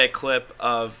going to play a clip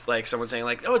of like someone saying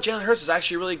like, oh, Jalen Hurts is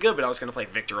actually really good, but I was going to play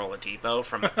Victor Oladipo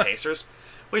from the Pacers.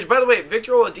 Which, by the way,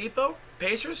 Victor Oladipo,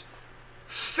 Pacers,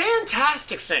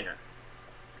 fantastic singer.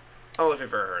 I don't know if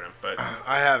you've ever heard him, but...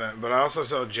 I haven't, but I also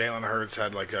saw Jalen Hurts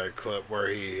had like a clip where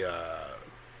he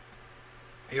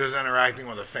was interacting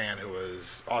with a fan who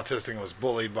was autistic and was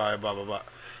bullied by blah, blah, blah.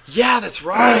 Yeah, that's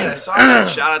right. I saw that.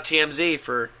 Shout out TMZ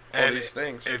for all these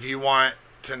things. If you want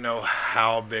to know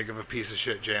how big of a piece of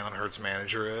shit Jalen Hurts'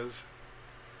 manager is,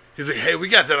 he's like, hey, we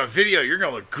got that on video. You're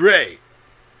going to look great.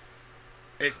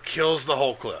 It kills the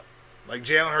whole clip. Like,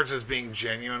 Jalen Hurts is being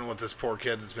genuine with this poor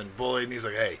kid that's been bullied, and he's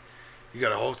like, hey, you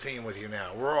got a whole team with you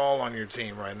now. We're all on your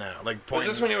team right now. Like, was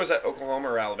this when he was at Oklahoma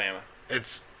or Alabama?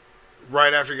 It's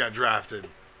right after he got drafted,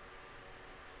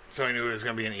 so he knew he was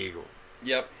going to be an Eagle.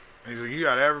 Yep. And he's like, you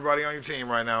got everybody on your team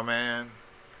right now, man.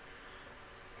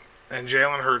 And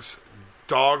Jalen Hurts'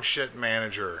 dog shit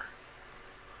manager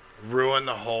ruined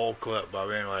the whole clip by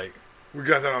being like, we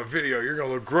got that on video. You're going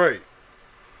to look great.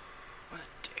 What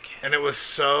a dickhead. And it was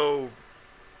so...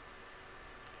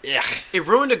 Yeah. It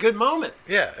ruined a good moment.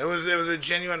 Yeah, it was a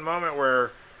genuine moment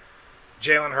where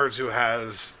Jalen Hurts, who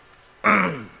has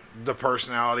the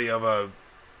personality of a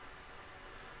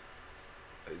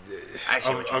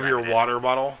of your water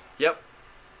bottle. Yep.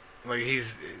 Like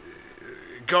he's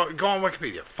go on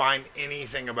Wikipedia. Find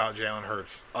anything about Jalen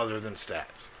Hurts other than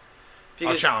stats.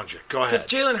 I'll challenge you. Go ahead. Because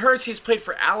Jalen Hurts, he's played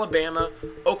for Alabama,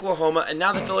 Oklahoma, and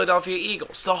now the Philadelphia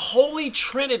Eagles. The holy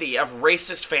trinity of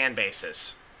racist fan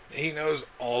bases. He knows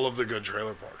all of the good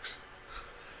trailer parks.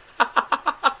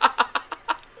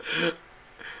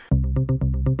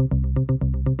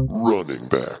 Running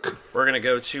back. We're going to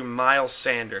go to Miles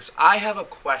Sanders. I have a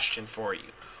question for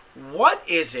you. What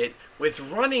is it with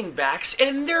running backs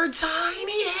and their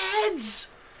tiny heads?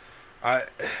 I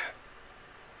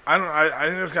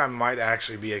think this guy might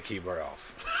actually be a Keebler elf.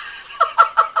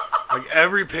 Like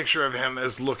every picture of him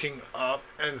is looking up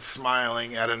and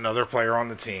smiling at another player on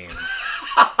the team.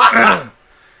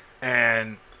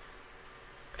 And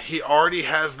he already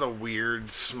has the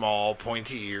weird, small,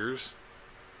 pointy ears.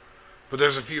 But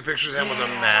there's a few pictures of him with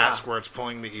a mask where it's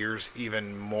pulling the ears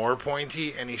even more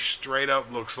pointy, and he straight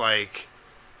up looks like...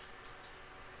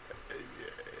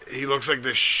 He looks like the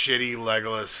shitty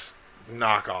Legolas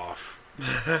knockoff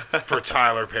for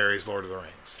Tyler Perry's Lord of the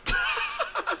Rings.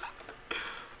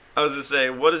 I was going to say,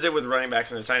 what is it with running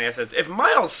backs and their tiny assets? If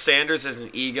Miles Sanders is an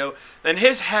ego, then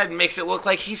his head makes it look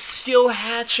like he's still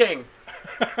hatching.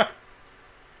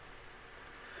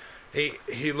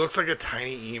 He looks like a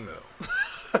tiny emu.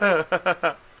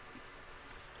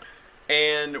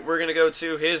 And we're going to go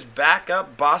to his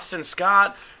backup, Boston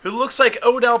Scott, who looks like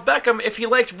Odell Beckham if he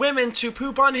liked women to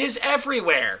poop on his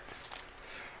everywhere.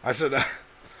 I said,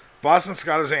 Boston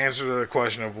Scott is the answer to the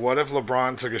question of what if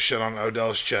LeBron took a shit on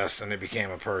Odell's chest and it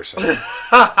became a person? You'd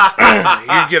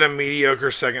get a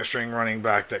mediocre second-string running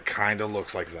back that kind of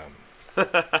looks like them.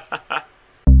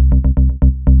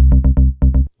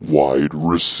 Wide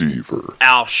receiver.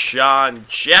 Alshon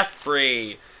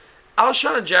Jeffrey.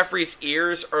 Alshon Jeffrey's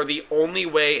ears are the only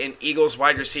way an Eagles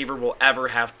wide receiver will ever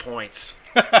have points.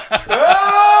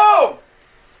 Oh!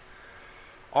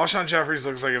 Alshon Jeffries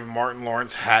looks like if Martin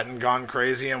Lawrence hadn't gone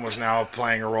crazy and was now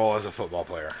playing a role as a football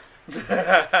player.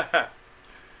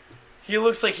 He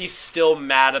looks like he's still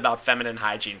mad about feminine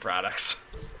hygiene products.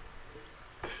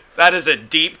 That is a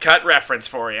deep cut reference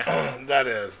for you. That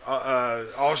is.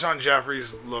 Alshon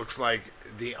Jeffries looks like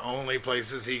the only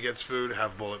places he gets food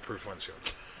have bulletproof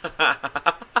windshields.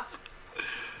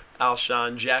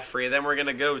 Alshon Jeffrey. Then we're going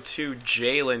to go to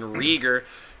Jalen Reagor,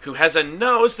 who has a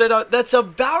nose that's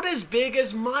about as big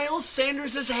as Miles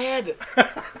Sanders' head.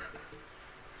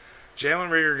 Jalen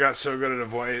Reagor got so good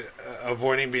at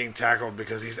avoiding being tackled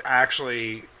because he's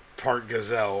actually part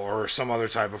gazelle or some other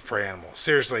type of prey animal.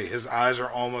 Seriously, his eyes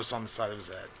are almost on the side of his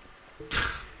head.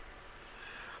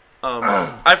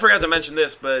 I forgot to mention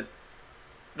this, but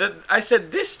I said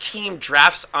this team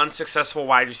drafts unsuccessful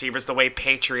wide receivers the way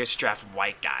Patriots draft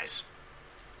white guys.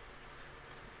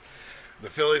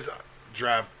 The Phillies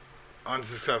draft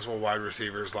unsuccessful wide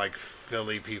receivers like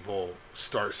Philly people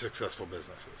start successful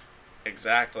businesses.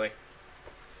 Exactly.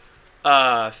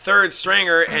 Third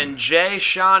stringer and Jay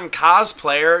Sean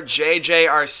cosplayer JJ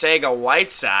Arcega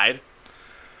Whiteside.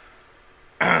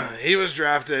 He was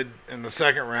drafted in the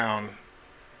second round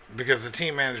because the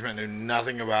team management knew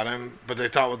nothing about him, but they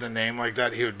thought with a name like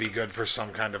that he would be good for some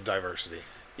kind of diversity.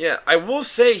 Yeah, I will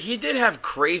say he did have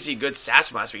crazy good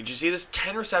stats last week. Did you see this?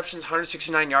 10 receptions,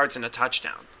 169 yards, and a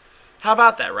touchdown. How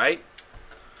about that, right?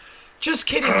 Just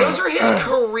kidding. Those are his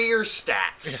career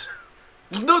stats. Yeah.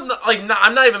 No, I'm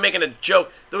not even making a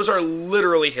joke. Those are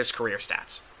literally his career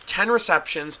stats. 10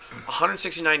 receptions,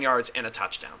 169 yards, and a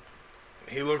touchdown.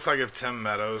 He looks like if Tim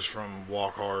Meadows from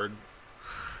Walk Hard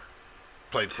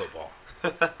played football.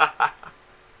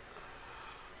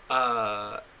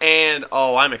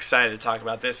 I'm excited to talk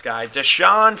about this guy.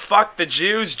 Deshaun Fuck the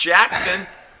Jews Jackson.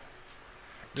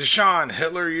 Deshaun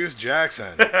Hitler Youth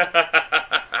Jackson.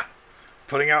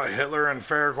 Putting out Hitler and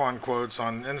Farrakhan quotes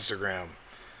on Instagram.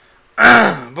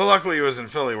 But luckily he was in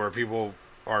Philly where people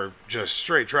are just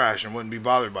straight trash and wouldn't be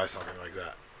bothered by something like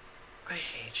that. I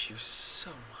hate you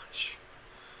so much.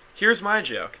 Here's my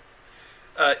joke.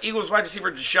 Eagles wide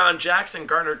receiver Deshaun Jackson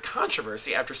garnered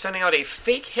controversy after sending out a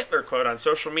fake Hitler quote on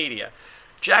social media.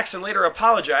 Jackson later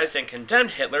apologized and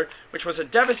condemned Hitler, which was a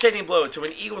devastating blow to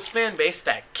an Eagles fan base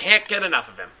that can't get enough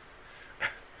of him.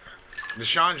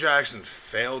 Deshaun Jackson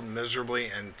failed miserably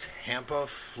in Tampa,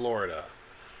 Florida.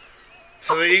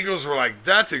 So the Eagles were like,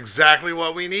 that's exactly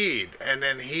what we need. And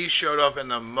then he showed up in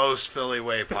the most Philly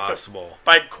way possible.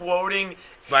 By quoting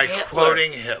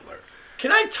Hitler.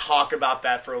 Can I talk about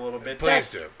that for a little bit?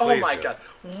 Please do. Oh my God.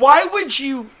 Why would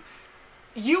you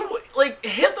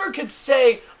Hitler could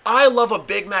say, I love a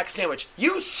Big Mac sandwich.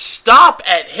 You stop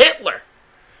at Hitler.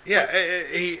 Yeah,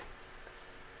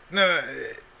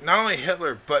 not only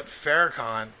Hitler, but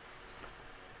Farrakhan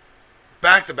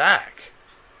back to back.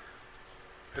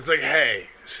 It's like, hey,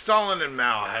 Stalin and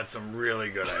Mao had some really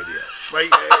good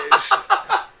ideas.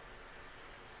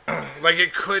 Like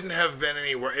it couldn't have been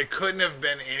anywhere. It couldn't have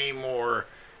been any more.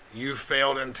 You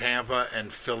failed in Tampa,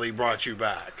 and Philly brought you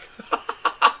back.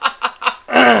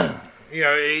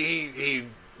 He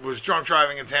was drunk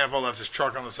driving in Tampa, left his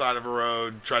truck on the side of a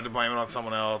road, tried to blame it on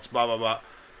someone else. Blah blah blah.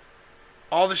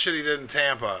 All the shit he did in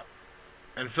Tampa,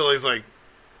 and Philly's like,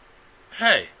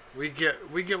 hey, we get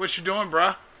what you're doing,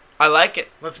 bruh. I like it.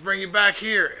 Let's bring you back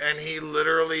here. And he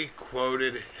literally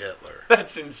quoted Hitler.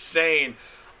 That's insane.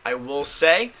 I will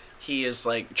say, he is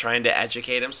like trying to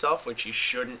educate himself, which he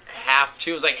shouldn't have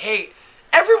to. It's like, hey,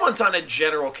 everyone's on a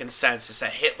general consensus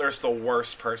that Hitler's the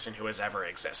worst person who has ever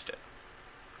existed.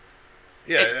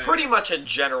 Yeah, it's pretty much a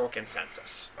general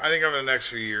consensus. I think over the next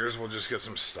few years, we'll just get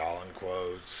some Stalin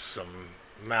quotes, some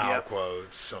Mao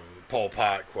quotes, some Pol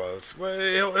Pot quotes. Well,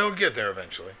 he'll get there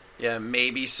eventually. Yeah,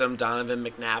 maybe some Donovan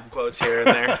McNabb quotes here and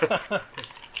there.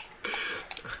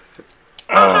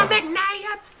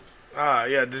 McNabb.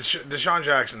 Yeah, Deshaun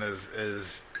Jackson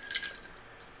is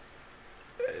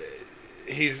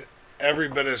he's every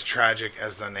bit as tragic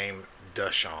as the name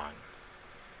Deshaun.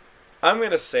 I'm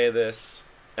gonna say this,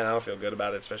 and I don't feel good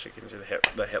about it, especially considering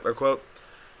the Hitler quote.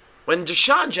 When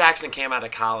Deshaun Jackson came out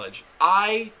of college,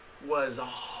 I was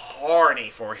horny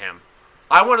for him.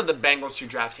 I wanted the Bengals to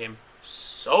draft him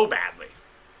so badly.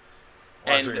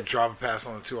 So you drop a pass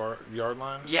on the 2-yard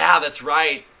line? Yeah, that's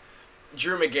right.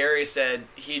 Drew McGarry said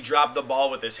he dropped the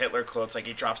ball with his Hitler quotes like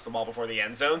he drops the ball before the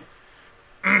end zone.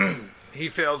 He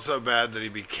failed so bad that he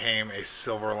became a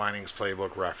Silver Linings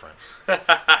Playbook reference.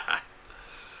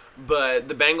 But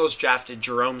the Bengals drafted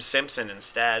Jerome Simpson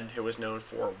instead, who was known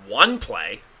for one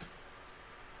play.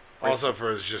 Also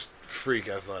for his just freak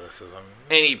athleticism.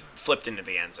 And he flipped into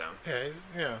the end zone.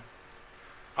 Yeah.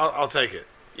 I'll take it.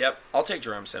 Yep, I'll take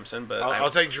Jerome Simpson, but I'll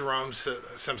take Jerome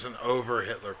Simpson over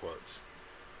Hitler quotes.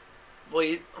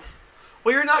 Well,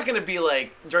 you're not going to be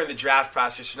like, during the draft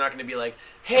process, you're not going to be like,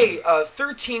 hey,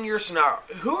 13 years from now,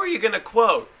 who are you going to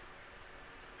quote?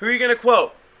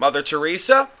 Mother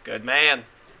Teresa? Good man.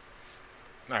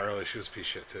 Not really. She was a piece of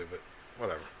shit too, but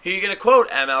whatever. Who are you going to quote?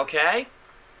 MLK?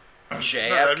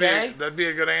 JFK? No, that'd be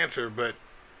a good answer, but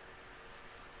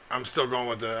I'm still going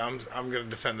with I'm going to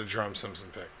defend the Jerome Simpson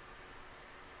pick.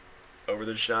 Over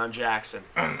the Deshaun Jackson.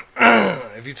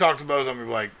 If you talk to both of them, you'll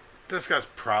be like, this guy's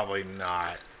probably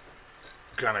not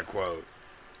going to quote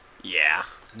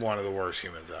one of the worst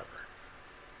humans ever.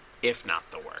 If not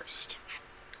the worst.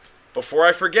 Before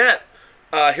I forget,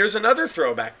 here's another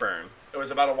throwback burn. It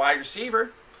was about a wide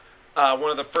receiver.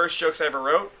 One of the first jokes I ever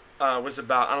wrote was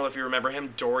about, I don't know if you remember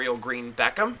him, Dorial Green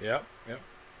Beckham. Yep.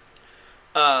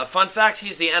 Fun fact,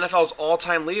 he's the NFL's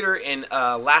all-time leader in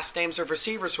last names of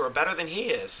receivers who are better than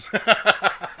he is.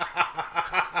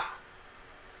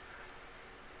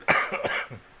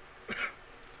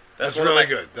 That's really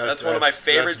good. That's one of my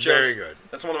favorite jokes. Very good.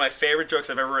 That's one of my favorite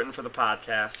jokes I've ever written for the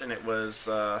podcast, and it was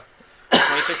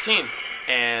 2016,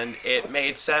 and it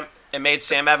made Sam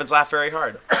Evans laugh very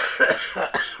hard.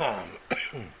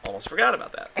 Almost forgot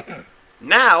about that.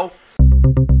 Now,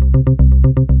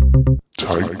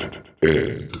 Tight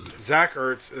end. Zach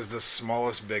Ertz is the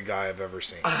smallest big guy I've ever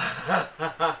seen.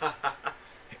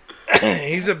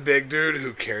 He's a big dude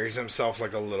who carries himself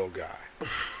like a little guy.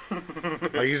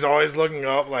 Like he's always looking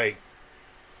up,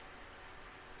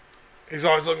 he's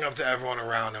always looking up to everyone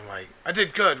around him. Like, I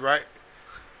did good, right?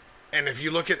 And if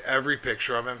you look at every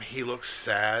picture of him, he looks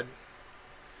sad.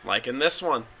 Like in this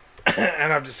one.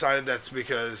 And I've decided that's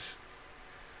because,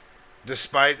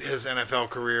 despite his NFL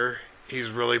career,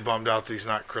 he's really bummed out that he's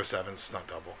not Chris Evans' stunt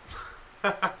double.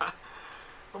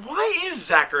 Why is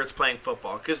Zach Ertz playing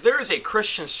football? Because there is a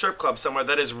Christian strip club somewhere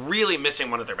that is really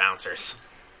missing one of their bouncers.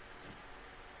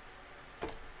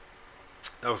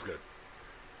 That was good.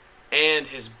 And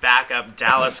his backup,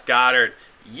 Dallas Goedert.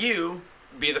 You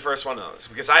be the first one to know this,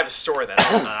 because I have a story that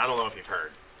I don't know if you've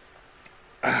heard.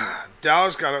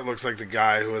 Dallas Goedert looks like the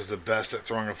guy who was the best at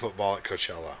throwing a football at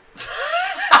Coachella.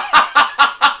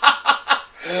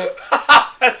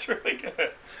 That's really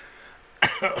good.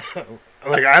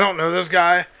 Like, I don't know this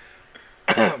guy,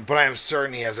 but I am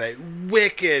certain he has a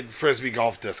wicked Frisbee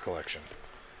golf disc collection.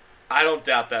 I don't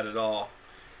doubt that at all.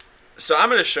 So I'm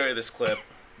going to show you this clip,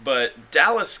 but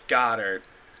Dallas Goedert,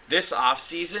 this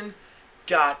offseason,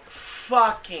 got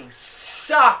fucking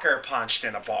sucker punched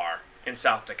in a bar in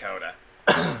South Dakota.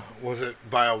 Was it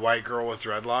by a white girl with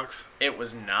dreadlocks? It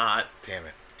was not. Damn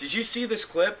it. Did you see this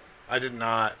clip? I did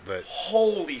not, but...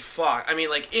 Holy fuck. I mean,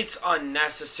 like, it's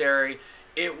unnecessary.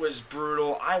 It was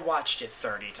brutal. I watched it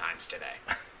 30 times today.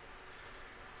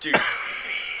 Dude.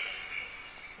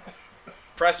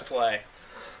 Press play.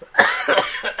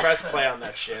 Press play on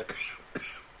that shit.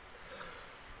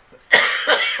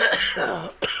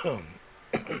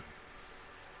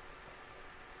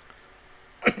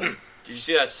 Did you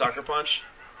see that sucker punch?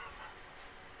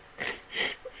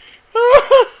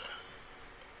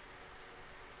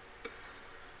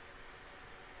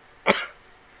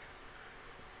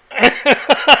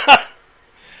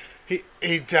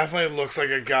 He definitely looks like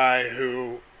a guy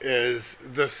who is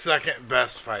the second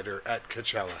best fighter at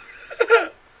Coachella.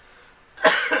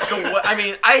 I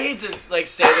mean, I hate to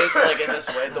say this in this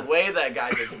way. The way that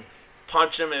guy just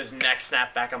punched him and his neck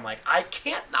snapped back, I'm like, I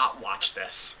can't not watch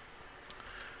this.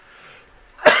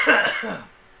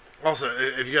 Also,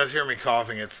 if you guys hear me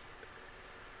coughing, it's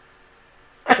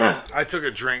I took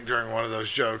a drink during one of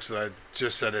those jokes that I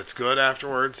just said it's good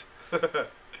afterwards.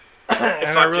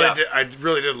 And I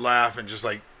really did laugh and just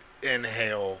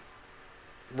inhale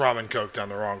rum and coke down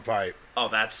the wrong pipe. Oh,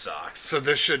 that sucks. So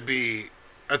this should be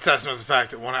a testament to the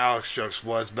fact that one of Alex's jokes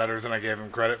was better than I gave him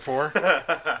credit for.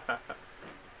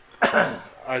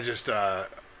 I just, get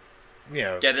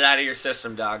it out of your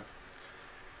system, dog.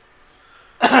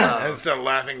 Instead of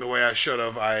laughing the way I should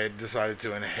have, I decided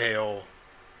to inhale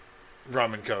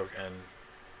rum and coke. And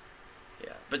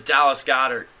yeah, but Dallas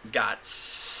Goedert got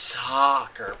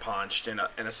sucker punched in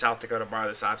a South Dakota bar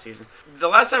this offseason. The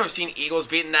last time I've seen Eagles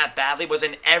beaten that badly was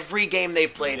in every game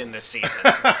they've played in this season.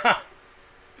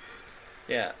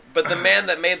 Yeah, but the man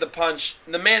made the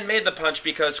punch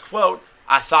because, quote,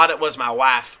 I thought it was my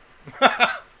wife.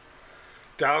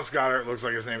 Dallas Goedert looks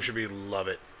like his name should be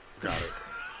Lovett Goddard.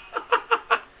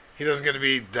 He doesn't get to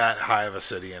be that high of a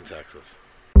city in Texas.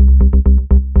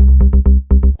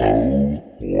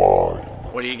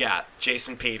 What do you got?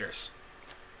 Jason Peters.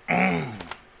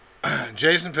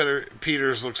 Jason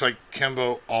Peters looks like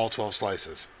Kimbo all 12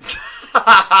 slices.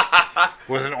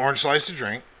 With an orange slice to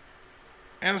drink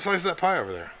and a slice of that pie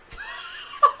over there.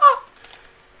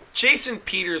 Jason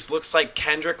Peters looks like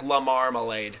Kendrick Lamar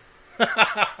Malade.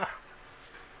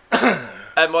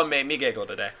 And what made me giggle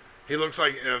today. He looks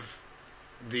like if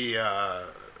the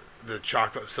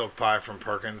chocolate silk pie from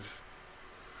Perkins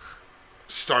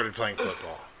started playing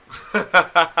football.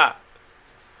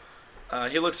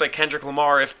 He looks like Kendrick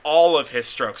Lamar if all of his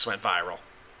strokes went viral.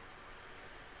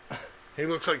 He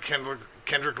looks like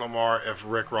Kendrick Lamar if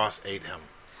Rick Ross ate him.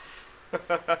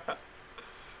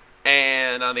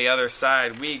 And on the other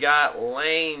side, we got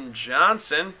Lane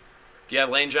Johnson. Do you have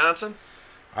Lane Johnson?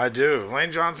 I do.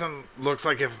 Lane Johnson looks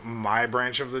like if my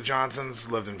branch of the Johnsons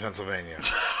lived in Pennsylvania.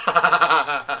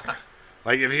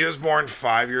 If he was born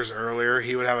 5 years earlier,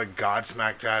 he would have a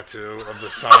Godsmack tattoo of the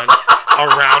sun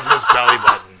around his belly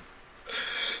button.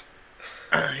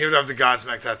 He would have the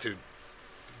Godsmack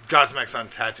sun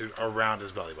tattooed around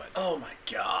his belly button. Oh my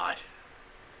god.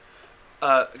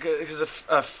 Because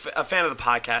a fan of the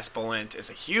podcast, Balint, is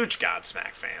a huge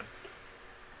Godsmack fan.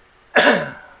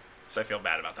 So I feel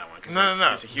bad about that one.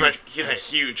 No. He's a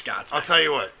huge Godsmack. I'll tell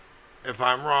you what. If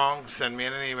I'm wrong, send me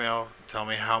an email. Tell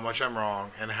me how much I'm wrong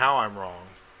and how I'm wrong.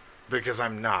 Because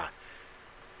I'm not.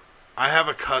 I have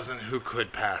a cousin who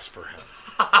could pass for him.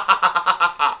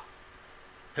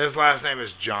 His last name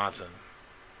is Johnson.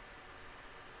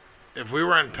 If we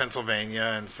were in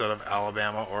Pennsylvania instead of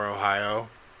Alabama or Ohio,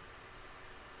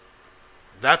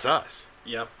 that's us.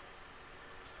 Yep.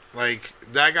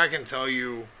 That guy can tell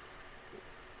you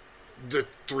the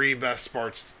three best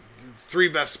spots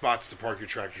to park your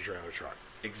tractor trailer truck.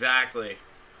 Exactly.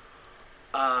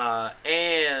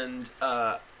 And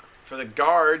for the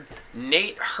guard,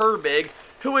 Nate Herbig,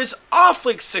 who is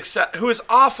awfully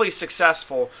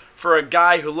successful for a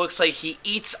guy who looks like he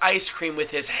eats ice cream with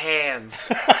his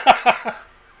hands.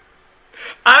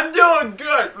 I'm doing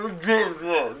good. I'm doing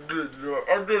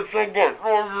so good.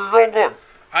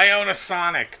 I own a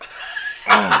Sonic.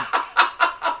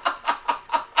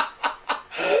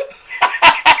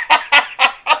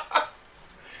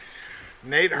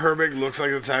 Nate Herbig looks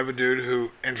like the type of dude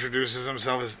who introduces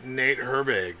himself as Nate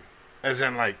Herbig. As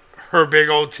in, her big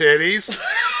old titties.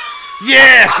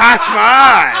 Yeah, high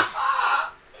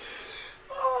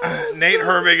five! Nate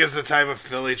Herbig is the type of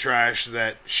Philly trash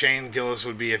that Shane Gillis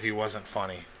would be if he wasn't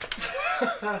funny.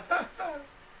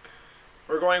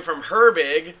 We're going from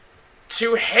Herbig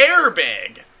to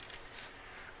Hairbig.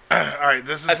 Alright,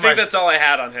 I think that's all I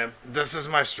had on him. This is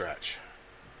my stretch.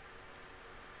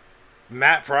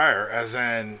 Matt Pryor, as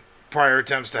in Pryor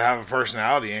attempts to have a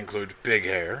personality, include big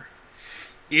hair,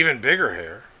 even bigger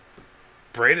hair,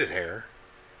 braided hair,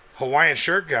 Hawaiian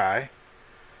shirt guy,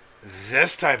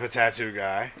 this type of tattoo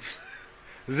guy,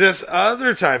 This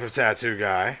other type of tattoo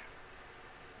guy,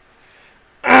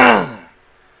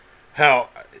 hell,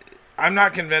 I'm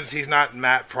not convinced he's not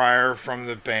Matt Pryor from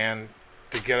the band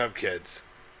The Get Up Kids.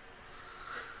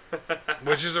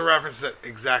 Which is a reference that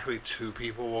exactly 2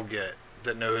 people will get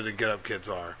that know who the Get Up Kids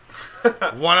are.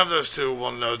 One of those 2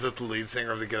 will know that the lead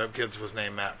singer of the Get Up Kids was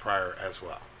named Matt Pryor as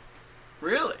well.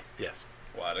 Really? Yes.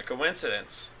 What a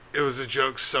coincidence. It was a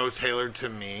joke so tailored to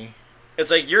me.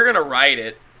 It's like you're going to write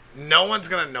it. No one's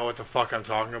going to know what the fuck I'm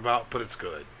talking about, but it's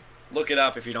good. Look it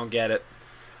up if you don't get it.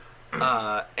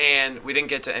 And we didn't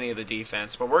get to any of the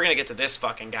defense, but we're going to get to this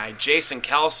fucking guy, Jason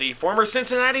Kelce, former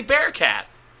Cincinnati Bearcat.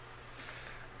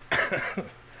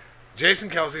 Jason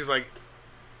Kelce's like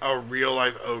a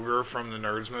real-life ogre from the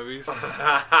Nerds movies.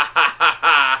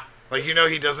 Like, you know,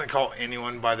 he doesn't call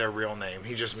anyone by their real name.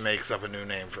 He just makes up a new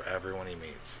name for everyone he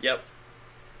meets. Yep.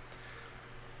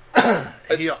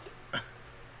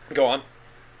 Go on.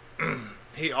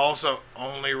 He also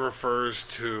only refers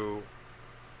to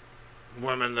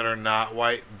women that are not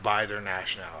white by their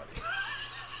nationality.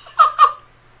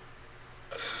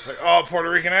 Like, oh, Puerto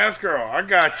Rican ass girl, I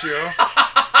got you.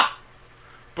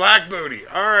 Black booty,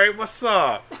 all right, what's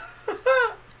up?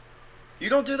 You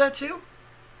don't do that too?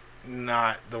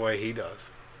 Not the way he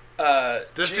does.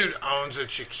 This dude owns a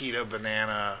Chiquita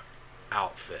banana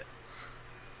outfit.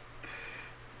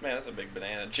 Man, that's a big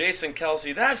banana. Jason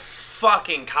Kelce, that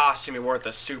fucking costume he wore at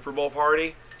the Super Bowl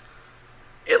party.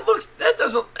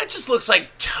 That just looks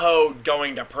like Toad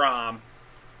going to prom.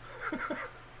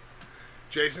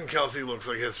 Jason Kelce looks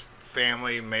like his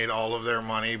family made all of their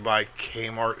money by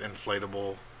Kmart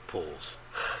inflatable pools.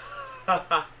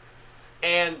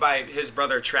 And by his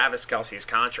brother Travis Kelce's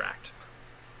contract.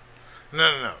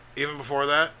 No. Even before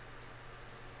that,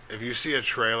 if you see a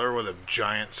trailer with a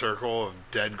giant circle of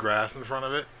dead grass in front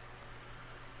of it,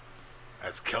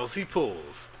 that's Kelce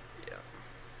Pools. Yeah.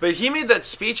 But he made that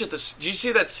speech at the... Did you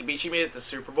see that speech he made at the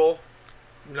Super Bowl?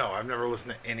 No, I've never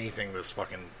listened to anything this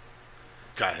fucking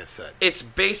guy has said. It's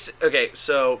basic... Okay,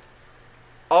 so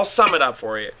I'll sum it up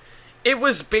for you. It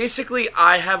was basically,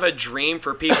 I have a dream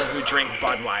for people who drink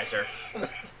Budweiser.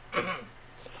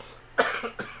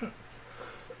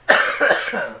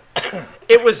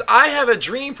 It was, I have a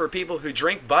dream for people who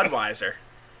drink Budweiser.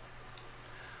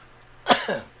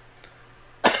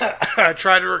 I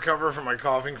tried to recover from my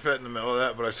coughing fit in the middle of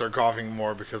that, but I started coughing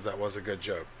more because that was a good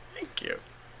joke. Thank you.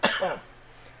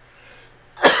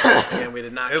 And we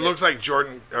did not. It looks like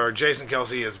Jason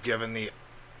Kelce has given the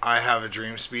 "I Have a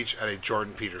Dream" speech at a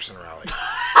Jordan Peterson rally.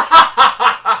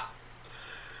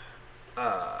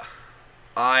 I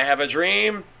have a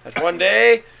dream that one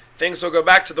day things will go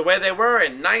back to the way they were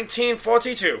in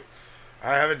 1942.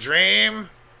 I have a dream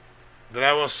that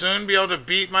I will soon be able to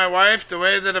beat my wife the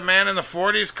way that a man in the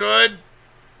 40s could.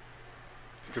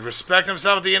 He could respect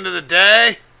himself at the end of the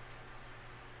day.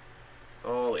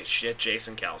 Holy shit,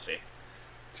 Jason Kelce.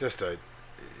 If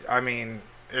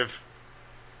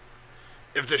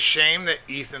the shame that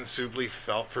Ethan Suplee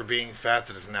felt for being fat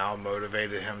that has now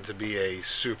motivated him to be a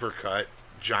super cut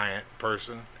giant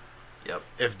person. Yep.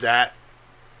 If that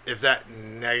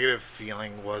negative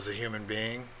feeling was a human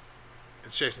being,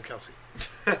 it's Jason Kelce.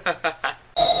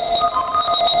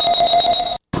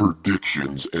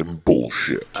 Predictions and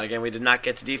bullshit. Again, we did not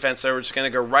get to defense, so we're just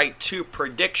going to go right to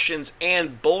predictions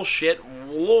and bullshit.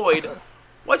 Lloyd,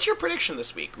 what's your prediction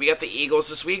this week? We got the Eagles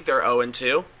this week. They're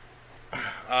 0-2.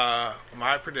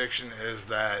 My prediction is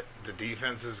that the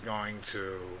defense is going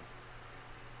to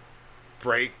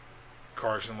break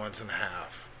Carson Wentz in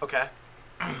half. Okay.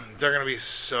 They're going to be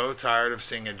so tired of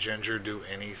seeing a ginger do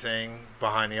anything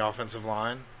behind the offensive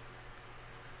line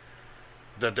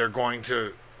that they're going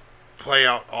to play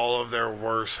out all of their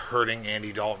worst hurting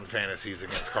Andy Dalton fantasies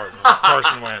against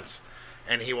Carson Wentz,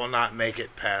 and he will not make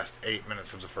it past 8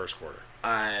 minutes of the first quarter.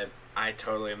 I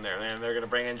totally am there. And they're going to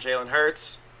bring in Jalen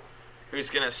Hurts, who's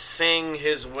going to sing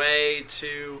his way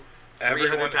to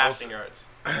 300 passing yards.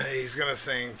 He's going to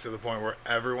sing to the point where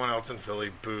everyone else in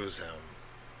Philly boos him.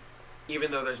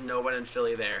 Even though there's no one in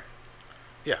Philly there.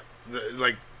 Yeah.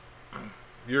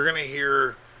 You're going to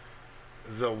hear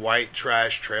the white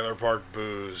trash trailer park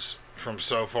boos from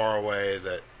so far away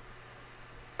that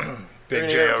Big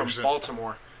J Okerson from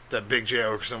Baltimore. That Big J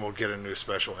Okerson will get a new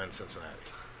special in Cincinnati.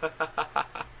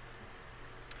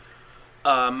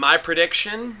 My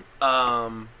prediction,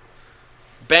 Bengals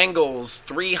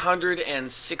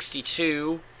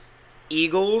 362,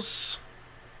 Eagles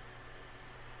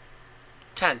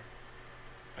 10.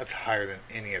 That's higher than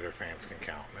any other fans can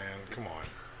count, man. Come on.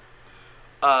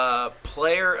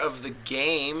 Player of the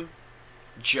game,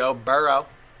 Joe Burrow.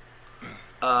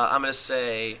 I'm going to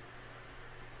say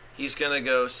He's going to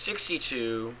go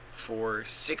 62 for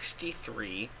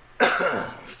 63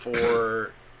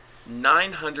 for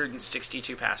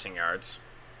 962 passing yards,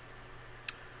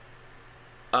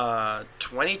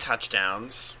 20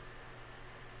 touchdowns,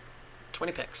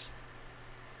 20 picks.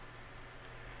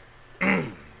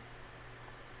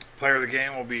 Player of the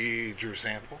game will be Drew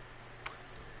Sample.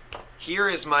 Here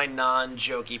is my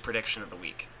non-jokey prediction of the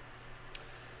week.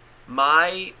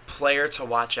 My player to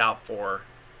watch out for,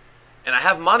 and I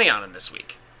have money on him this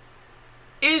week,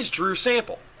 is Drew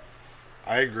Sample.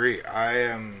 I agree. I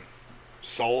am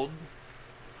sold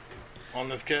on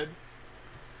this kid.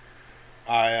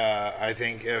 I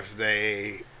think if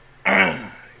they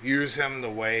use him the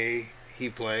way he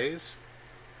plays,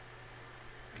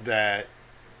 that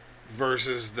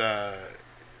versus the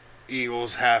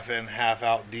Eagles half-in,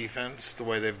 half-out defense, the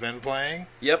way they've been playing.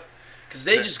 Yep. Because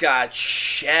they just got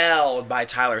shelled by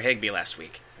Tyler Higbee last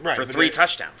week for 3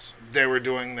 touchdowns. They were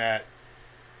doing that.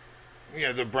 You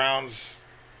know, the Browns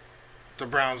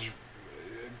blitzed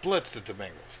at the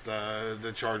Bengals.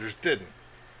 The Chargers didn't.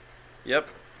 Yep.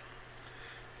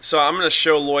 So I'm going to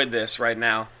show Lloyd this right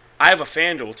now. I have a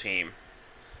FanDuel team.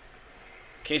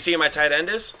 Can you see who my tight end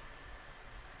is?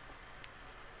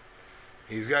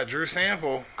 He's got Drew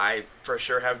Sample. I for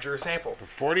sure have Drew Sample.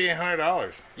 For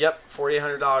 $4,800. Yep,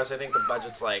 $4,800. I think the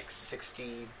budget's like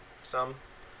 60 some.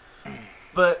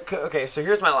 But okay, so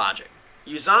here's my logic.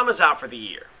 Uzama's out for the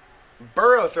year.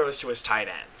 Burrow throws to his tight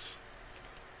ends,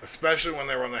 especially when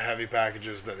they run the heavy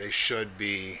packages that they should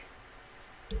be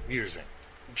using.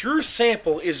 Drew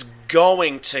Sample is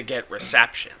going to get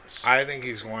receptions. I think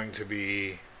he's going to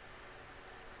be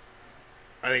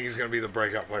the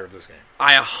breakout player of this game.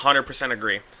 I 100%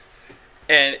 agree.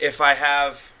 And if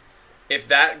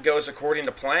that goes according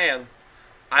to plan,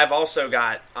 I've also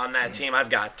got, on that team, I've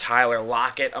got Tyler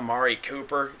Lockett, Amari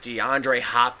Cooper, DeAndre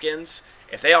Hopkins.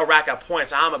 If they all rack up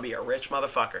points, I'm going to be a rich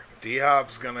motherfucker.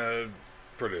 D-Hop's going to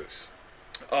produce.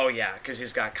 Oh, yeah, because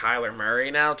he's got Kyler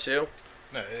Murray now, too.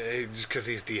 No, just because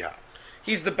he's D-Hop.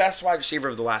 He's the best wide receiver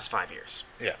of the last 5 years.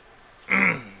 Yeah.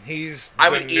 I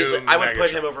would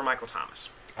put him over Michael Thomas.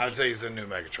 I would say he's the new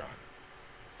Megatron.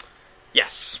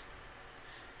 Yes.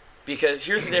 Because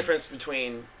here's the difference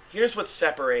here's what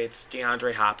separates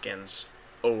DeAndre Hopkins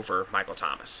over Michael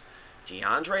Thomas.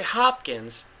 DeAndre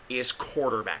Hopkins is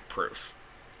quarterback proof.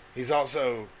 He's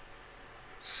also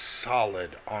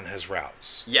solid on his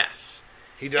routes. Yes.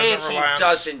 He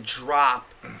doesn't drop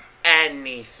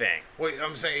anything. Wait,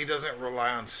 I'm saying he doesn't rely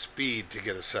on speed to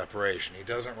get a separation. He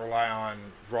doesn't rely on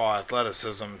raw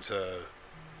athleticism to...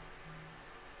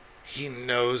 He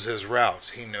knows his routes.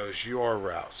 He knows your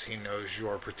routes. He knows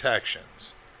your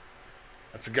protections.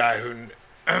 That's a guy who...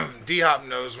 D-Hop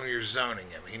knows when you're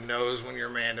zoning him. He knows when you're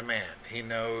man-to-man. He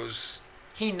knows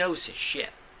his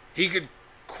shit. He could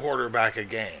quarterback a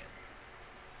game.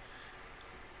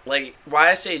 Like, why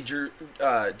I say DeAndre...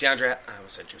 I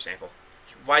almost said Drew Sample.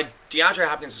 Why DeAndre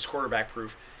Hopkins is quarterback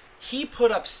proof. He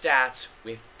put up stats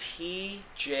with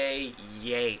T.J.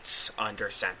 Yates under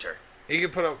center. He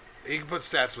could put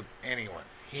stats with anyone.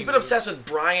 He put up stats with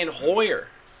Brian Hoyer.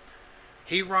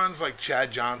 He runs like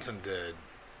Chad Johnson did,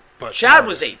 but Chad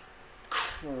was a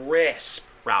crisp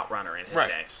route runner in his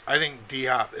days. I think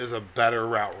D-Hop is a better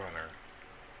route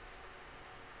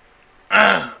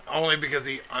runner. Only because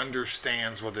he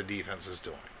understands what the defense is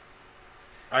doing.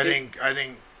 I think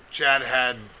Chad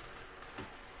had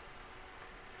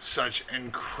such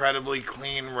incredibly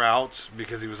clean routes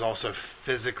because he was also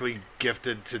physically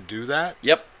gifted to do that.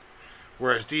 Yep.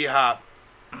 Whereas D-Hop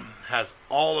has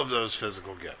all of those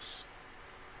physical gifts.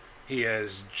 He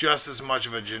is just as much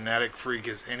of a genetic freak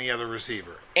as any other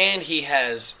receiver. And he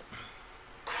has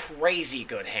crazy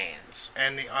good hands.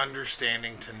 And the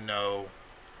understanding to know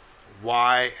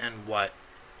why and what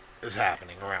is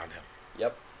happening around him.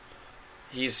 Yep.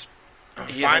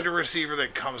 Find a receiver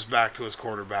that comes back to his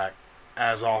quarterback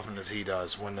as often as he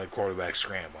does when the quarterback's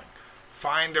scrambling.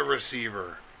 Find a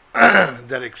receiver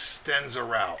that extends a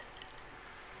route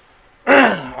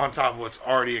on top of what's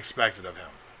already expected of him.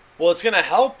 Well, it's going to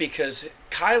help because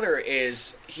Kyler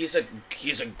he's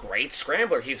a great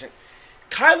scrambler.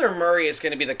 Kyler Murray is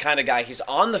going to be the kind of guy, he's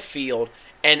on the field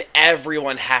and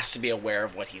everyone has to be aware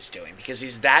of what he's doing because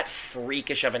he's that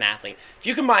freakish of an athlete. If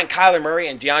you combine Kyler Murray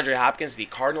and DeAndre Hopkins, the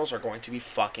Cardinals are going to be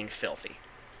fucking filthy.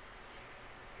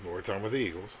 But we're talking about the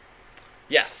Eagles.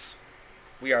 Yes,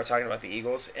 we are talking about the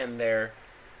Eagles and their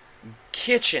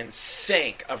kitchen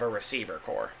sink of a receiver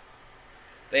core.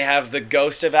 They have the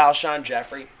ghost of Alshon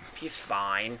Jeffrey. He's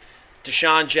fine.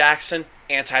 Deshaun Jackson,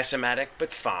 anti-Semitic,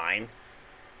 but fine.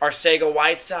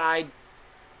 Arcega-Whiteside,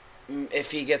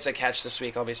 if he gets a catch this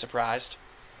week, I'll be surprised.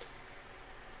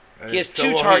 He has So 2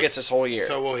 will he. targets this whole year.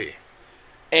 So will he.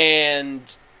 And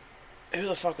who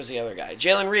the fuck was the other guy?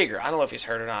 Jalen Reagor. I don't know if he's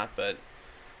hurt or not, but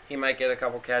he might get a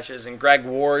couple catches. And Greg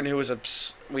Ward, who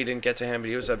was we didn't get to him, but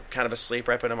he was a kind of a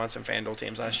sleeper. I put him on some FanDuel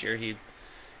teams last year.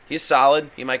 He's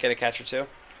solid. He might get a catch or 2.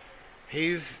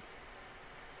 He's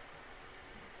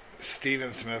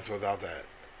Steven Smith without that.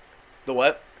 The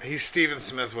what? He's Steven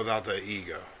Smith without the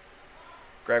ego.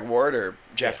 Greg Ward or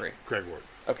Jeffrey? Yeah, Greg Ward.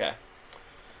 Okay.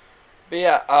 But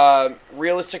yeah,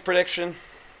 realistic prediction.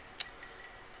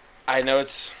 I know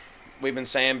we've been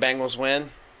saying Bengals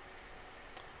win.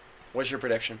 What's your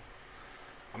prediction?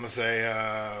 I'm going to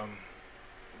say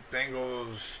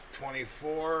Bengals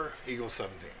 24, Eagles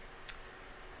 17.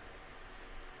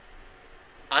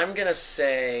 I'm going to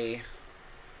say,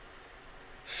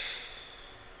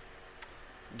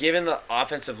 given the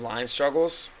offensive line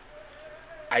struggles,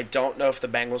 I don't know if the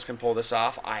Bengals can pull this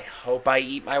off. I hope I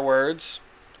eat my words.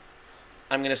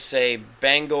 I'm going to say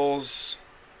Eagles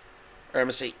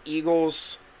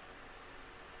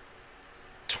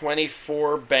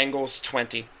 24, Bengals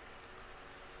 20.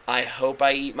 I hope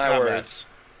I eat my words.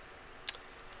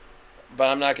 But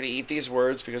I'm not going to eat these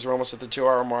words because we're almost at the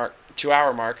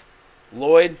 2-hour mark.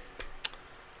 Lloyd,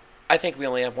 I think we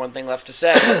only have one thing left to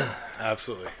say.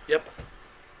 Absolutely. Yep.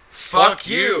 Fuck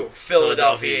you,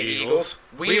 Philadelphia Eagles.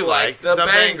 We like the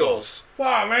Bengals.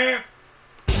 Wow, man.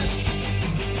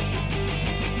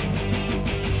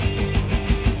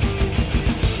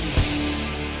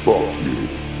 Fuck you.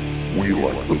 We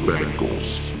like the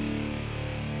Bengals.